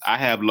knows. I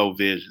have low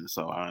vision,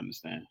 so I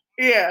understand.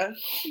 Yeah,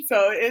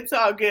 so it's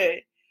all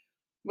good.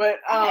 But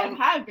I have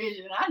high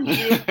vision. I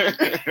need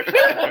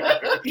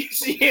it.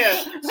 she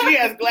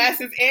has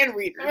glasses and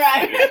readers.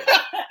 Right.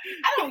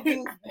 I don't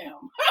use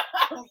them.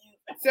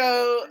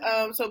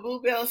 So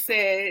Bluebell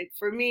said,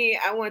 for me,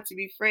 I want to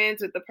be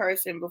friends with the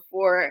person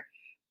before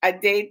I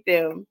date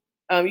them.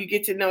 You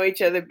get to know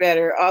each other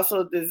better.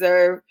 Also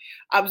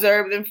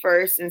observe them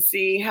first and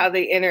see how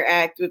they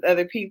interact with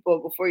other people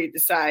before you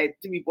decide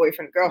to be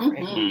boyfriend and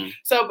girlfriend. Mm-hmm.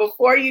 So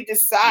before you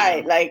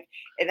decide,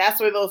 and that's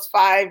where those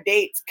 5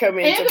 dates come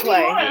into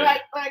play.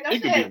 Like I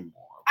said,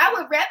 I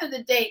would rather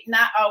the date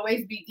not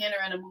always be dinner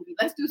and a movie.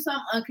 Let's do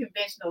something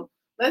unconventional.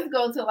 Let's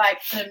go to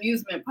like an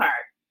amusement park.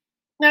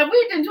 Now, if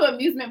we've been to an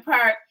amusement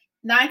park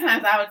 9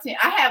 times out of 10,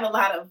 I have a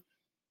lot of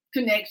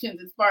connections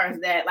as far as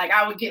that. Like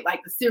I would get like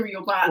the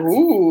cereal box.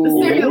 Ooh. The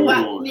cereal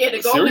box. Yeah,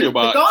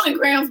 the Golden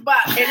Grams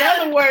box. In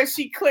other words,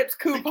 she clips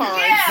coupons.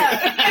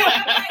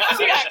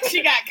 Yeah.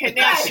 she got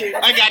connections.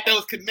 I got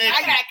those connections.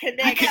 I got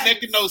connections. You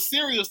connecting those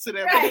cereals to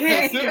that.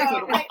 Right.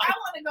 Like I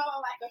want to go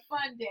on like a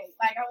fun date.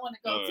 Like I want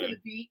to go to the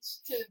beach,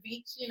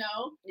 you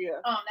know. Yeah.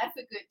 That's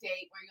a good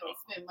date where you're gonna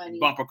spend money.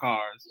 Bumper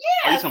cars.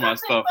 Yeah. Are you talking about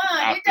stuff?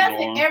 Fun. It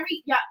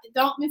doesn't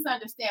don't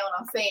misunderstand what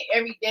I'm saying.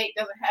 Every date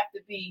doesn't have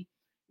to be,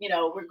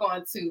 we're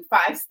going to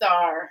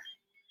 5-star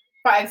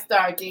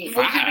date.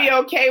 Would you be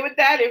okay with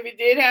that if it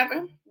did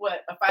happen?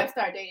 What, a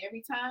 5-star date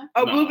every time?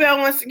 Oh, no. Bluebell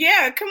wants to.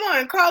 Yeah, come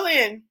on, call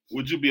in.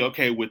 Would you be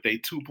okay with a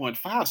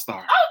 2.5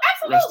 star? Oh,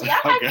 absolutely.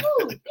 I like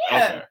food.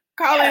 Yeah. Okay.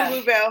 Call in,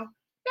 Bluebell.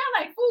 I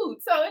like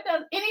food, so it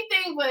does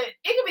anything, but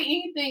it could be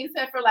anything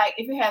except for like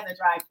if it has a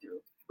drive-through.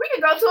 We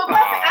could go to a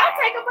buffet. I'll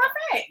take a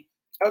buffet.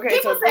 Okay,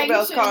 people so say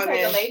Bluebell's you shouldn't calling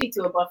take in. A lady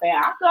to a buffet.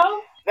 I'll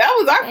go. That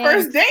was our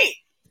first date.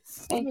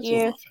 Thank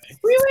you.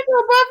 We went to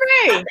a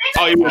buffet.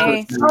 Oh,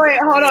 wait,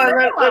 hold on.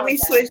 Let me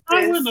switch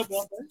this.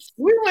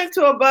 We went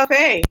to a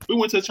buffet. We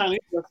went to a Chinese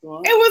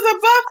restaurant. It was a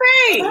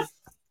buffet.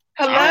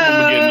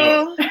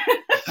 Hello.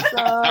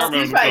 I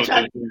remember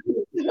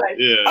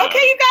Yeah.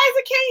 Okay, you guys,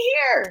 I can't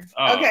hear.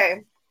 Okay.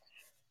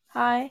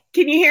 Hi.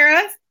 Can you hear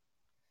us?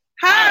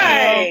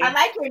 Hi. I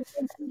like your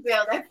name,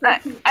 Bill.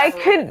 That's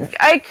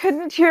I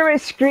couldn't hear my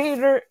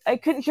screen to make sure I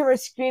couldn't hear my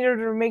screen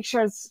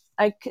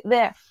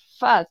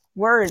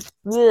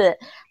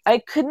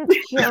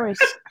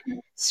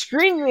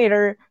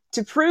reader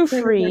to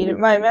proofread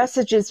my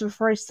messages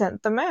before I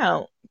sent them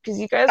out because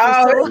you guys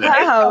were so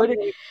loud.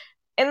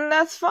 And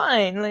that's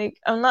fine. Like,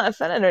 I'm not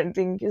offended or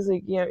anything because,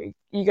 like, you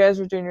guys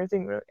were doing your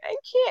thing. But I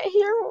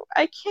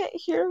can't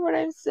hear what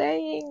I'm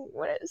saying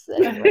when I'm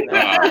sending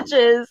my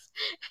messages.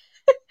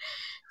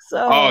 So.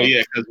 Oh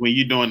yeah, because when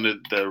you're doing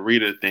the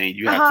reader thing,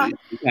 you have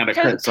to kind of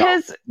cut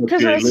off.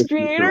 Because my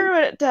screen reader,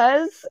 what it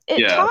does,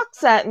 it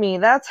talks at me.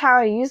 That's how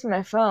I use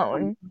my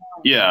phone.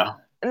 Yeah.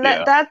 And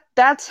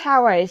that's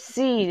how I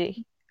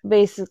see,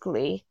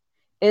 basically,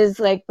 is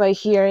like by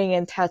hearing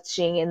and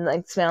touching and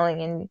like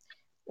smelling and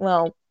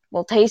well,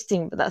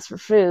 tasting, but that's for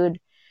food.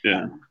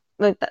 Yeah.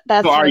 Like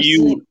that's so how I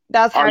see.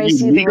 That's how I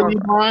see the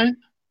world. Blind?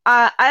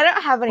 I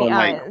don't have any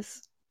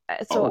eyes,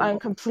 so I'm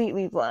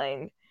completely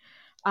blind.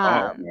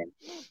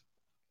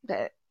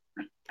 But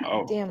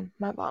damn,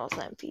 my bottle's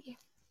empty.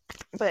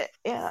 But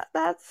yeah,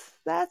 that's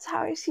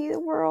how I see the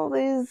world.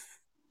 Is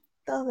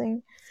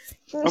nothing.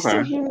 You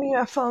still hear me?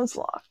 My phone's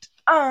locked.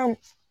 I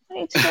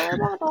need to fill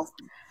my bottle.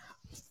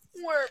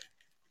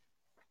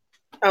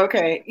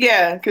 Okay,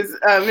 yeah, because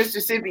Mr.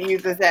 Sippy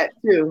uses that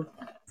too.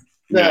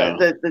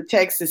 The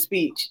text to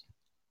speech.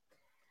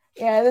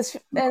 Yeah,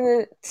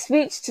 the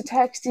speech to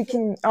text you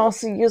can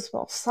also use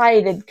while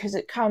sighted because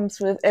it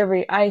comes with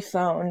every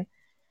iPhone.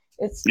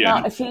 It's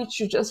not a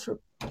feature just for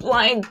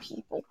blind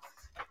people.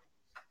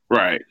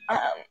 Right.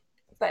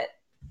 But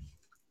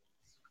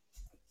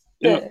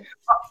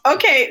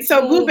okay,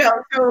 so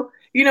Bluebell, so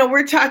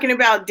we're talking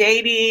about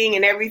dating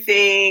and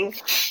everything.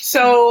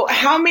 So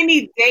how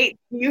many dates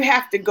do you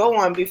have to go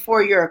on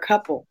before you're a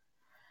couple?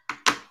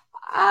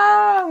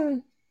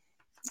 I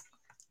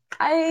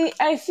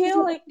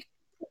feel like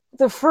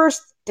the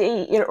first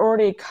date you're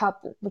already a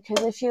couple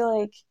because I feel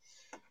like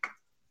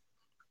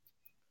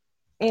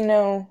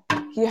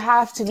you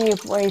have to be a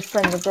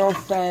boyfriend or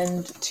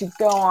girlfriend to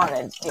go on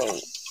a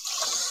date.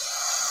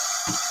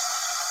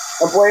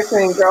 A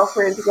boyfriend and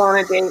girlfriend to go on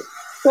a date.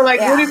 So what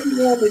if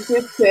you wanted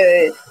just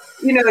to,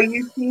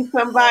 you see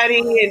somebody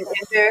and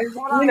they're, you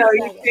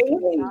say,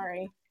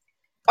 sorry.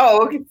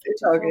 Oh, okay,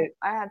 it's all good.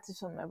 I had to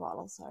fill my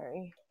bottle.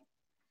 Sorry.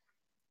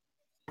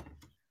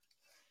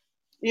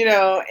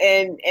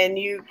 And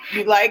you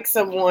like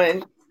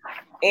someone,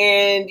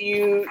 and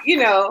you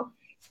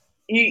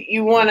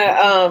want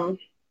to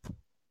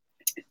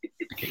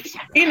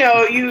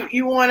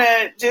you want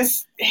to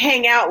just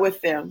hang out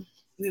with them.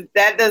 Does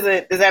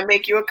that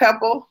make you a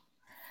couple?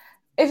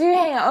 If you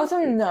hang out with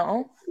them,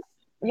 no.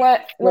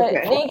 What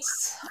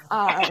makes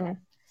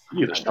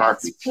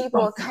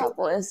people a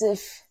couple is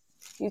if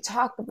you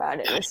talk about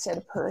it with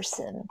said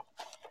person.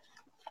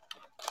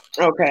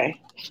 Okay.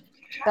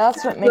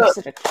 That's what makes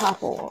it a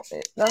couple.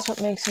 That's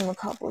what makes him a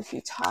couple if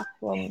you talk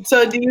to him.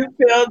 So do you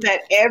feel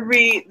that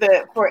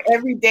for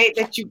every date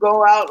that you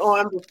go out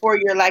on before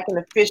you're like an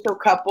official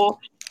couple,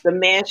 the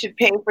man should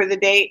pay for the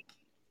date?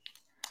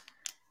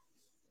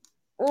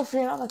 Well, if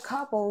you're not a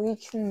couple, we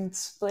can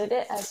split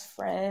it as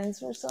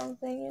friends or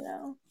something, you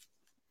know.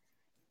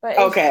 But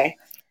okay.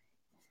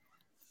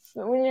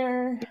 But when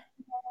you're,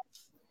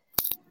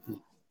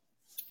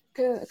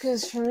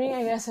 because for me,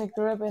 I guess I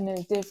grew up in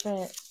a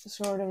different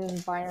sort of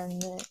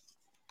environment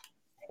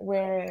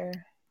where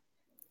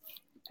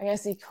I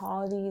guess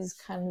equality is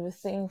kind of a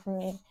thing for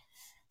me,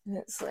 and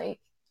it's like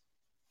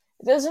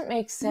it doesn't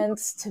make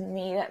sense to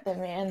me that the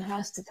man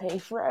has to pay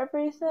for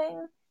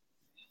everything.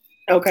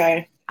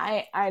 Okay.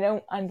 I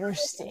don't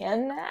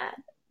understand that.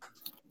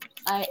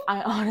 I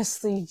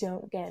honestly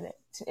don't get it.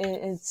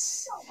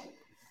 It's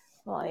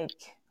like,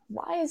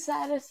 why is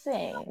that a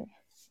thing?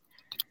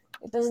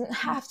 It doesn't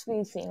have to be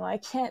a thing. Why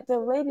can't the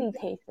lady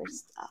pay for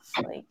stuff?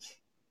 Like,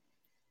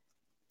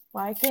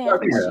 why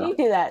can't she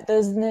do that?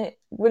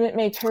 Wouldn't it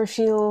make her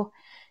feel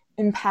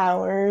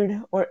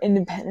empowered or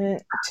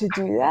independent to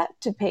do that?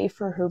 To pay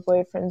for her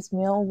boyfriend's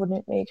meal? Wouldn't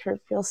it make her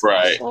feel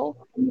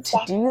special to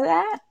do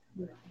that?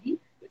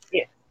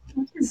 Yeah.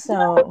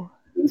 So,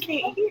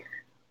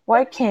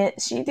 why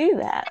can't she do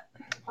that?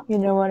 You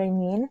know what I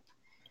mean?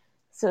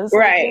 So it's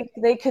like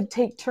they could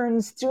take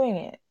turns doing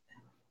it.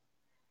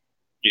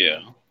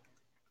 Yeah.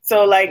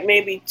 So like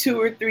maybe 2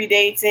 or 3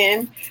 dates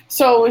in.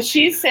 So what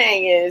she's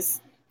saying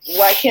is,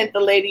 why can't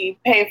the lady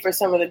pay for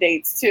some of the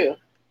dates too?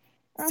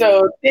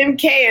 So Tim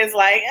K is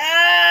like,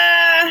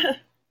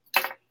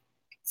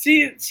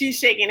 she's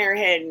shaking her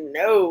head,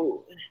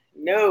 no.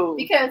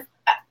 Because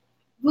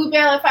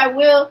Bluebell, if I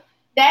will,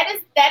 that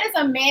is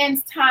a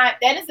man's time.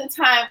 That is a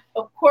time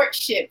of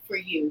courtship for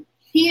you.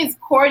 He is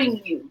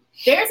courting you.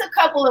 There's a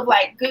couple of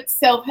like good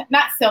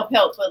not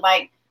self-help, but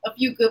like a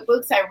few good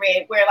books I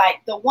read where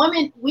like the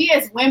woman, we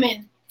as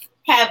women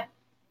have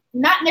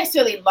not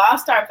necessarily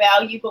lost our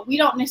value, but we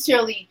don't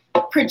necessarily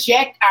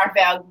project our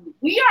value.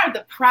 We are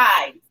the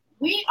prize.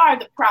 We are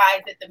the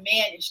prize that the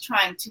man is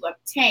trying to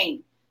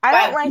obtain.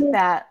 I don't like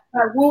that.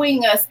 By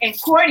wooing us and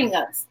courting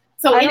us.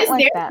 So it is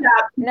their job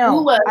to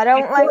woo us. I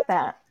don't like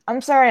that. I'm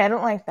sorry, I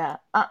don't like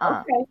that.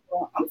 Okay,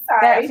 well, I'm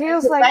sorry.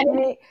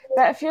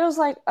 That feels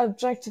like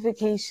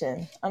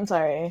objectification. I'm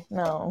sorry.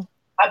 No.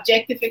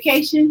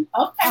 Objectification?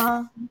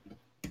 Okay.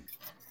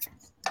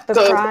 The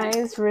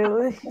prize,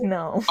 really?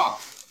 No.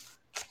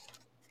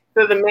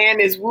 So the man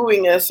is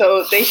wooing us,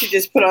 so they should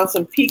just put on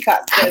some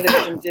peacock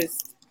feathers and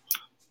just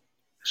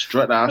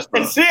strut our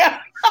stuff. Yeah.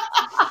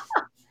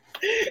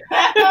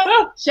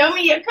 Show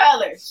me your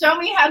colors. Show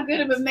me how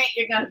good of a mate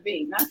you're gonna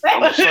be.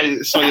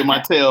 Show you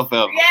my tail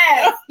feather.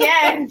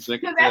 Yes.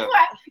 Because that's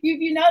why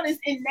you notice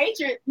in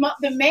nature,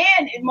 the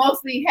man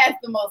mostly has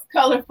the most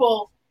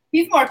colorful.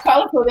 He's more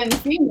colorful than the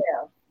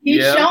female.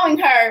 He's showing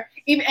her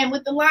even, and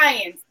with the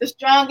lions, the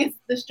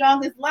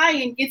strongest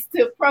lion gets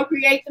to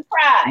procreate the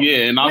prize.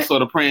 Yeah, and also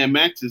the praying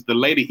mantis, the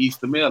lady eats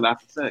the male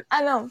after sex.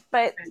 I know,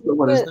 but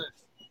what is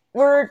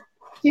that?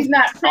 She's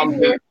not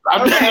pregnant.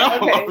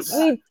 Okay.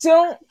 We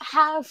don't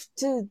have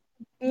to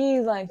be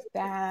like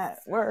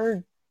that.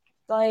 We're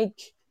like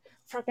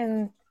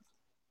freaking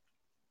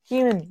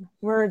human.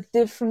 We're a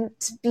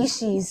different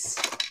species.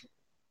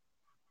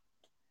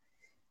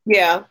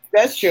 Yeah,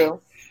 that's true.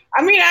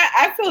 I mean,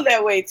 I feel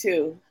that way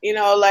too. You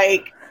know,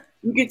 like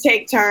you could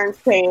take turns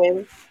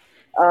paying,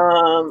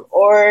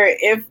 or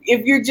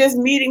if you're just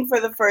meeting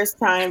for the first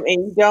time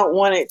and you don't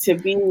want it to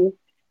be,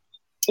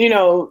 you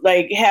know,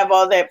 like have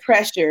all that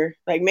pressure.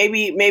 Like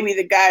maybe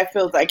the guy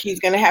feels like he's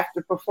gonna have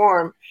to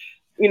perform,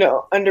 you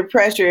know, under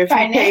pressure if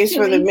he pays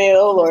for the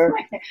meal or.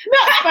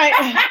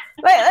 I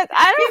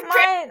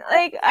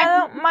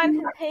don't mind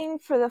him paying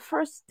for the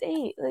first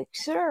date, like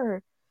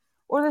sure,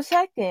 or the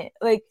second.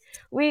 Like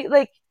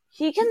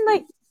he can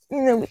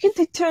we can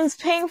take turns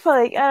paying for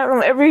like I don't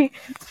know every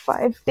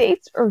 5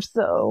 dates or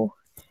so,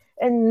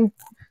 and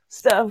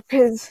stuff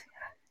because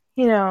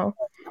you know.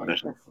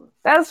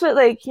 That's what,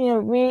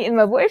 me and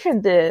my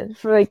boyfriend did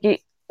for, a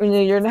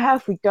year and a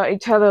half. We got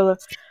each other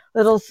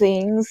little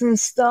things and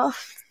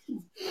stuff.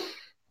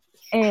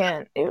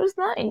 And it was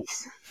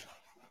nice.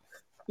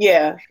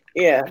 Yeah.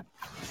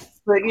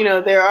 But,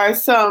 there are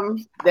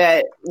some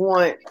that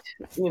want,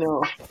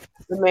 the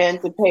man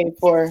to pay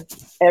for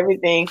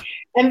everything.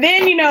 And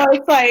then,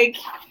 it's like...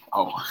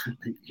 Oh.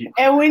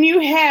 And when you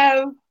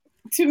have...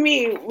 To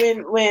me,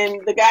 when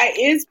the guy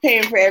is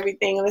paying for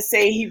everything, let's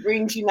say he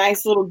brings you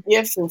nice little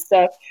gifts and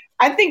stuff,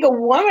 I think a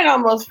woman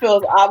almost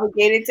feels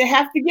obligated to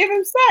have to give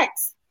him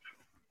sex.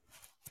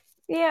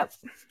 Yep.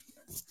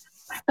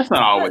 That's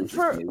not always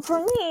for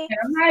me.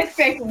 I'm not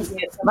expecting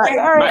it.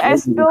 I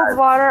spilled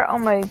water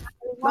on my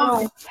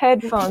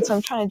headphones, so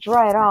I'm trying to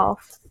dry it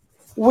off.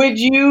 Would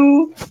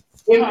you,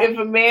 if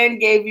a man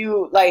gave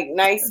you like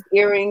nice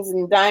earrings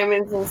and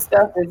diamonds and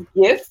stuff as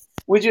gifts,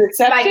 would you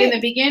accept it? Like in the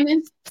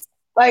beginning?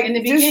 Like in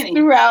the beginning,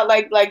 throughout,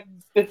 like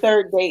the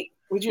third date,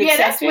 would you? Yeah,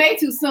 that's way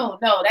too soon.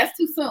 No, that's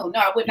too soon. No,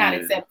 I would not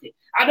accept it.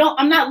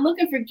 I'm not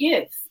looking for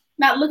gifts.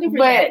 Not looking for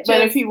that.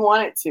 But if he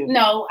wanted to.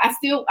 No,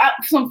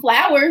 some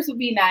flowers would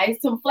be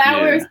nice. Some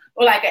flowers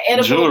or like an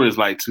edible. Jewelry is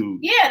like too.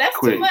 Yeah, that's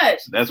quick. Too much.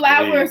 That's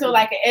flowers or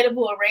like an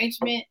edible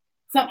arrangement.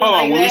 Something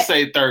like that. When we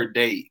say third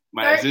date,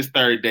 like is this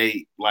third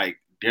date like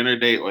dinner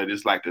date or is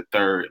this like the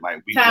third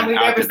like time we've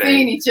ever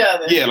seen each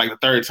other? Yeah, like the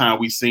third time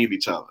we've seen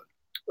each other.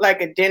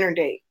 Like a dinner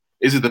date.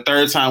 Is it the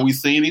third time we've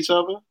seen each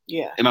other?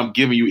 Yeah. And I'm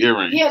giving you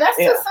earrings. Yeah, that's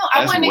too soon.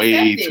 I wouldn't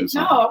accept it.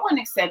 No, I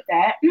wouldn't accept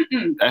that.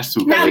 That's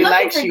too. Because he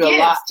likes you a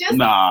lot. Just pay for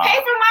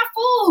my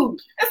food.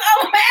 That's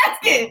all I'm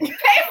asking.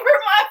 Pay for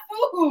my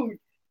food.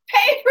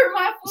 Pay for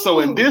my food. So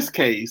in this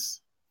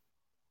case,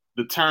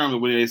 the term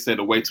when they said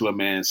the way to a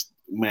man's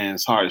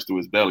heart is through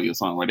his belly or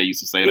something, right? They used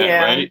to say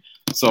that, right?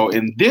 So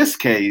in this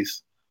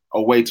case,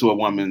 a way to a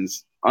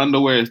woman's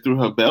underwear is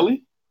through her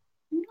belly?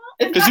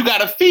 Because you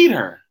got to feed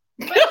her.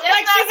 But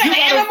like she's an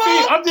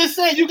animal. I'm just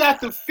saying you got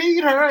to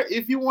feed her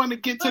if you want to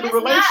get to the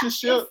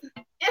relationship.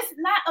 It's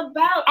not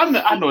about.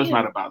 I know it's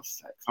not about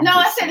sex.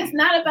 I said it's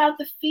not about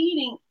the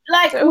feeding.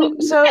 Like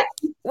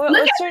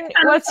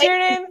what's your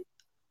name?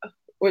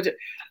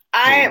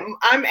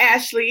 I'm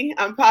Ashley.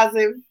 I'm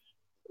positive.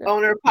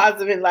 Owner of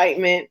Positive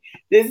Enlightenment.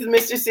 This is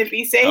Mr.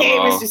 Sippy. Say hey,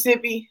 Mr.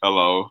 Sippy.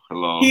 Hello.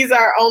 He's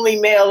our only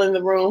male in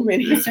the room,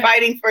 and he's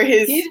fighting for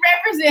his. He's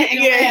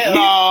representing.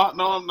 No,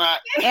 I'm not.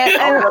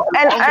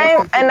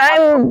 And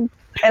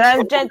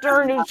I'm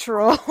gender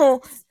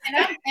neutral. and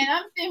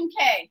I'm Tim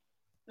K.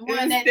 The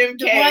one that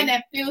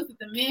feels that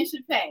the men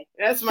should pay.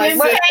 That's my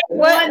sister.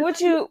 What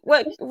would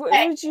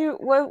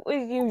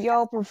you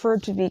y'all prefer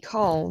to be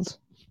called?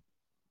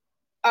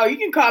 Oh, you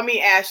can call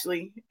me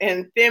Ashley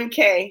and Tim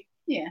K.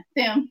 Yeah,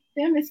 Them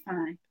is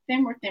fine.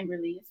 Them or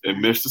Thimberly is fine.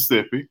 And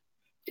Mississippi.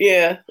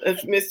 Yeah,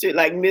 it's Mr.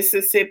 like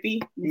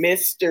Mississippi,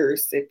 Mr.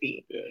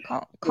 Sippy. Yeah.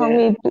 Call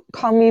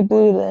me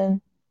Blue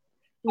then.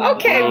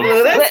 Okay,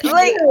 Blue. That's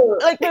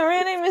like my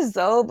real name is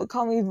Zoe, but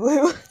call me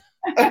Blue.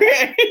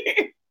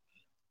 Okay.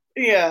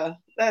 Yeah,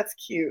 that's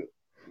cute.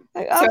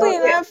 Like, oddly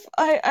enough,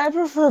 I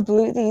prefer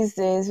Blue these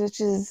days,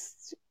 which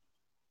is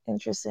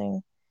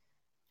interesting.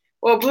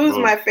 Well, blue's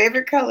my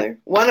favorite color.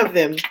 One of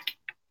them.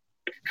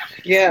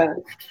 Yeah.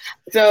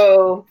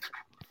 So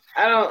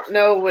I don't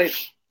know what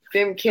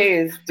Tim K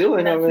is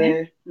doing over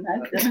there.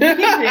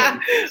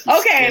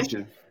 Okay.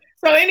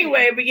 So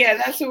anyway, but yeah,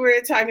 that's what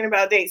we're talking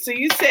about dates. So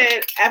you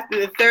said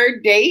after the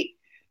third date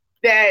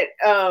that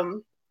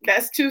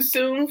that's too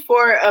soon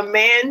for a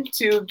man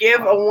to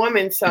give a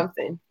woman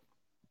something.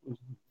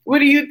 What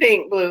do you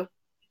think, Blue?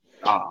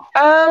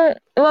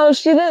 Well,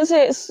 she didn't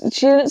say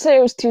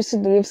it was too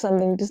soon to give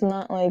something, just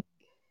not like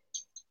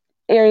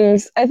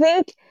earrings. I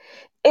think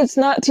it's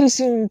not too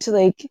soon to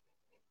like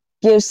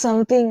give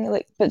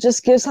something but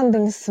just give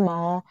something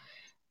small.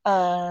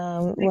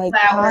 Like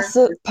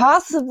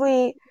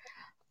possibly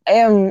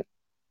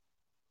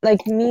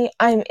like me,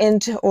 I'm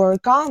into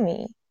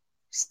origami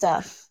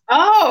stuff.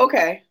 Oh,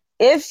 okay.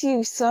 If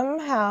you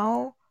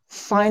somehow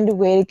find a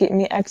way to get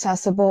me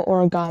accessible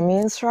origami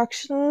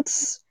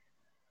instructions,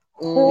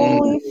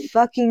 holy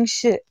fucking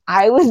shit,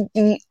 I would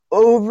be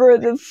over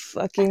the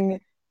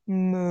fucking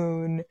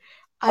moon.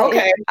 I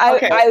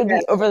would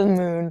be over the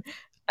moon.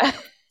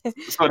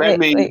 So that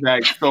means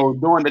so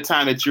during the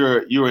time that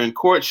you're in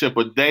courtship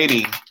or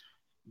dating,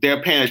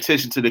 they're paying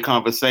attention to the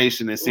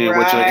conversation and seeing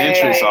what your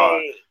interests are.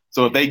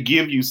 So if they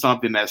give you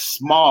something that's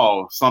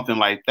small, something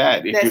like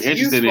that, if you're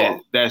interested in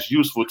it, that's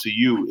useful to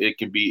you, it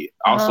can be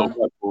also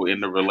helpful in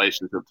the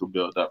relationship to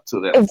build up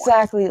to that.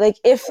 Exactly. Point. Like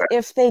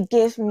if they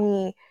give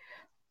me,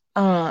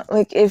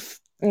 like if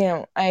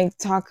I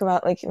talk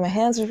about like my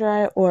hands are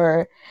dry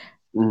or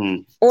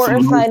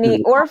if I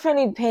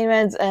need pain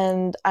meds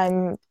and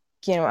I'm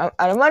I'm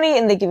out of money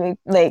and they give me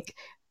like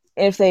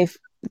if they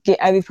get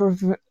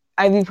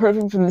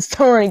ibuprofen from the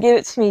store and give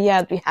it to me,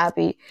 I'd be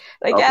happy.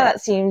 Like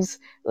that seems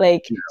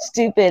like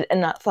stupid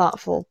and not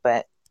thoughtful,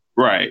 but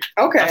right.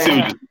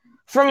 Okay.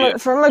 From a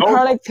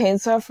chronic pain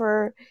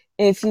sufferer,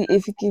 if you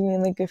give me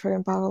like a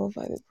freaking bottle of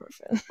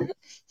ibuprofen.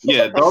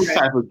 Yeah, those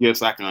type of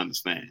gifts I can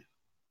understand.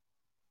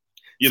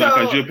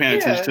 Because you're paying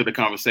attention to the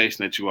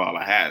conversation that you all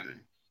are having.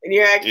 And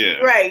you're actually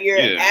right.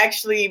 You're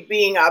actually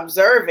being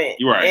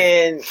observant,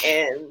 and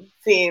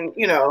seeing,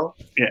 oh,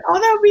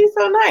 that would be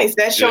so nice.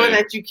 That's showing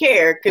that you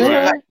care because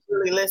you're like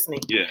really listening.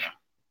 Yeah.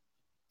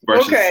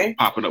 Versus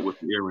popping up with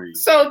the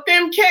earrings. So,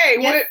 Tim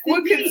K,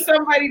 what could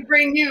somebody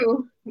bring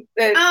you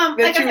that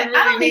like you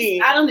really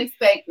need? I don't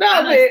expect.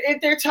 No, but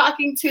if they're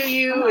talking to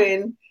you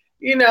and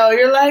you're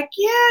like,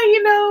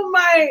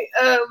 my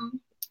I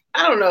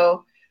don't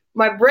know.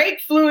 My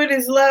brake fluid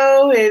is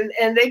low,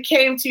 and they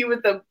came to you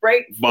with a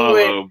brake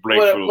fluid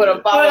with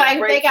a bottle of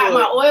brake they got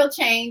fluid. My oil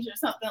change or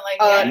something like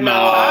that. No,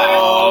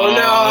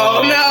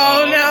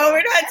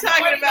 we're not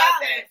talking about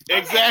that.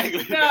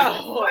 Exactly.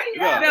 No.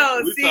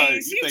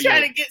 See, she's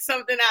trying to get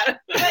something out of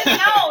it. But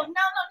no.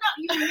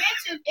 You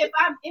mentioned if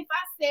I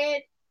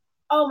said,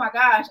 oh my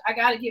gosh, I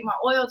got to get my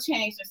oil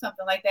changed or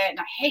something like that, and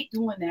I hate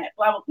doing that.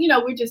 Well,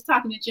 we're just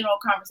talking in general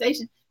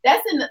conversation.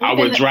 That's in the. I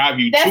would drive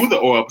you to the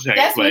oil change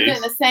that's place. That's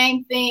within the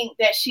same thing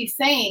that she's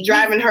saying.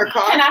 Driving her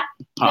car.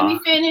 Let me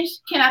finish?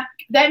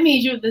 That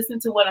means you listen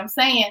to what I'm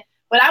saying.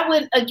 But I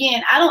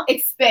don't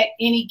expect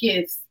any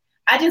gifts.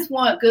 I just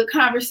want good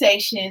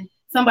conversation,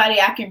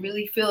 somebody I can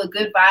really feel a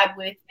good vibe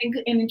with, and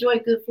enjoy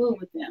good food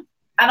with them.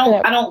 I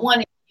don't want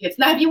any gifts.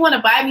 Now, if you want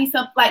to buy me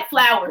something like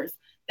flowers,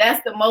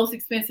 that's the most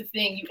expensive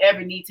thing you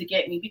ever need to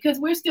get me, because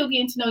we're still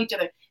getting to know each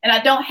other. And I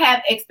don't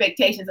have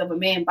expectations of a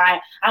man buying.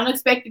 I don't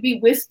expect to be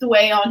whisked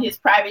away on his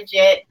private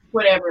jet,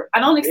 whatever. I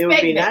don't expect it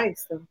would be that.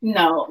 Nice, though.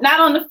 No, not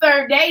on the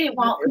third date. It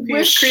won't. If we're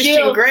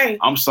Christian Grey.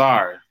 I'm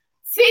sorry.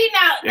 See,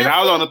 now. If I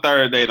was on the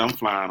third date, I'm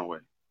flying away.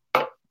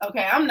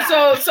 Okay, I'm not.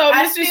 So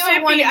I Mr. still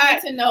Sippy, want to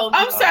get to know.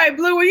 I'm sorry,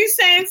 Blue. Were you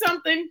saying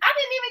something? I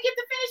didn't even get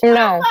to finish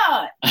my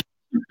thought.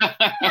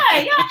 Yeah,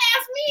 y'all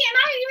asked me and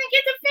I didn't even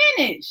get to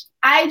finish.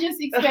 I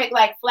just expect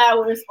like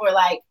flowers or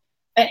like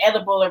an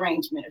edible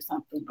arrangement or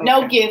something. Okay.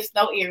 No gifts,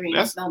 no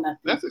earrings, no nothing.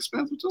 That's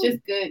expensive too.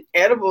 Just good.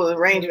 Edible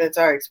arrangements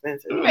are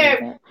expensive.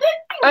 I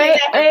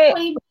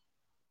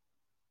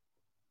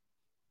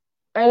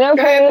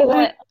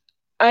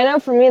know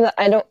for me that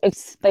I don't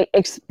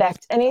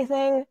expect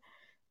anything.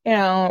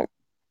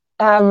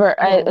 However,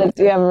 I like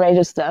the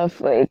outrageous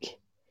stuff like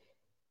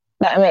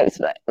that makes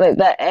like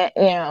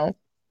that.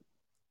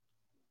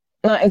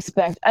 Not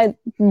expect.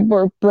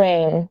 Work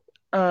brain.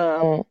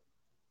 If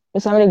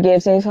somebody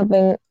gives me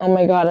something, oh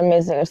my god,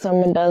 amazing. If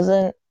someone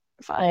doesn't,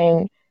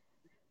 fine.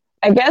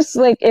 I guess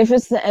like if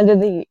it's the end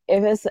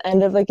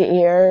of like a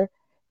year,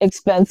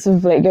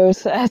 expensive Lego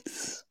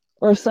sets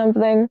or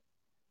something.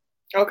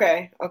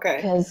 Okay.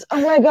 Because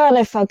oh my god,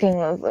 I fucking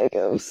love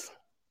Legos.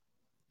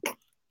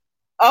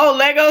 Oh,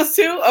 Legos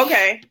too?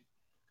 Okay.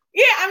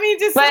 Yeah, I mean,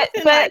 just but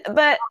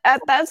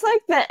that's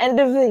like the end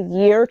of the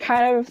year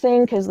kind of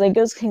thing, because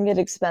Legos can get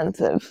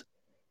expensive.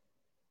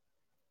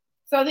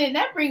 So then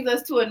that brings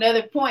us to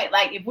another point.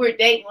 Like if we're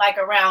dating like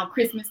around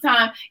Christmas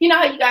time, you know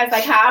how you guys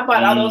like how I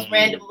bought all those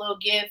random little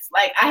gifts.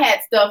 Like I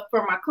had stuff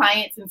for my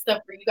clients and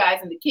stuff for you guys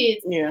and the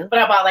kids. Yeah. But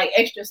I bought like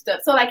extra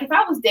stuff. So like if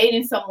I was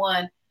dating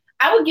someone,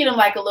 I would get them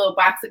like a little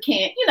box of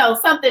candy,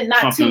 something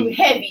not too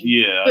heavy.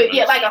 Yeah. But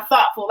yeah, like a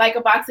thoughtful, like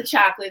a box of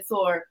chocolates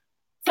or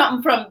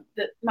something from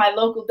my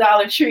local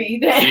Dollar Tree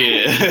that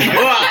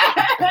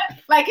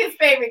like his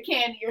favorite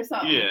candy or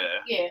something.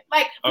 Yeah.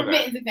 Like for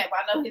Mitten's example,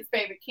 I know his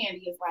favorite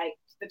candy is like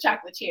the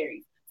chocolate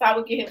cherries. So I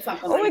would get him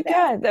something like that.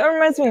 Oh my god, that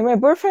reminds me. My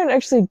boyfriend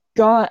actually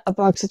got a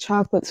box of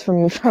chocolates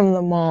from me from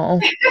the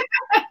mall.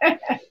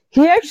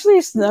 He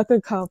actually snuck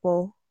a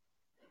couple.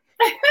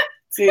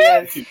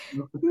 Yes.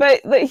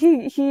 But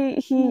he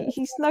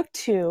snuck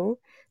 2,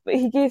 but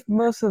he gave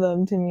most of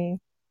them to me.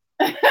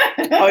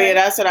 Oh yeah,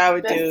 that's what I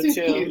would do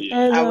too.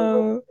 I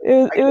know.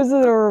 It was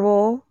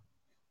adorable.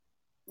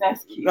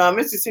 That's cute.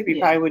 Mississippi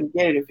probably wouldn't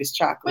get it if it's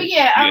chocolate. But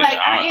yeah,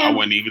 I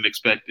wouldn't even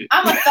expect it.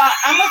 I'm a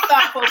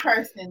thoughtful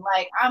person.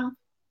 Like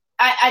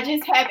I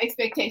just have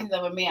expectations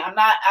of a man. I'm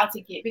not out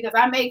to get, because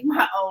I make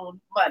my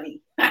own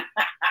money.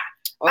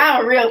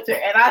 I'm a realtor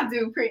and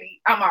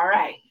I'm all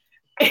right.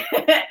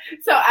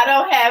 So I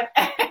don't have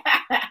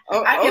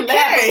I can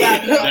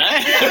laugh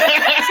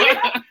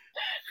about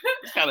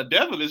it's kind of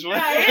devilish,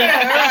 right?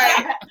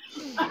 Yeah,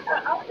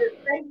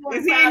 right.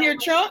 Is he in your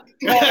trunk?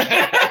 No,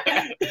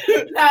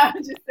 I'm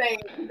just saying.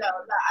 No,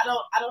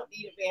 I don't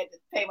need a man to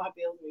pay my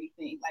bills or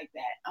anything like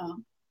that.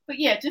 But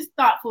yeah, just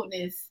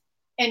thoughtfulness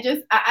and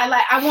just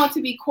I want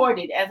to be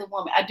courted as a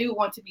woman. I do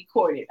want to be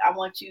courted. I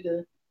want you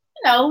to,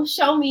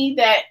 show me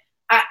that.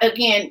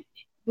 Again,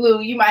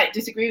 Blue, you might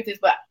disagree with this,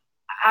 but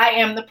I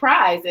am the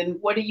prize,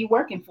 and what are you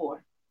working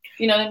for?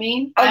 You know what I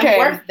mean? Okay. I'm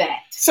worth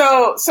that.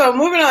 So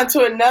moving on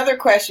to another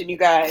question, you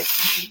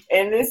guys,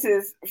 and this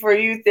is for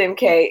you, MK.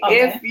 Okay.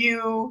 If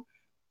you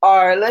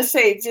are, let's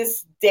say,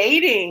 just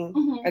dating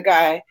a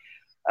guy,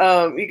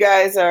 you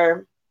guys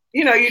are,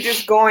 you're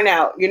just going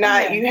out. You're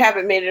not, you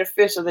haven't made it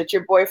official that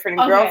you're boyfriend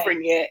and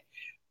girlfriend yet.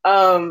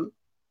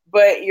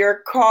 But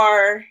your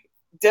car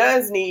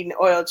does need an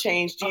oil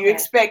change. Do you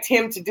expect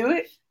him to do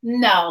it?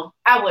 No,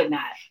 I would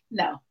not.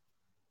 No,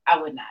 I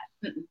would not.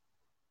 Mm-mm.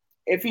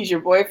 If he's your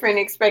boyfriend,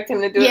 expect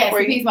him to do it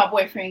for you? Yes, if he's my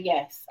boyfriend,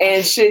 yes.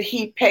 And should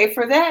he pay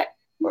for that?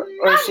 Or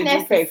should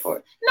you pay for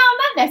it? No,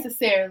 not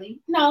necessarily.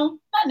 No,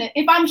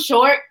 if I'm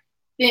short,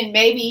 then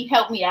maybe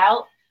help me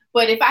out.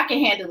 But if I can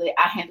handle it,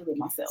 I handle it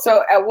myself.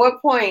 So at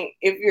what point,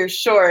 if you're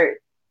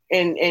short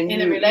and in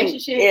a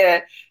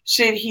relationship,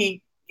 should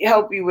he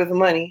help you with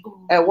money?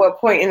 Ooh. At what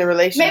point in the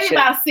relationship? Maybe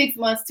about 6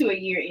 months to a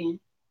year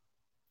in.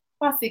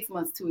 About 6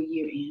 months to a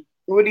year in.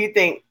 What do you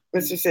think,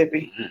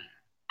 Mississippi?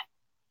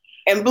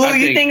 And Blue,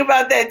 you think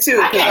about that too.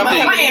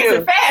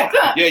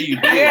 Yeah, you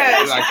do.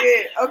 Yeah,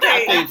 okay.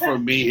 I think for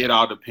me, it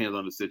all depends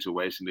on the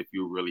situation. If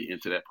you're really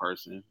into that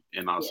person,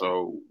 and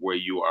also where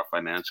you are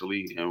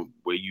financially, and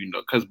where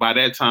because by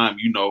that time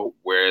you know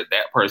where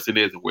that person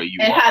is and where you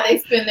and are. how they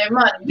spend their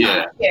money.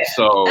 Yeah.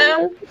 So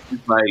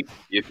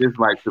if it's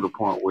like to the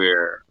point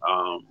where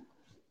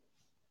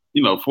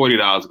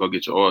 $40 to go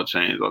get your oil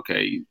change,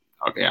 okay.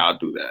 okay, I'll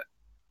do that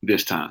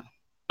this time.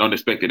 Don't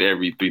expect it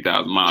every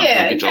 3,000 miles.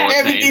 Yeah, get your oil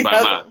changed by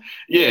my.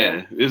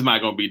 Yeah, it's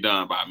not gonna be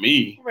done by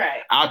me.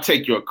 Right. I'll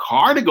take your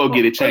car to go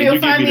get it changed. You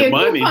give me the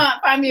money.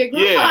 Find me a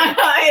Groupon. Yeah.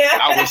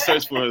 I would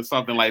search for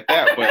something like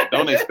that, but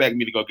don't expect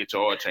me to go get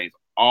your oil changed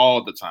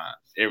all the time.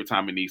 Every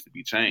time it needs to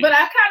be changed. But I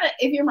kind of,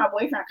 if you're my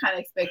boyfriend, I kind of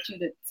expect you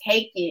to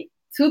take it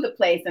to the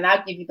place, and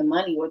I'll give you the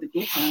money or the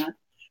Groupon.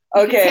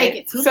 Okay. Take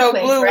it to so, the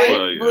place, Blue,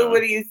 right? Blue,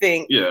 what do you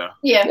think? Yeah.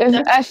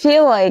 I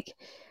feel like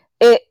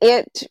it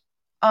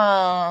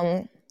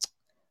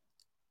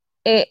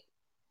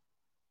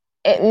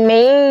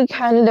may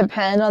kind of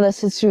depend on the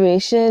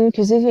situation,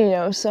 because if you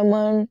know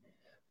someone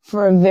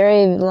for a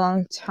very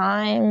long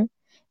time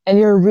and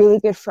you're really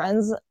good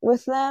friends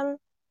with them,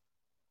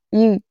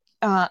 you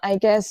I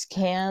guess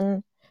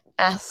can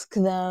ask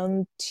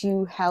them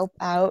to help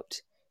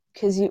out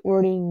because you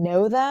already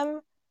know them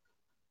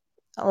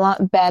a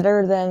lot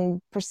better than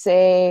per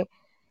se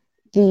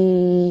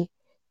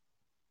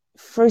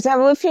for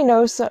example, if you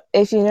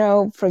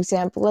know, for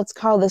example, let's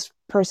call this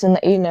person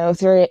that you know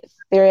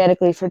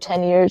theoretically for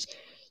 10 years,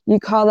 you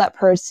call that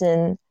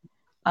person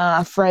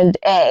friend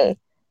A,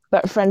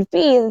 but friend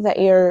B that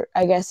you're,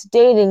 I guess,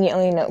 dating, you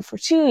only know for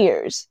 2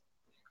 years,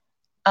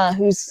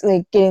 who's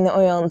like getting the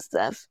oil and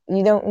stuff.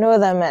 You don't know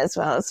them as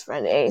well as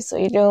friend A, so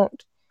you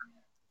don't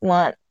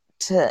want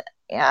to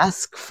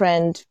ask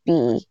friend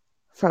B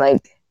for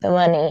like the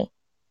money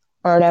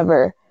or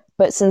whatever.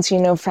 But since you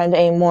know friend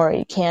A more,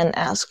 you can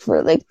ask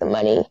for like the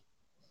money.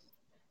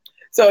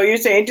 So you're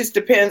saying it just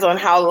depends on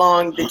how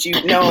long that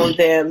you've known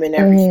them and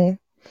everything.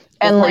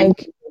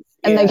 Mm-hmm.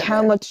 And like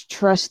how much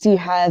trust you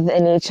have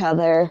in each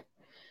other,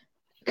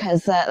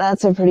 because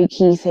that's a pretty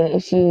key thing.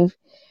 If you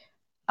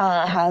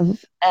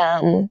have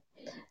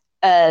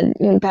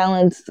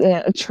balanced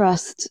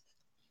trust,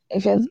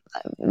 if you have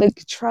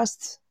like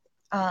trust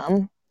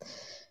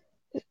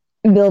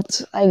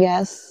built, I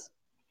guess,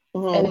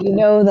 mm-hmm. and you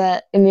know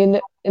that, and you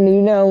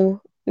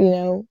know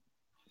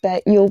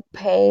that you'll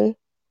pay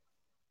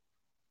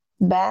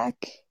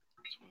back.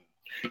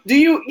 Do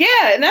you?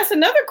 Yeah, and that's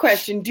another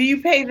question. Do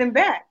you pay them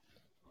back?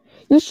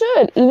 You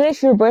should, even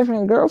if you're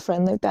boyfriend and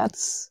girlfriend. Like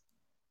that's,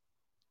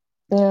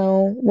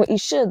 what you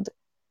should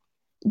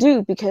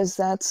do, because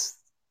that's,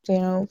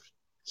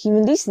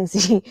 human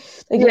decency.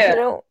 Like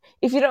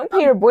if you don't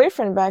pay your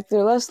boyfriend back,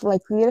 they're less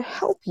likely to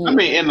help you. I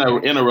mean,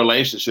 in a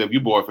relationship, you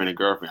boyfriend and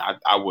girlfriend,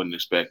 I wouldn't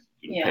expect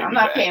you to pay I'm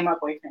not paying my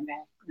boyfriend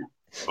back. No.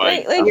 For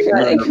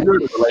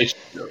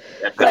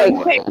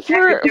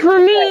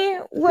me,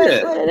 what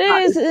it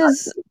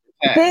is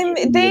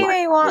they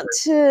may want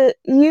to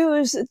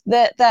use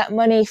that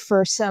money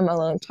for some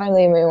alone time.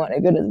 They may want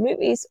to go to the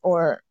movies,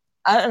 or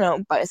I don't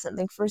know, buy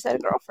something for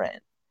said girlfriend.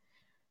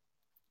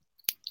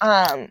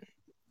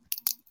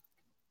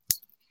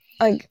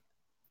 Like,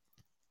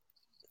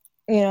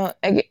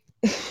 I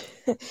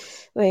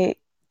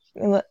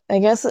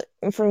guess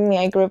for me,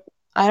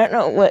 I don't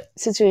know what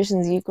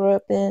situations you grew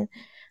up in,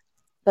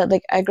 but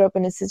like I grew up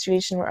in a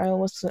situation where I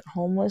almost went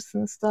homeless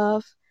and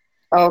stuff.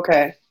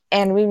 Okay.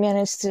 And we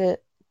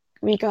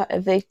got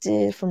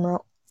evicted from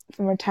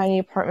our tiny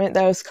apartment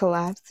that was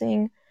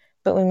collapsing,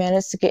 but we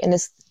managed to get an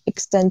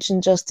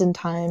extension just in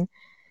time,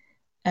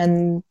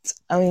 and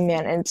we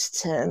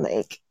managed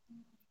to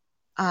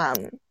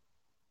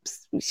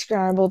we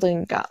scrambled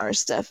and got our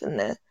stuff in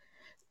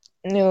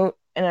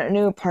our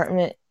new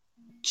apartment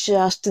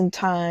just in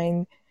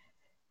time,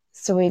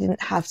 so we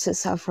didn't have to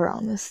suffer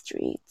on the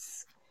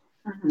streets.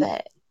 Mm-hmm.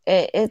 But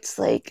it's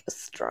like a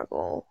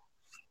struggle.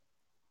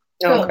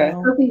 Okay.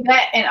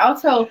 And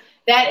also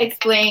that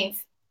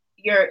explains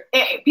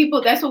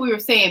people. That's what we were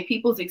saying.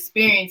 People's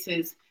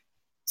experiences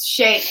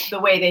shape the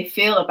way they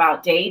feel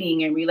about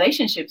dating and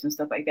relationships and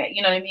stuff like that.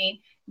 You know what I mean?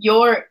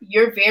 You're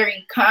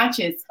very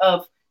conscious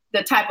of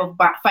the type of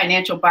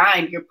financial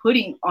bind you're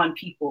putting on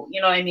people.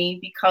 You know what I mean?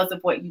 Because of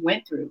what you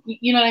went through.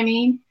 You know what I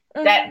mean?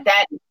 Mm-hmm.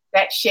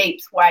 That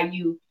shapes why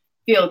you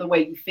feel the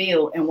way you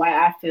feel and why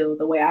I feel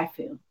the way I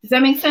feel. Does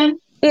that make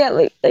sense? Yeah,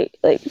 like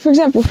for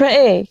example, friend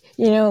A,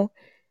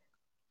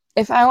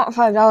 if I want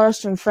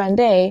 $5 from friend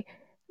A,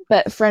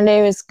 but friend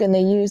A was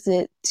gonna use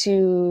it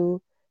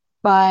to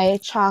buy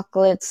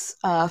chocolates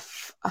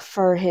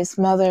for his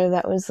mother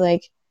that was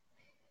like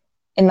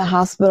in the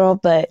hospital,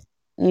 but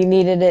you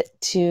needed it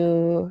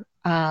to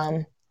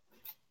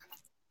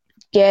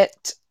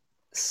get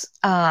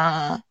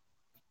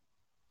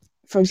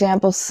for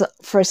example,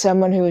 for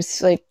someone who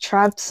was like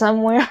trapped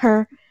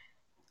somewhere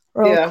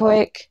real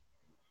quick,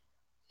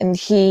 and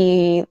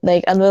he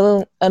like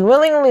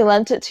unwillingly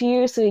lent it to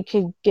you so you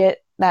could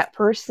get that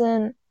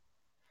person,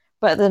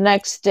 but the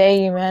next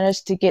day you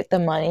managed to get the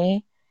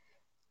money,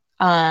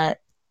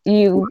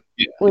 you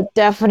would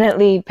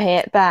definitely pay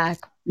it back.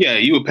 Yeah,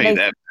 you would pay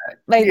that back.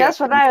 Like that's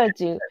what I would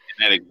do. In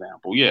that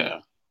example,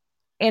 yeah.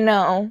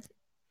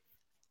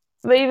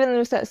 But even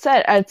with that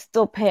said, I'd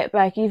still pay it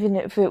back, even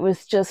if it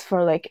was just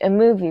for like a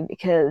movie,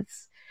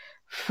 because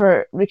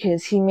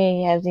he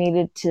may have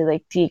needed to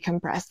like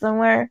decompress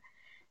somewhere.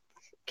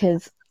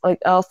 Because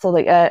like also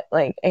like I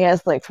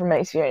guess like from my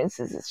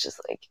experiences, it's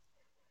just like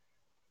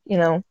you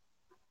know.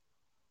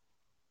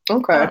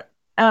 Okay.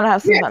 I want to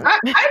have some fun. I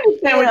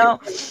understand I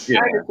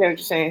understand what you're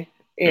saying.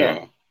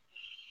 Yeah.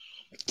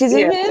 Because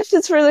even if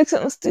it's for like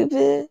something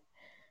stupid,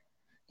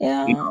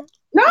 no,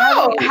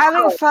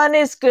 having fun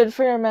is good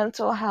for your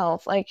mental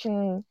health. I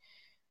can,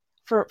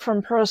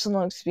 from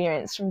personal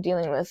experience, from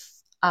dealing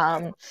with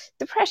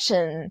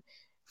depression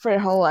for your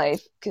whole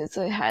life, because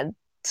I had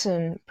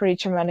some pretty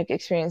traumatic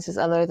experiences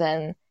other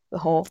than the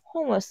whole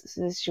homeless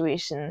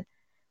situation.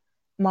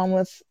 Mom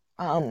with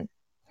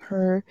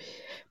her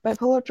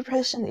bipolar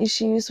depression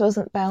issues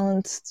wasn't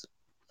balanced,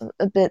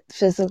 a bit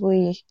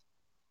physically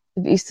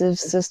abusive.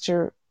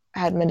 Sister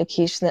had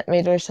medication that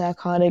made her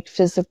psychotic,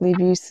 physically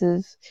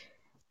abusive.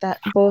 That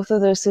both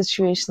of those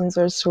situations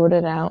are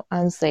sorted out.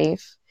 I'm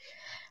safe.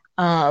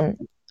 All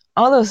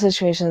those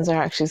situations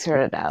are actually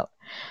sorted out.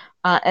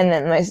 And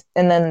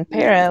then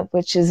Para,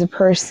 which is a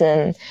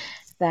person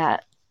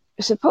that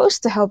is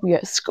supposed to help you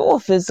at school,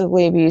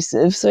 physically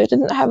abusive, so I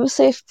didn't have a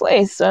safe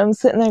place. So I'm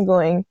sitting there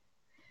going,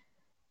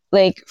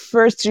 like,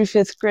 1st through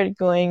 5th grade,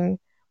 going,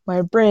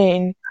 my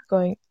brain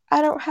going,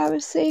 I don't have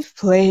a safe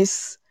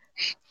place.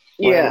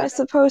 What am I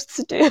supposed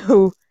to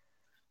do?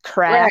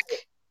 Crack.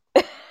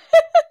 Right.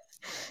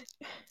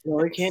 No,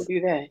 we can't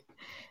do that.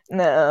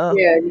 No.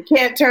 Yeah, you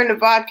can't turn to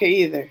vodka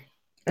either.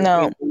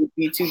 No. You'd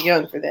be too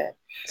young for that.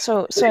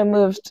 So I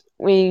moved.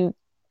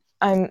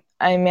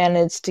 I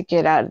managed to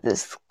get out of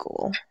this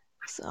school.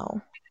 So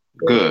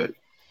good.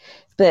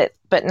 But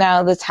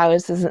now this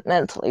house isn't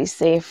mentally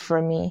safe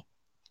for me.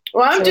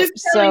 Well, I'm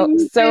just telling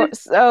you.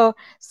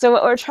 So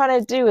what we're trying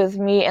to do with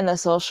me and the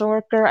social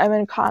worker I'm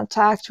in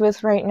contact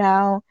with right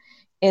now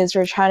is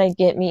we're trying to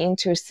get me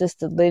into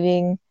assisted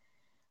living,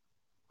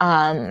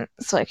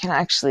 so I can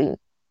actually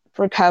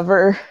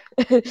recover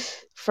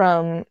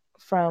from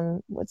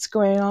what's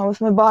going on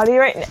with my body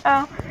right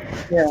now.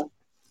 Yeah.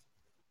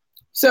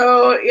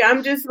 So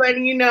I'm just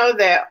letting you know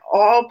that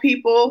all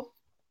people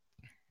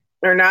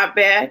are not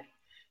bad,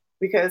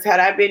 because had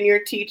I been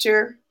your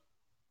teacher,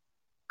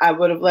 I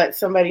would have let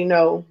somebody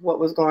know what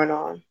was going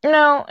on.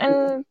 No,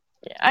 and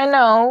I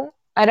know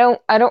I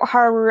don't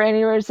harbor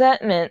any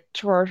resentment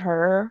toward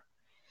her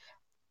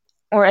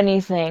or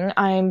anything.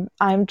 I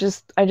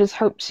just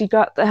hope she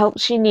got the help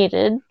she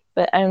needed,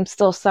 but I'm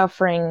still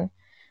suffering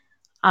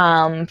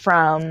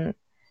from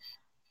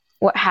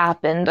what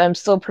happened. I'm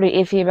still pretty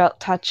iffy about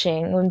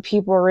touching. When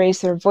people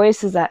raise their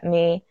voices at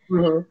me,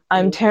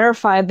 I'm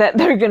terrified that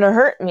they're gonna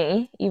hurt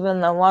me,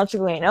 even though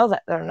logically I know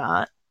that they're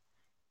not.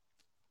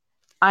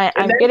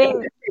 I'm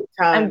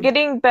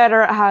getting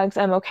better at hugs.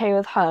 I'm okay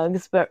with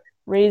hugs, but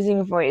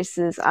raising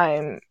voices,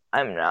 I'm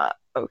not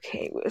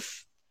okay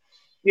with.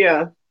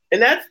 Yeah,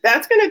 and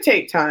that's gonna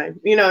take time.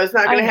 It's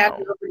not gonna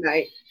happen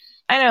overnight.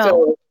 I know.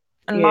 So,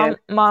 and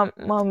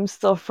mom's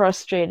still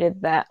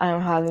frustrated that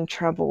I'm having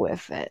trouble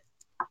with it.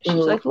 She's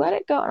like, let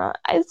it go.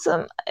 It's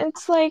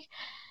like,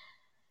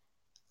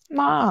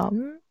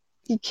 Mom,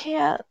 you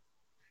can't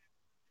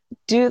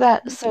do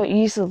that so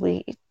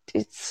easily.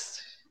 It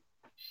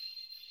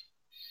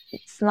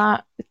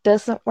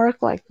doesn't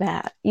work like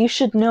that. You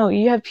should know.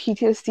 You have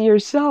PTSD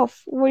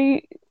yourself. Are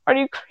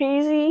you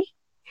crazy?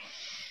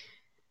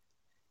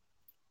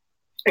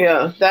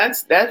 Yeah,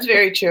 that's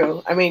very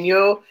true. I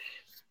mean,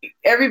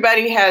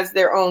 everybody has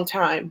their own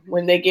time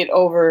when they get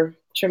over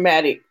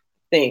traumatic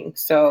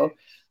things. So,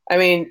 I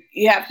mean,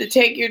 you have to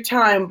take your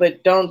time,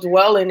 but don't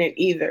dwell in it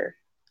either.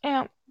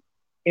 Yeah.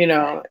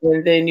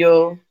 And then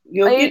you'll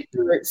get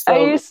through it.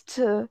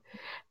 So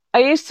I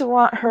used to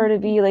want her to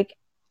be like,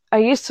 I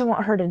used to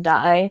want her to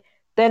die.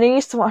 Then I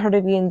used to want her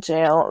to be in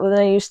jail. Then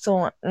I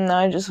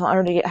just want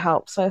her to get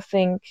help. So I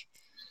think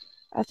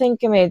I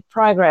made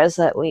progress,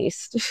 at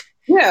least.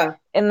 Yeah.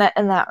 in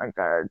that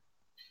regard.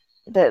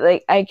 That,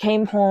 like, I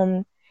came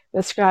home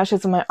with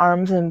scratches on my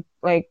arms, and,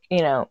 like,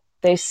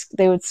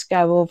 they would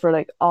scab over,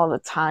 like, all the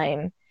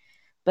time.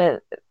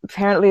 But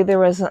apparently there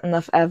wasn't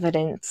enough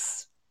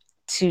evidence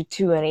to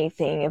do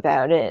anything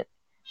about it.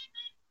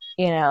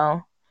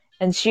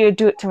 And she would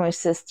do it to my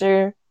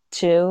sister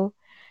too,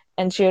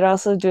 and she would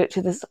also do it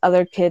to this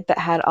other kid that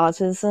had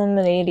autism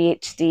and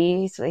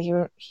ADHD. So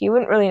he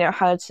wouldn't really know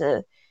how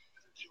to,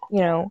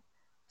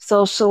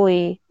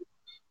 socially,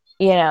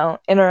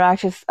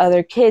 interact with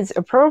other kids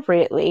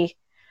appropriately.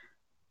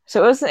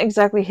 So it wasn't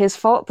exactly his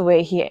fault the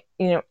way he,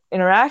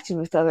 interacted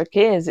with other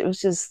kids. It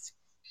was just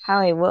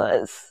how he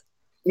was.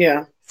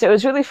 Yeah. So it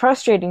was really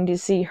frustrating to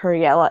see her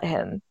yell at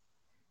him,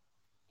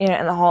 in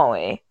the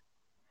hallway.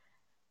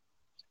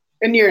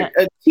 And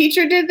a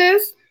teacher did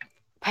this?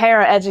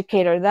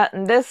 Para-educator.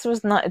 This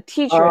was not a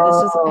teacher. This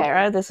was a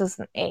para. This was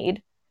an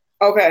aide.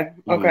 Okay.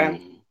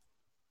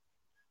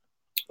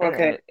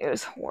 It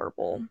was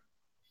horrible.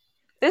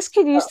 This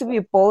kid used to be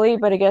a bully,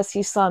 but I guess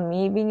he saw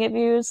me being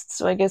abused,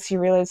 so I guess he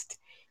realized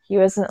he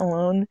wasn't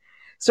alone.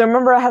 So I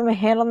remember I had my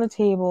hand on the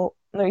table.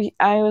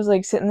 I was,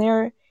 like, sitting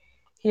there.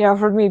 He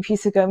offered me a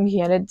piece of gum. He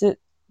handed it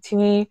to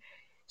me.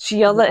 She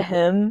yelled at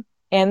him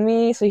and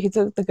me, so he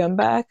took the gum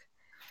back.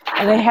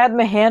 And I had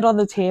my hand on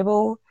the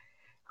table,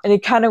 And he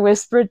kind of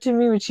whispered to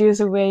me when she was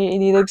away,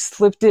 and he like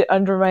slipped it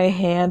under my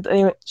hand, and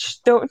he went, "Shh,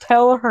 don't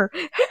tell her."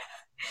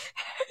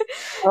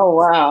 Oh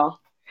wow.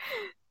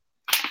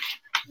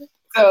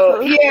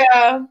 So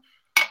yeah.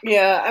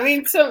 I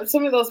mean,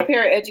 some of those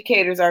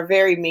paraeducators are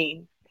very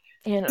mean.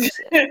 You know,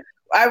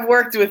 I've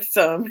worked with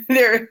some.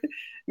 They're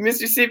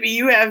Mississippi.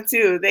 You have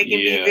too. They can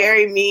be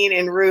very mean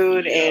and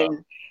rude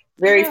and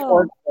very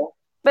forceful.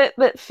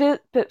 But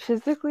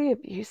physically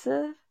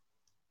abusive.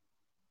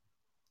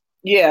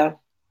 Yeah.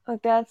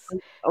 Like that's.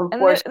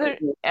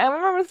 Unfortunately. I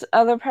remember this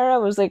other para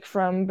was like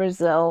from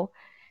Brazil,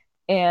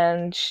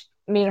 and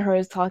me and her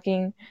was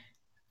talking.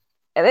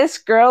 And this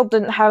girl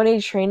didn't have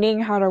any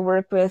training how to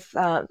work with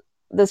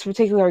this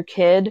particular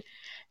kid,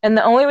 and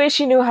the only way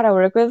she knew how to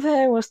work with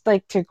him was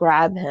like to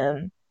grab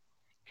him,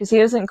 because he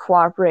wasn't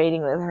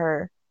cooperating with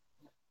her.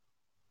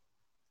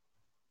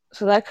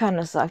 So that kind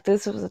of sucked.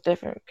 This was a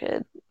different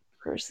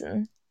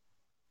person.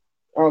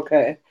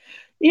 Okay.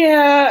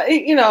 Yeah,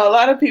 a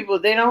lot of people,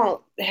 they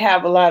don't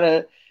have a lot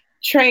of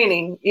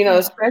training,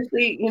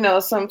 especially,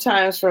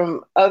 sometimes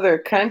from other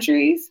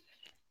countries,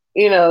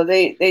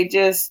 they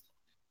just,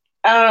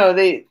 I don't know,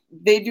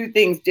 they do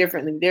things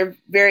differently.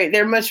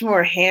 They're much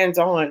more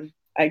hands-on,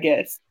 I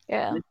guess.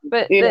 Yeah.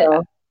 But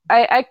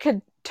I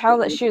could tell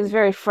that she was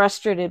very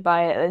frustrated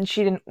by it and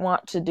she didn't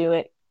want to do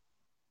it.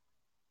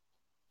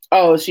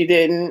 Oh, she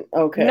didn't?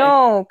 Okay.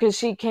 No, because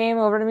she came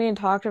over to me and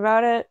talked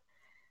about it,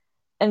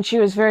 and she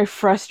was very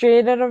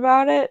frustrated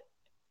about it.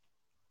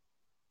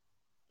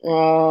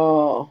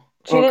 Oh.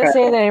 She didn't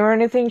say the name or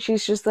anything.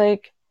 She's just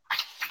like,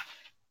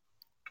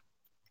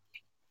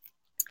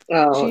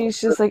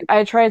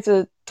 I tried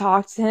to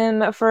talk to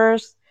him at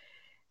first,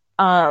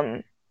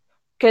 because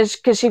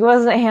she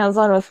wasn't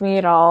hands-on with me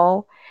at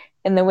all,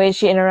 and the way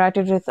she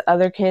interacted with the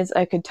other kids,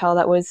 I could tell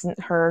that wasn't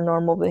her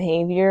normal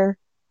behavior.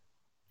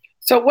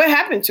 So what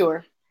happened to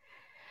her?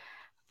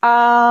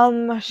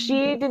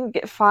 She didn't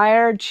get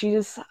fired. She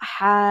just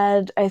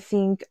had, I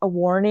think, a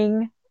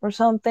warning or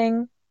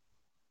something.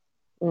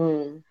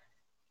 Okay.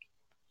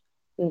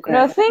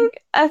 No,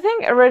 I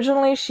think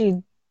originally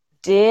she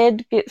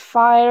did get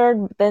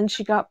fired, but then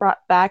she got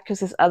brought back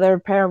because this other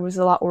para was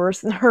a lot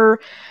worse than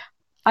her.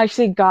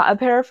 Actually got a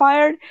para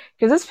fired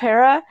because this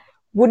para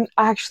wouldn't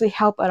actually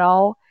help at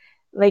all.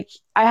 Like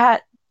I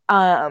had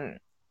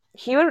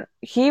he would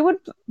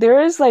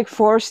there is like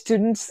 4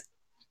 students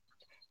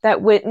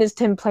that witnessed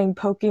him playing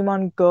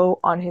Pokemon Go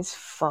on his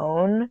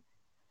phone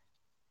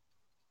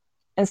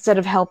instead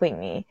of helping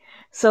me.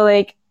 So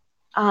like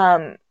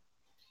I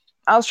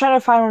was trying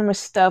to find where my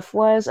stuff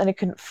was and I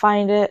couldn't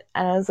find it,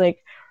 and I was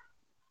like,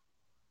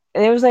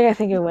 it was like I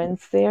think a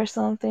Wednesday or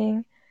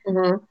something.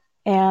 Mm-hmm.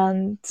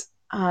 And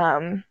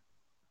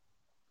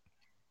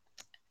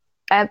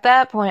at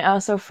that point I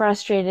was so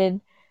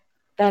frustrated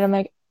that I'm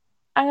like,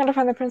 I'm gonna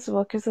find the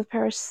principal because the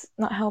para's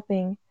not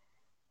helping.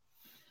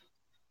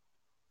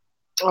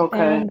 Okay.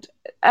 And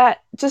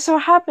just so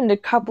happened a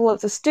couple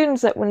of the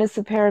students that witnessed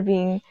the para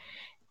being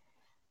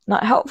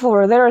not helpful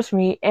were there with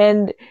me,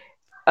 and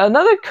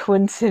another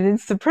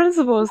coincidence, the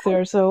principal was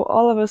there, so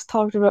all of us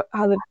talked about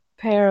how the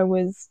para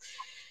was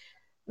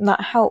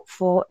not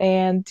helpful,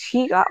 and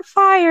he got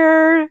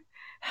fired.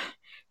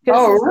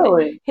 Oh,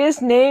 really?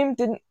 His name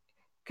didn't,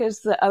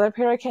 because the other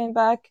para came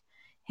back,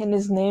 and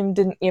his name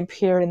didn't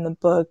appear in the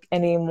book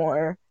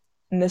anymore,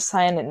 in the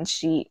sign-in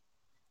sheet.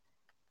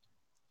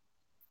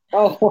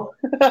 Oh,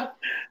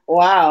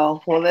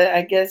 wow. Well,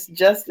 I guess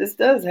justice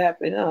does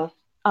happen, huh?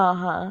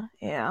 Uh-huh,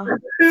 yeah.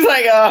 It's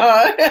like,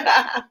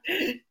 uh-huh.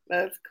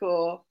 That's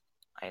cool.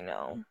 I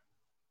know.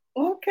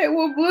 Okay,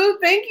 well, Blue,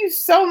 thank you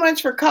so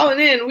much for calling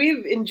in.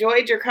 We've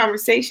enjoyed your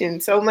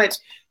conversation so much.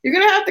 You're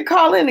going to have to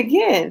call in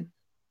again.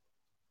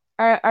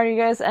 Are you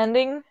guys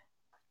ending?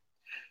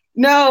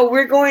 No,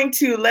 we're going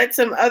to let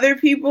some other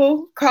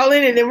people call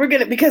in, and then we're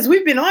going to, because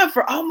we've been on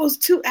for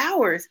almost 2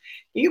 hours.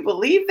 Can you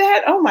believe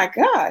that? Oh, my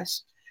gosh.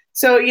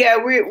 So, yeah,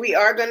 we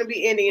are going to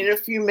be ending in a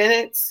few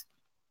minutes.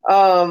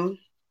 But,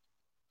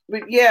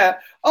 yeah.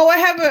 Oh, I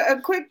have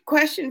a quick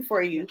question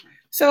for you.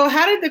 So,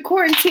 how did the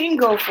quarantine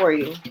go for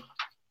you?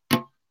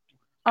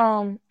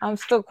 I'm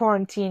still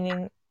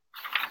quarantining.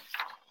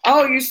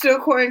 Oh, you're still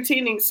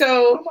quarantining.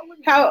 So,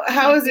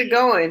 how is it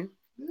going?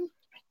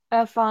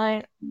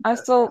 Fine. I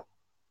still,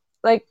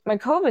 like, my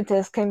COVID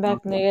test came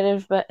back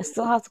negative, but I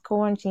still have to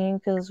quarantine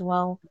because,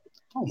 well.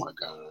 Oh my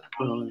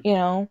God. You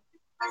know.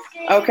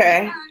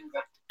 Okay.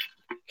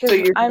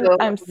 Because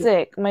I'm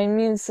sick.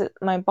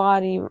 My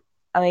body,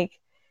 like,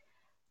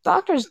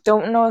 doctors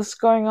don't know what's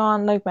going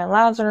on. Like, my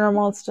labs are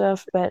normal and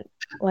stuff, but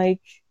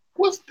like,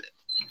 what's that?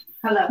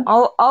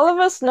 Hello. All of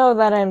us know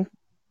that I'm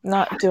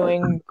not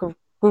doing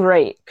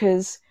great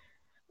because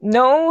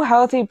no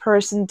healthy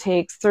person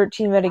takes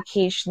 13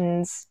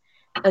 medications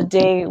a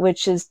day,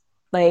 which is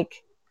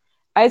like,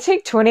 I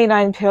take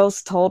 29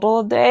 pills total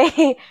a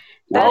day.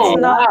 That's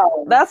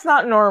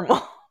not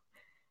normal.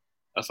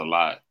 That's a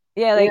lot.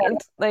 Yeah,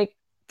 like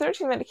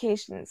 13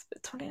 medications,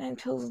 but 29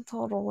 pills in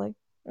total. Like,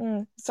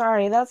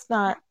 sorry, that's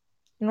not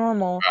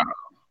normal.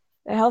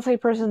 A healthy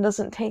person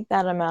doesn't take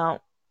that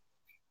amount.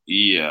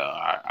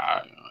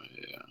 Yeah,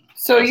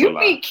 So you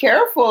be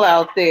careful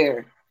out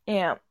there.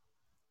 Yeah.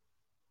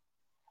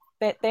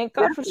 Thank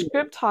God for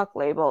Script Talk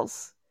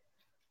labels.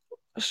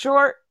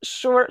 Short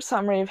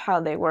summary of how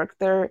they work.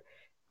 They're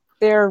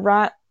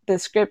the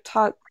Script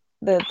Talk,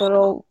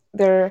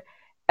 they're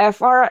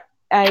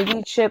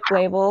FRID chip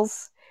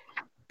labels.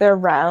 They're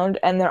round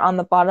and they're on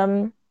the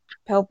bottom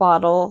pill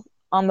bottle,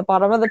 on the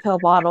bottom of the pill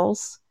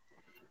bottles.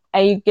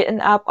 And you get an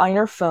app on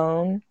your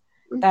phone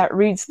that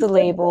reads the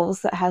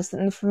labels, that has the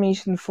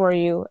information for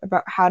you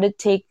about how to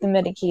take the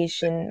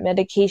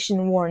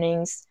medication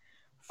warnings,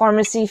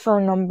 pharmacy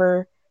phone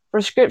number,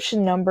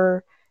 prescription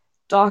number,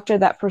 doctor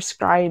that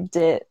prescribed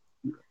it,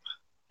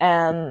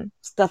 and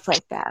stuff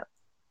like that.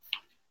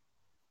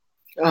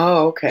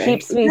 Oh, okay.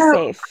 Keeps me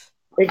safe.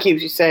 It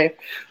keeps you safe.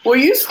 Well,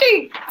 you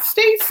stay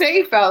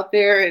safe out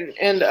there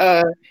and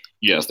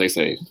yeah, stay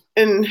safe.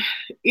 And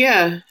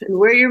and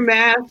wear your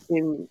mask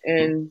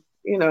and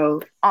you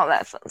know all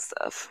that fun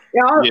stuff.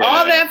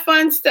 All that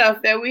fun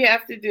stuff that we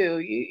have to do.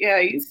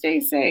 You stay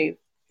safe.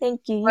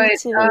 Thank you. You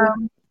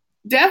too.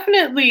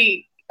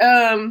 Definitely.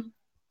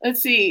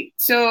 Let's see.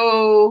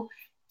 So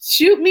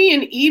shoot me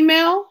an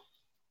email.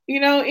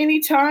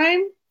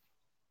 Anytime.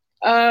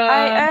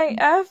 I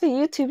have a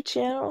YouTube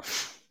channel.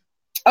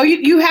 Oh,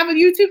 you have a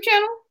YouTube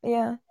channel?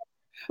 Yeah.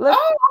 Okay.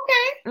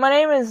 My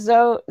name is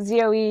ZoeParker.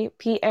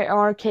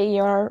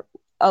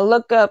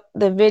 Look up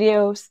the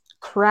video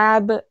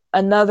Crab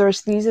Another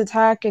Sneeze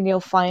Attack and you'll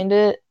find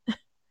it.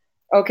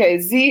 Okay,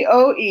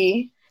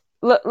 ZOE.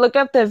 Look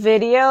up the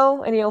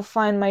video and you'll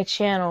find my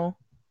channel.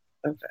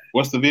 Okay.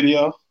 What's the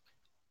video?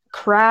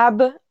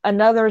 Crab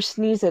Another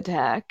Sneeze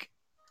Attack.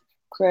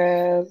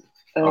 Crab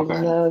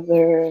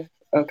Another.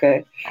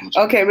 Okay.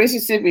 Okay,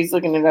 Mississippi's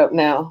looking it up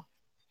now.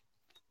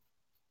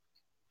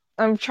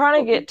 I'm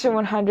trying to get to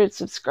 100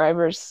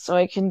 subscribers so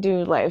I can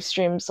do live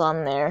streams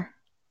on there.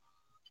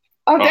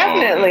 Oh,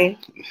 definitely.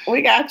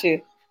 We got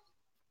you.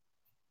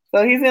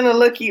 So he's going to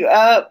look you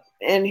up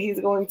and he's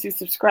going to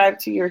subscribe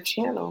to your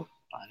channel.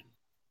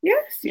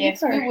 Yes. We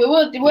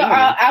will.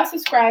 I'll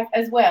subscribe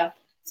as well. As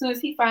soon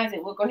as he finds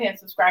it, we'll go ahead and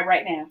subscribe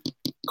right now.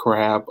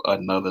 Crab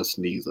Another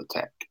Sneeze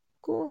Attack.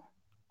 Cool.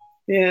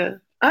 Yeah.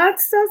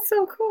 That's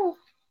so cool.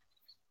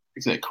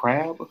 You said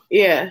crab?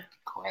 Yeah.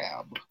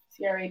 Crab.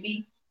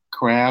 CRAB.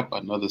 Crab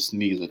Another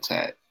Sneeze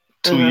Attack.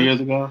 2 years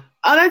ago?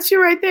 Oh, that's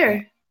you right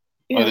there.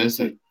 Yeah. Oh, that's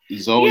it.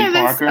 Zoe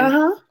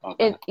Parker?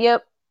 Okay.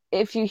 Yep.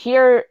 If you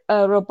hear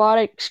a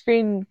robotic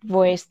screen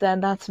voice,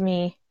 then that's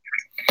me.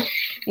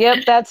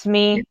 Yep, that's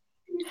me.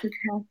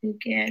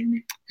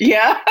 Again.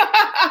 Yeah.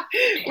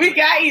 We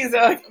got you,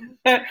 Zoe.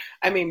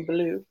 I mean,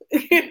 Blue.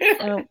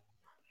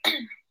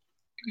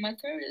 My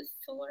throat is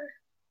sore.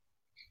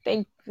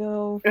 Thank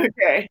you.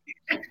 Okay.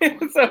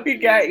 So we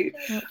got you.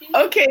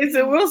 Okay,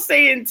 so we'll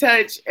stay in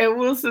touch and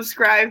we'll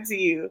subscribe to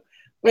you.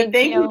 But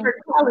thank you for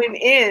calling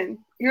in.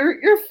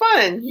 You're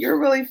fun. You're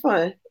really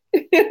fun.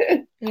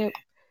 Yep.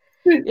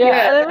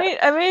 Yeah, and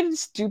I made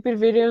stupid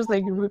videos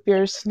like root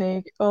beer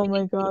snake. Oh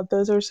my god,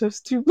 those are so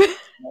stupid.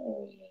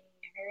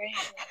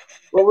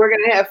 Well, we're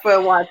gonna have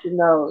fun watching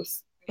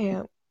those.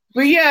 Yeah.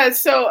 But yeah,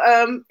 so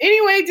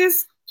anyway,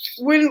 just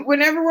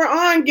whenever we're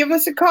on, give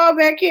us a call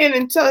back in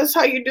and tell us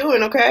how you're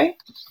doing, okay?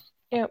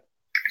 Yep.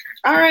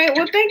 All right.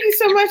 Well, thank you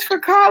so much for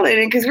calling,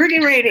 and because we're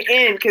getting ready to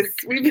end, because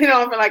we've been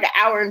on for like 1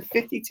 hour and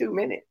 52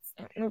 minutes.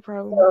 No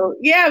problem. So,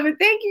 yeah, but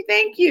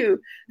thank you.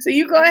 So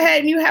you go ahead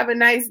and you have a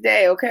nice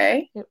day,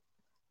 okay? Yep.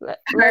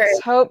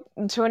 Let's hope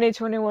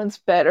 2021's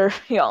better,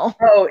 y'all.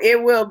 Oh,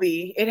 it will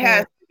be. It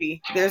has to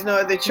be. There's no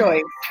other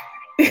choice.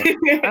 All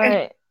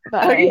right.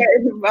 Bye. Okay,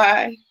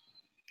 bye.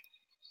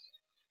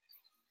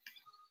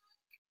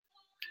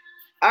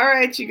 All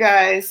right, you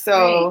guys.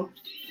 So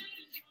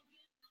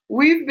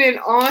we've been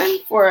on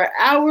for 1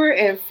 hour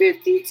and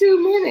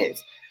 52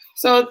 minutes.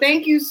 So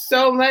thank you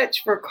so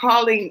much for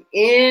calling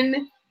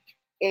in.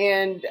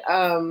 And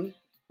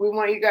we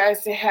want you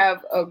guys to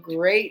have a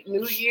great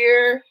new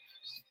year.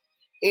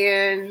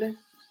 And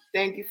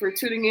thank you for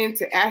tuning in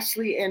to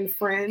Ashley and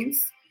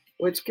Friends,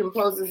 which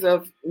composes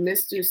of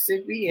Mr.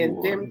 Sippy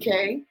and Them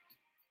K,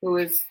 who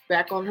is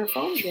back on her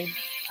phone again.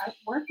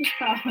 Work is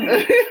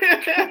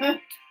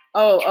calling.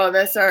 Oh,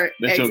 that's our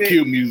That's exit. your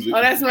cue music.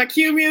 Oh, that's my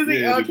cue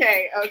music? Yeah,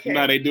 okay.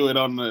 Now they do it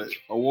on the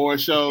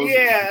award shows.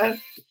 Yeah.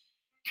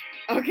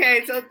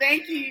 Okay, so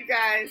thank you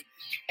guys.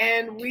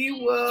 And we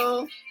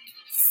will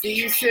see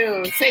you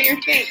soon. Say your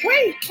thing.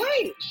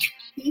 Wait.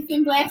 Peace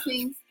and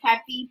blessings.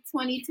 Happy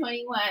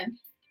 2021.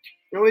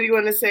 And what do you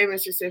want to say,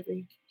 Mr.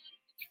 Sippy?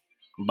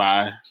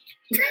 Bye.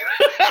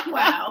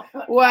 Wow.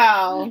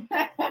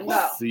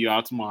 No. See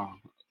y'all tomorrow.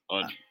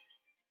 Or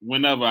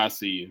whenever I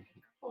see you.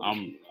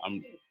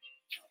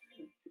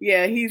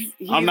 Yeah, he's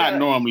I'm not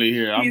normally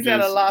here. He's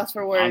at a loss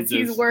for words.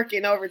 He's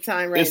working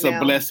overtime right now. It's a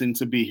blessing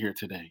to be here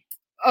today.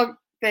 Oh,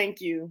 thank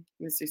you,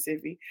 Mr.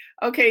 Sippy.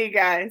 Okay, you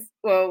guys.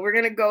 Well, we're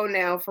going to go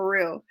now for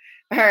real.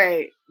 All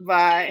right.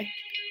 Bye.